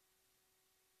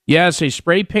 Yes, a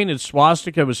spray-painted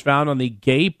swastika was found on the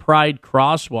Gay Pride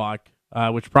crosswalk,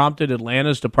 which prompted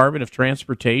Atlanta's Department of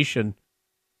Transportation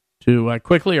to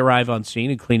quickly arrive on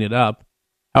scene and clean it up.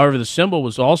 However, the symbol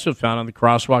was also found on the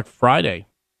crosswalk Friday,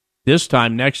 this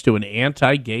time next to an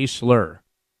anti-gay slur.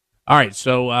 All right,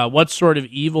 so what sort of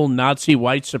evil Nazi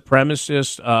white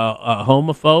supremacist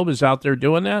homophobe is out there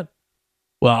doing that?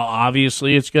 Well,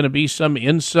 obviously it's going to be some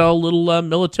incel little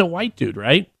militant white dude,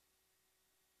 right?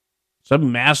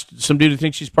 Some dude who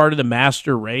thinks he's part of the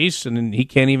master race and he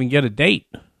can't even get a date.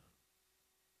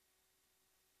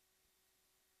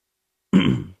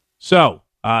 So,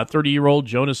 30-year-old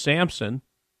Jonas Sampson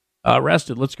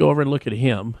arrested. Let's go over and look at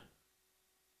him.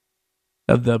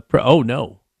 Oh,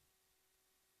 no.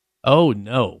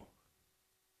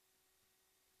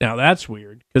 Now, that's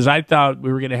weird, because I thought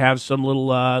we were going to have some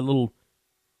little...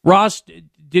 Ross,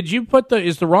 did you put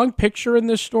is the wrong picture in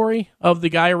this story of the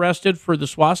guy arrested for the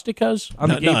swastikas on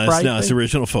the Gay Pride thing? It's the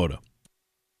original photo.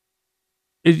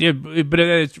 But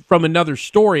it's from another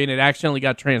story, and it accidentally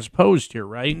got transposed here,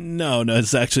 right? No,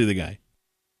 it's actually the guy.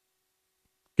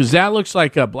 Because that looks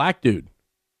like a black dude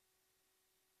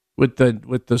with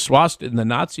the swastika and the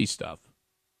Nazi stuff.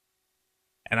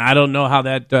 And I don't know how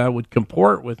that would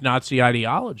comport with Nazi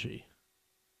ideology.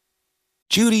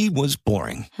 Judy was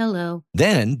boring. Hello.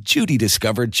 Then Judy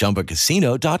discovered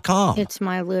ChumbaCasino.com. It's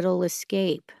my little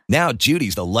escape. Now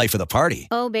Judy's the life of the party.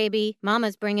 Oh, baby,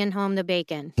 mama's bringing home the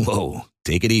bacon. Whoa,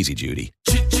 take it easy, Judy.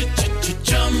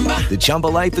 The Chumba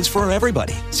life is for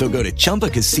everybody. So go to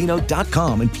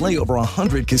ChumbaCasino.com and play over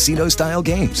 100 casino-style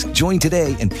games. Join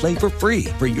today and play for free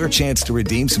for your chance to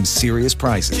redeem some serious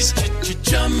prizes.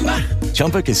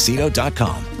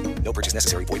 ChumbaCasino.com. No purchase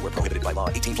necessary. Void where prohibited by law.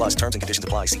 18 plus terms and conditions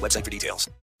apply. See website for details.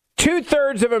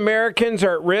 2/3 of Americans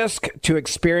are at risk to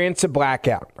experience a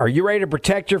blackout. Are you ready to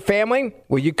protect your family?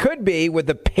 Well, you could be with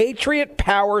the Patriot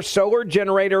Power Solar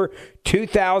Generator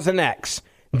 2000X.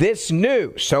 This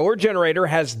new solar generator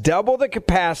has double the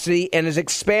capacity and is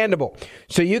expandable,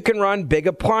 so you can run big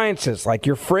appliances like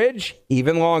your fridge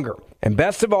even longer. And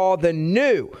best of all, the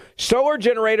new solar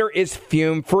generator is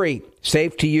fume-free,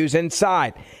 safe to use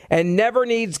inside, and never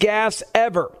needs gas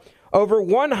ever. Over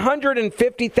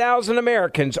 150,000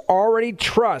 Americans already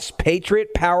trust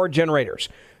Patriot Power Generators.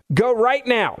 Go right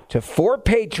now to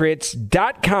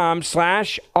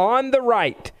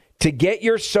 4patriots.com/ontherright to get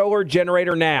your solar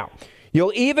generator now.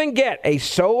 You'll even get a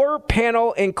solar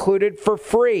panel included for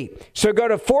free. So go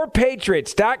to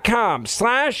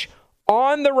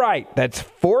 4patriots.com/ontherright. That's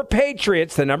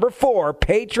 4patriots, the number 4,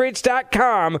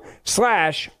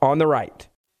 patriots.com/ontherright.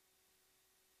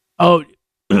 Oh,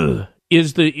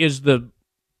 is there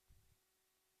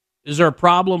a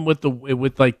problem with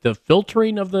the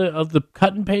filtering of the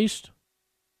cut and paste?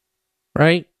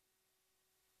 Right?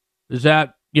 Is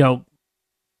that,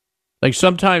 like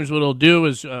sometimes what it'll do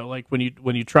is like when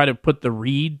you try to put the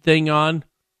read thing on,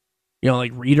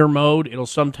 like reader mode, it'll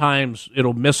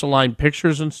misalign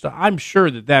pictures and stuff. I'm sure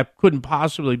that couldn't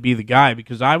possibly be the guy,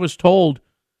 because I was told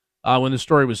when the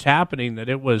story was happening that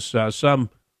it was some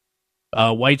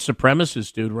white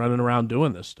supremacist dude running around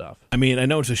doing this stuff. I mean, I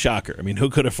know it's a shocker. I mean,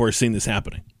 who could have foreseen this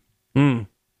happening?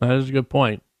 That is a good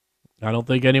point. I don't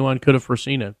think anyone could have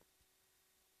foreseen it.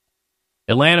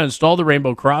 Atlanta installed the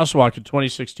Rainbow Crosswalk in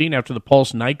 2016 after the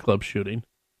Pulse nightclub shooting.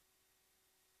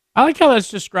 I like how that's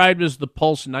described as the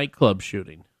Pulse nightclub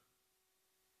shooting.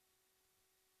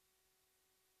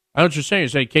 I know what you're saying. You're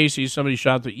saying, Casey, somebody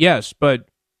shot the... Yes, but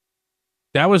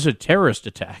that was a terrorist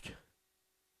attack.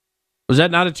 Was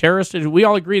that not a terrorist? We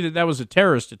all agree that was a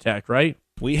terrorist attack, right?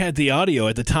 We had the audio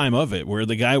at the time of it where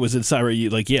the guy was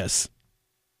inside, like, yes.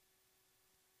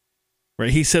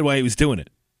 Right? He said why he was doing it.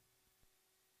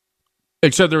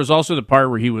 Except there was also the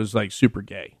part where he was, like, super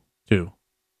gay, too.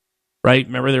 Right?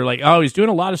 Remember, they're like, oh, he's doing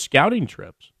a lot of scouting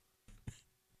trips.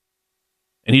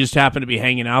 And he just happened to be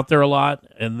hanging out there a lot,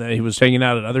 and he was hanging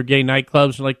out at other gay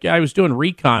nightclubs. And like, yeah, he was doing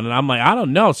recon. And I'm like, I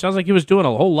don't know. It sounds like he was doing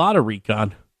a whole lot of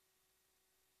recon.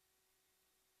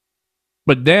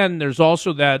 But then there's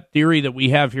also that theory that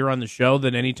we have here on the show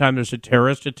that anytime there's a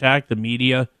terrorist attack, the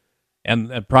media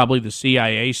and probably the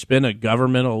CIA spin a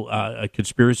governmental a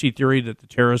conspiracy theory that the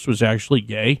terrorist was actually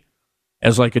gay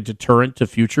as like a deterrent to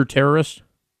future terrorists.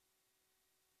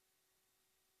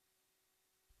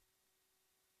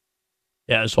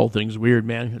 Yeah, this whole thing's weird,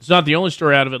 man. It's not the only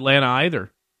story out of Atlanta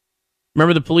either.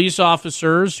 Remember the police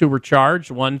officers who were charged?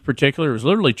 One particular was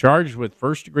literally charged with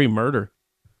first-degree murder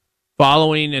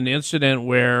following an incident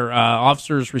where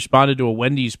officers responded to a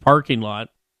Wendy's parking lot.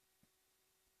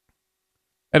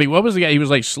 I mean, what was the guy? He was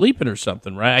like sleeping or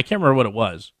something, right? I can't remember what it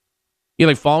was. He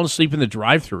like fallen asleep in the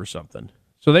drive-thru or something.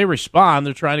 So they respond.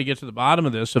 They're trying to get to the bottom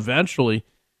of this. Eventually,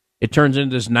 it turns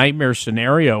into this nightmare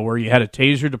scenario where you had a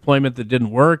taser deployment that didn't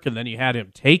work, and then you had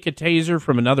him take a taser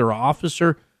from another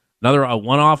officer.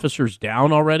 One officer's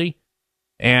down already.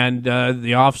 And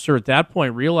the officer at that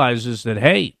point realizes that,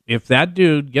 hey, if that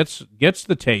dude gets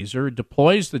the taser,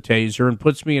 deploys the taser, and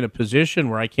puts me in a position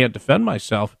where I can't defend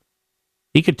myself,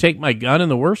 he could take my gun and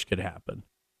the worst could happen.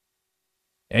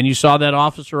 And you saw that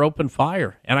officer open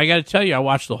fire. And I got to tell you, I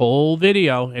watched the whole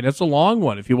video, and it's a long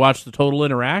one if you watch the total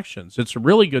interactions. It's a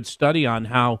really good study on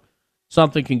how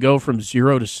something can go from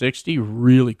 0 to 60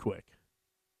 really quick.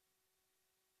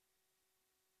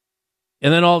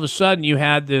 And then all of a sudden, you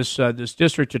had this this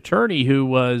district attorney who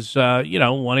was,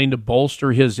 wanting to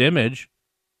bolster his image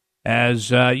as,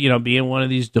 being one of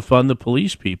these defund the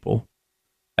police people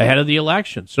ahead of the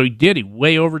election. So he did. He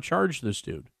way overcharged this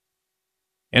dude.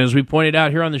 And as we pointed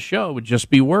out here on the show, it would just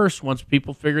be worse once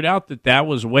people figured out that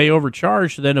was way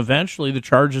overcharged. Then eventually the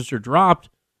charges are dropped,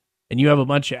 and you have a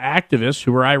bunch of activists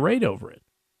who are irate over it.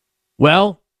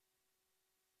 Well,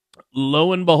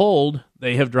 lo and behold,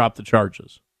 they have dropped the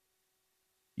charges.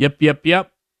 Yep.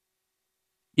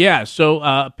 Yeah, so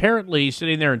apparently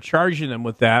sitting there and charging them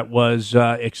with that was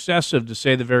excessive, to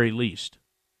say the very least.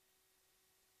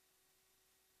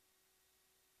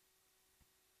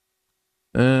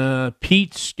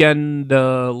 Pete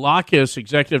Skandalakis,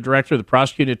 executive director of the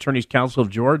Prosecuting Attorneys Council of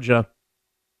Georgia,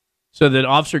 said that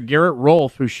Officer Garrett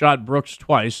Rolfe, who shot Brooks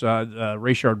twice,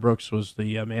 Rayshard Brooks was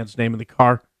the man's name in the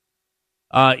car,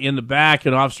 in the back,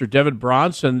 and Officer Devin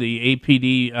Bronson, the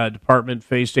APD department,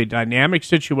 faced a dynamic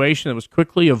situation that was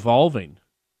quickly evolving.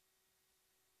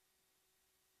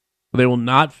 They will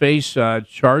not face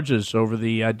charges over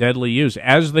the deadly use,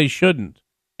 as they shouldn't.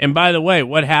 And by the way,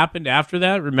 what happened after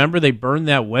that? Remember, they burned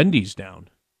that Wendy's down.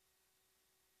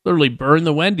 Literally burned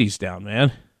the Wendy's down,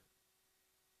 man.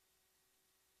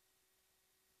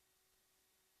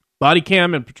 Body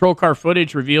cam and patrol car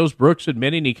footage reveals Brooks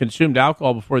admitting he consumed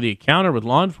alcohol before the encounter with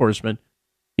law enforcement.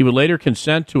 He would later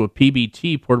consent to a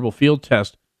PBT, portable field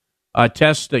test, a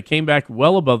test that came back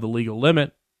well above the legal limit.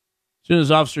 As soon as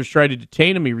officers tried to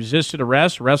detain him, he resisted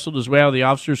arrest, wrestled his way out of the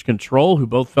officer's control, who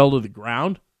both fell to the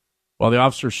ground. While the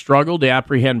officers struggled to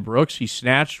apprehend Brooks, he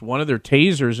snatched one of their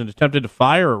tasers and attempted to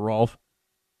fire at Rolfe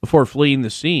before fleeing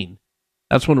the scene.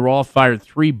 That's when Rolfe fired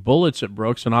 3 bullets at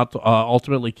Brooks and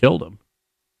ultimately killed him.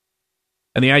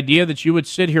 And the idea that you would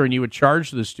sit here and you would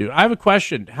charge this dude. I have a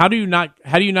question. How do you not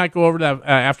go over that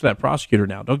after that prosecutor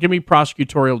now? Don't give me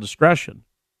prosecutorial discretion.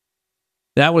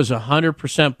 That was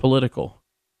 100% political.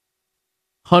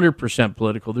 100%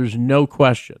 political. There's no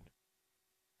question.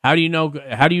 How do you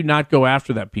not go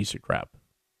after that piece of crap?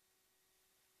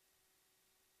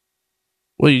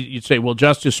 Well, you'd say, well,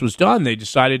 justice was done. They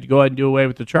decided to go ahead and do away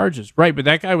with the charges. Right, but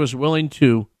that guy was willing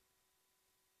to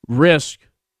risk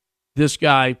this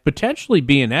guy potentially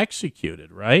being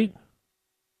executed, right?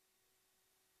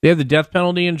 They have the death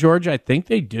penalty in Georgia. I think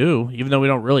they do, even though we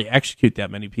don't really execute that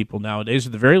many people nowadays.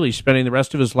 At the very least, spending the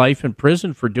rest of his life in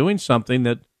prison for doing something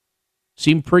that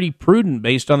seemed pretty prudent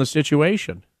based on the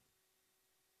situation.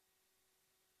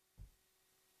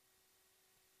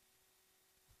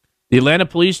 The Atlanta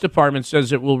Police Department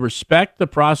says it will respect the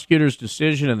prosecutor's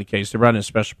decision in the case. They're running a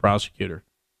special prosecutor.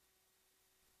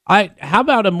 How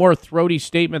about a more throaty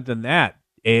statement than that,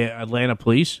 Atlanta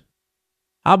Police?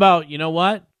 How about, you know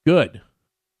what? Good.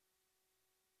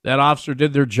 That officer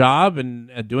did their job,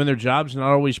 and doing their job's not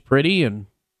always pretty,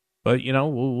 but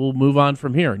we'll move on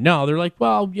from here. No, they're like,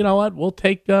 well, you know what? We'll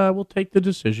take the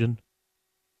decision.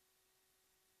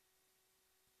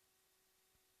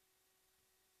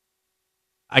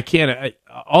 I can't.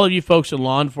 All of you folks in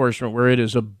law enforcement, where it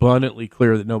is abundantly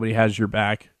clear that nobody has your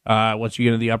back once you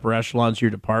get into the upper echelons of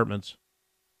your departments.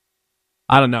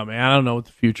 I don't know, man. I don't know what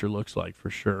the future looks like for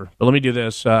sure. But let me do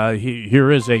this.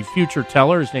 Here is a future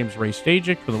teller. His name's Ray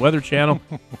Stajic from the Weather Channel,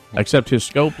 except his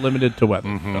scope limited to weather.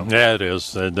 Mm-hmm. So. Yeah, it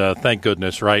is. And thank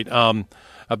goodness, right?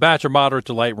 A batch of moderate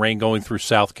to light rain going through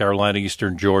South Carolina,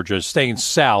 eastern Georgia, staying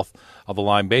south of the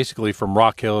line, basically from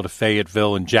Rock Hill to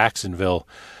Fayetteville and Jacksonville.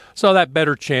 So that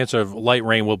better chance of light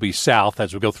rain will be south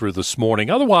as we go through this morning.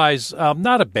 Otherwise,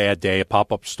 not a bad day. A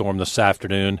pop-up storm this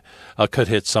afternoon could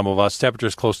hit some of us.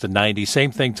 Temperatures close to 90.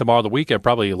 Same thing tomorrow, the weekend,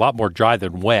 probably a lot more dry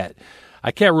than wet.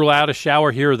 I can't rule out a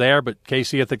shower here or there, but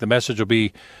Casey, I think the message will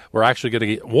be we're actually going to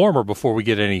get warmer before we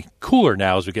get any cooler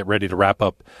now as we get ready to wrap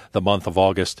up the month of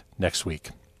August next week.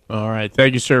 All right.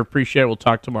 Thank you, sir. Appreciate it. We'll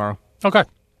talk tomorrow. Okay.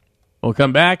 We'll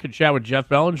come back and chat with Jeff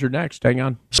Bellinger next. Hang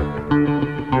on.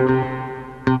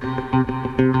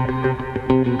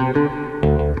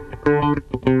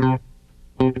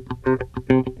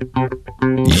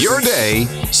 Your day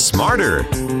smarter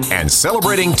and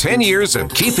celebrating 10 years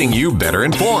of keeping you better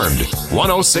informed.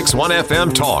 106.1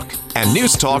 FM Talk and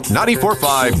News Talk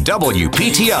 94.5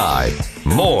 WPTI.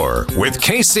 More with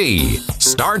KC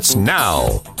starts now.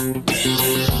 All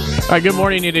right, good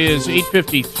morning. It is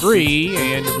 8:53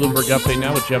 and Bloomberg Update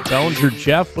now with Jeff Bellinger.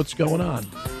 Jeff, what's going on?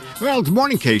 Well, good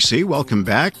morning, KC. Welcome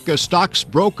back. Stocks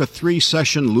broke a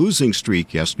 3-session losing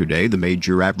streak yesterday. The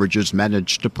major averages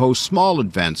managed to post small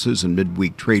advances in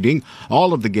midweek trading.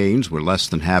 All of the gains were less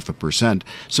than 0.5%.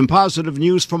 Some positive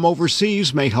news from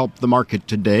overseas may help the market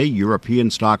today.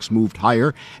 European stocks moved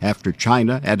higher after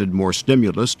China added more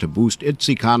stimulus to boost its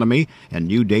economy, and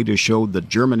new data showed that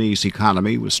Germany's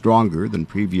economy was stronger than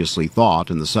previously thought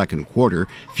in the second quarter.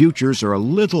 Futures are a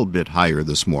little bit higher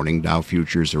this morning. Dow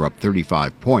futures are up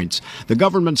 35 points. The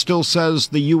government still says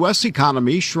the U.S.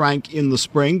 economy shrank in the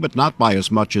spring, but not by as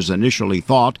much as initially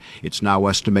thought. It's now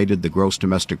estimated the gross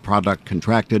domestic product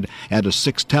contracted at a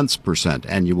 0.6%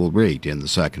 annual rate in the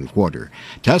second quarter.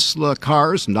 Tesla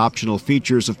cars and optional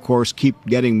features, of course, keep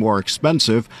getting more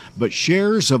expensive, but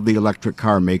shares of the electric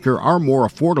car maker are more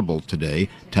affordable today.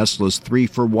 Tesla's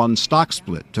 3-for-1 stock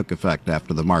split took effect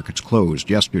after the markets closed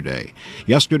yesterday.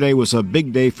 Yesterday was a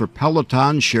big day for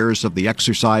Peloton. Shares of the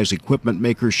exercise equipment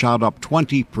maker shot up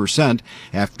 20%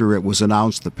 after it was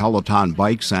announced the Peloton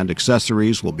bikes and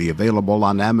accessories will be available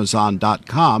on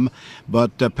Amazon.com.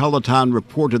 But Peloton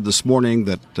reported this morning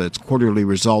that its quarterly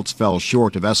results fell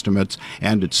short of estimates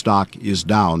and its stock is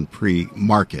down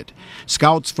pre-market.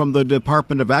 Scouts from the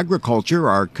Department of Agriculture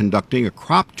are conducting a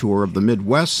crop tour of the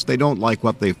Midwest. They don't like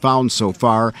what they found so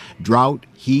far. Drought,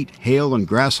 heat, hail, and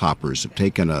grasshoppers have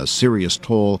taken a serious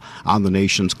toll on the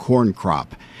nation's corn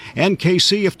crop. And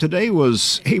KC, if today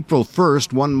was April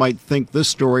 1st, one might think this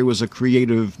story was a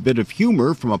creative bit of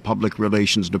humor from a public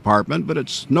relations department, but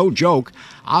it's no joke.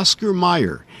 Oscar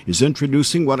Mayer is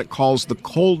introducing what it calls the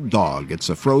cold dog. It's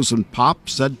a frozen pop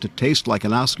said to taste like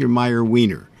an Oscar Mayer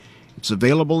wiener. It's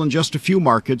available in just a few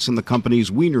markets, and the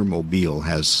company's Wienermobile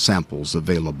has samples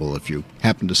available if you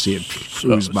happen to see it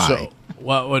cruise by.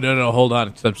 No, hold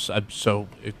on.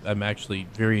 I'm actually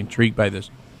very intrigued by this.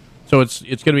 So it's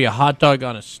going to be a hot dog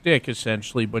on a stick,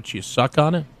 essentially, but you suck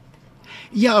on it?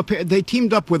 Yeah, they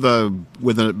teamed up with a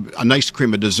ice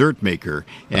cream, a dessert maker,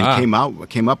 and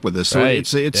came up with this. So right.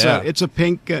 it's a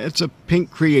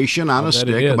pink creation on a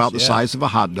stick about the size of a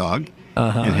hot dog.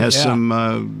 It has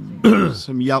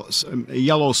some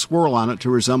yellow swirl on it to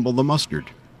resemble the mustard.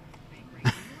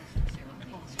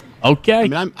 Okay. I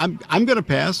mean, I'm going to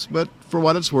pass, but for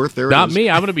what it's worth, there Not it is. me.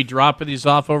 I'm going to be dropping these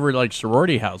off over like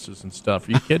sorority houses and stuff.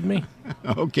 Are you kidding me?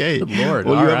 Okay. Good Lord.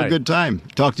 Well, All you right. have a good time.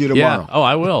 Talk to you tomorrow. Yeah. Oh,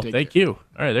 I will. Thank you.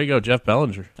 All right, there you go, Jeff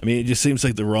Bellinger. I mean, it just seems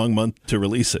like the wrong month to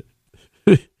release it.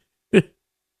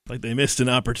 Like they missed an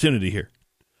opportunity here.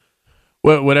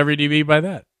 Whatever do you mean by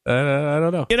that? I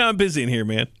don't know. You know, I'm busy in here,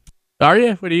 man. Are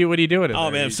you? What are you doing? Oh,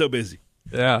 man, I'm so busy.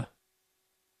 Yeah.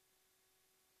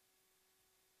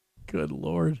 Good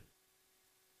Lord.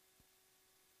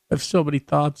 I have so many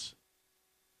thoughts.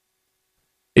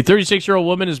 A 36-year-old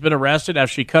woman has been arrested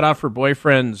after she cut off her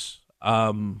boyfriend's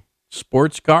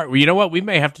sports car. Well, you know what? We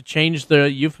may have to change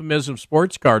the euphemism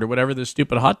sports car to whatever this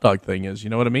stupid hot dog thing is. You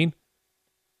know what I mean?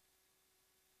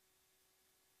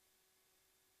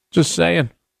 Just saying.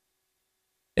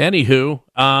 Anywho,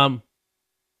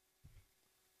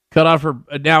 cut off her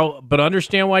now, but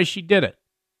understand why she did it.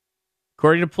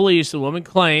 According to police, the woman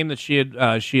claimed that she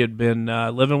had been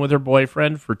living with her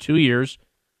boyfriend for 2 years,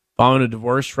 following a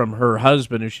divorce from her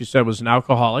husband, who she said was an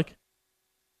alcoholic,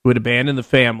 who had abandoned the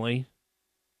family.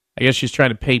 I guess she's trying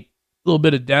to paint a little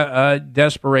bit of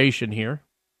desperation here.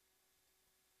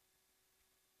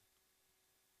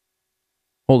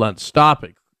 Hold on, stop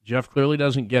it. Jeff clearly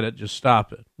doesn't get it. Just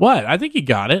stop it. What? I think he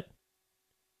got it.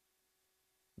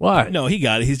 What? No, he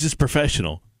got it. He's just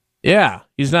professional. Yeah,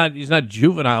 he's not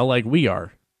juvenile like we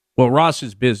are. Well, Ross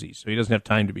is busy, so he doesn't have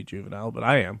time to be juvenile, but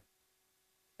I am.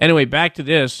 Anyway, back to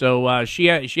this. So she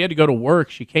had to go to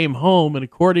work. She came home, and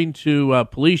according to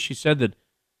police, she said that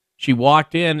she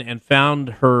walked in and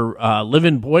found her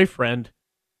live-in boyfriend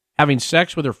having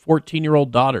sex with her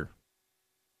 14-year-old daughter.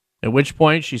 At which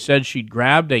point, she said she'd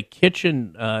grabbed a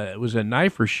kitchen, it was a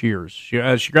knife or shears.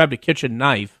 She grabbed a kitchen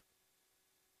knife,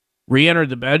 re-entered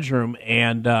the bedroom,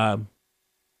 and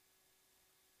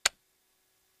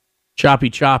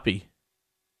choppy.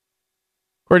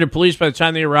 According to police, by the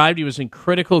time they arrived, he was in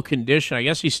critical condition. I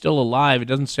guess he's still alive. It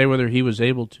doesn't say whether he was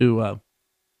able to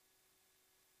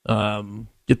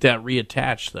get that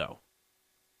reattached, though.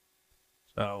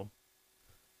 So,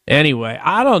 anyway,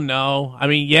 I don't know. I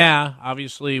mean, yeah,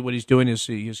 obviously what he's doing is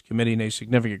he's committing a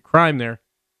significant crime there.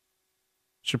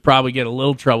 Should probably get a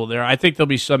little trouble there. I think there'll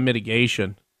be some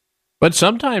mitigation. But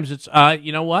sometimes it's,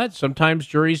 you know what? Sometimes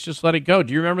juries just let it go.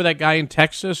 Do you remember that guy in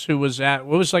Texas who was at,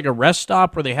 what was like a rest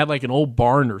stop where they had like an old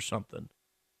barn or something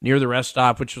near the rest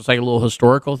stop, which was like a little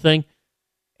historical thing?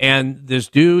 And this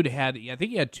dude had, I think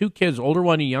he had two kids, older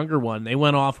one and younger one. They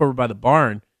went off over by the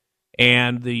barn,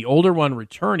 And the older one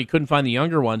returned. He couldn't find the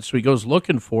younger one, so he goes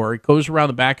looking for her. He goes around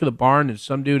the back of the barn, and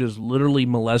some dude is literally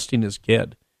molesting his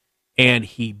kid. And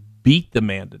he beat the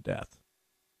man to death.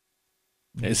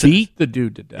 Beat the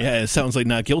dude to death. Yeah, it sounds like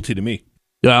not guilty to me.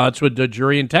 Yeah, that's what the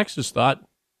jury in Texas thought.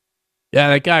 Yeah,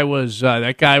 that guy was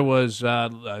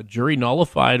jury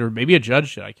nullified, or maybe a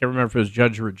judge. I can't remember if it was a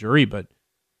judge or a jury, but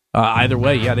either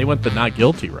way, yeah, they went the not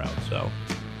guilty route. So,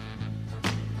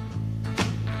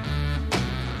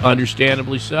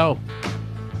 understandably so.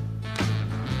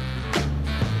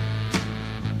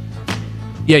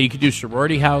 Yeah, you could do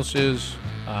sorority houses.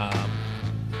 Got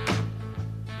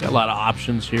a lot of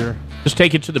options here. Just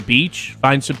take it to the beach.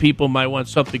 Find some people who might want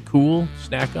something cool,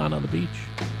 snack on the beach.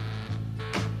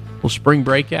 Little spring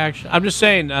break action. I'm just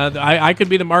saying, I could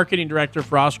be the marketing director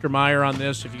for Oscar Mayer on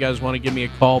this. If you guys want to give me a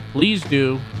call, please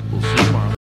do. We'll see you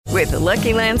tomorrow. With the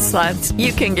Lucky Land Slots,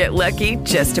 you can get lucky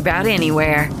just about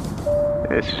anywhere.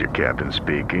 This is your captain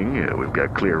speaking. We've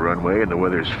got clear runway and the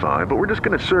weather's fine, but we're just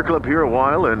going to circle up here a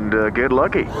while and get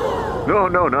lucky.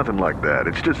 No, nothing like that.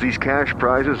 It's just these cash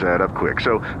prizes add up quick.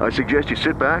 So I suggest you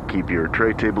sit back, keep your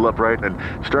tray table upright, and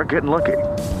start getting lucky.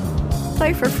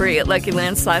 Play for free at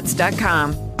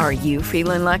LuckyLandSlots.com. Are you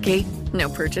feeling lucky? No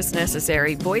purchase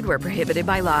necessary. Void where prohibited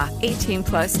by law.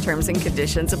 18+ terms and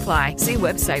conditions apply. See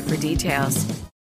website for details.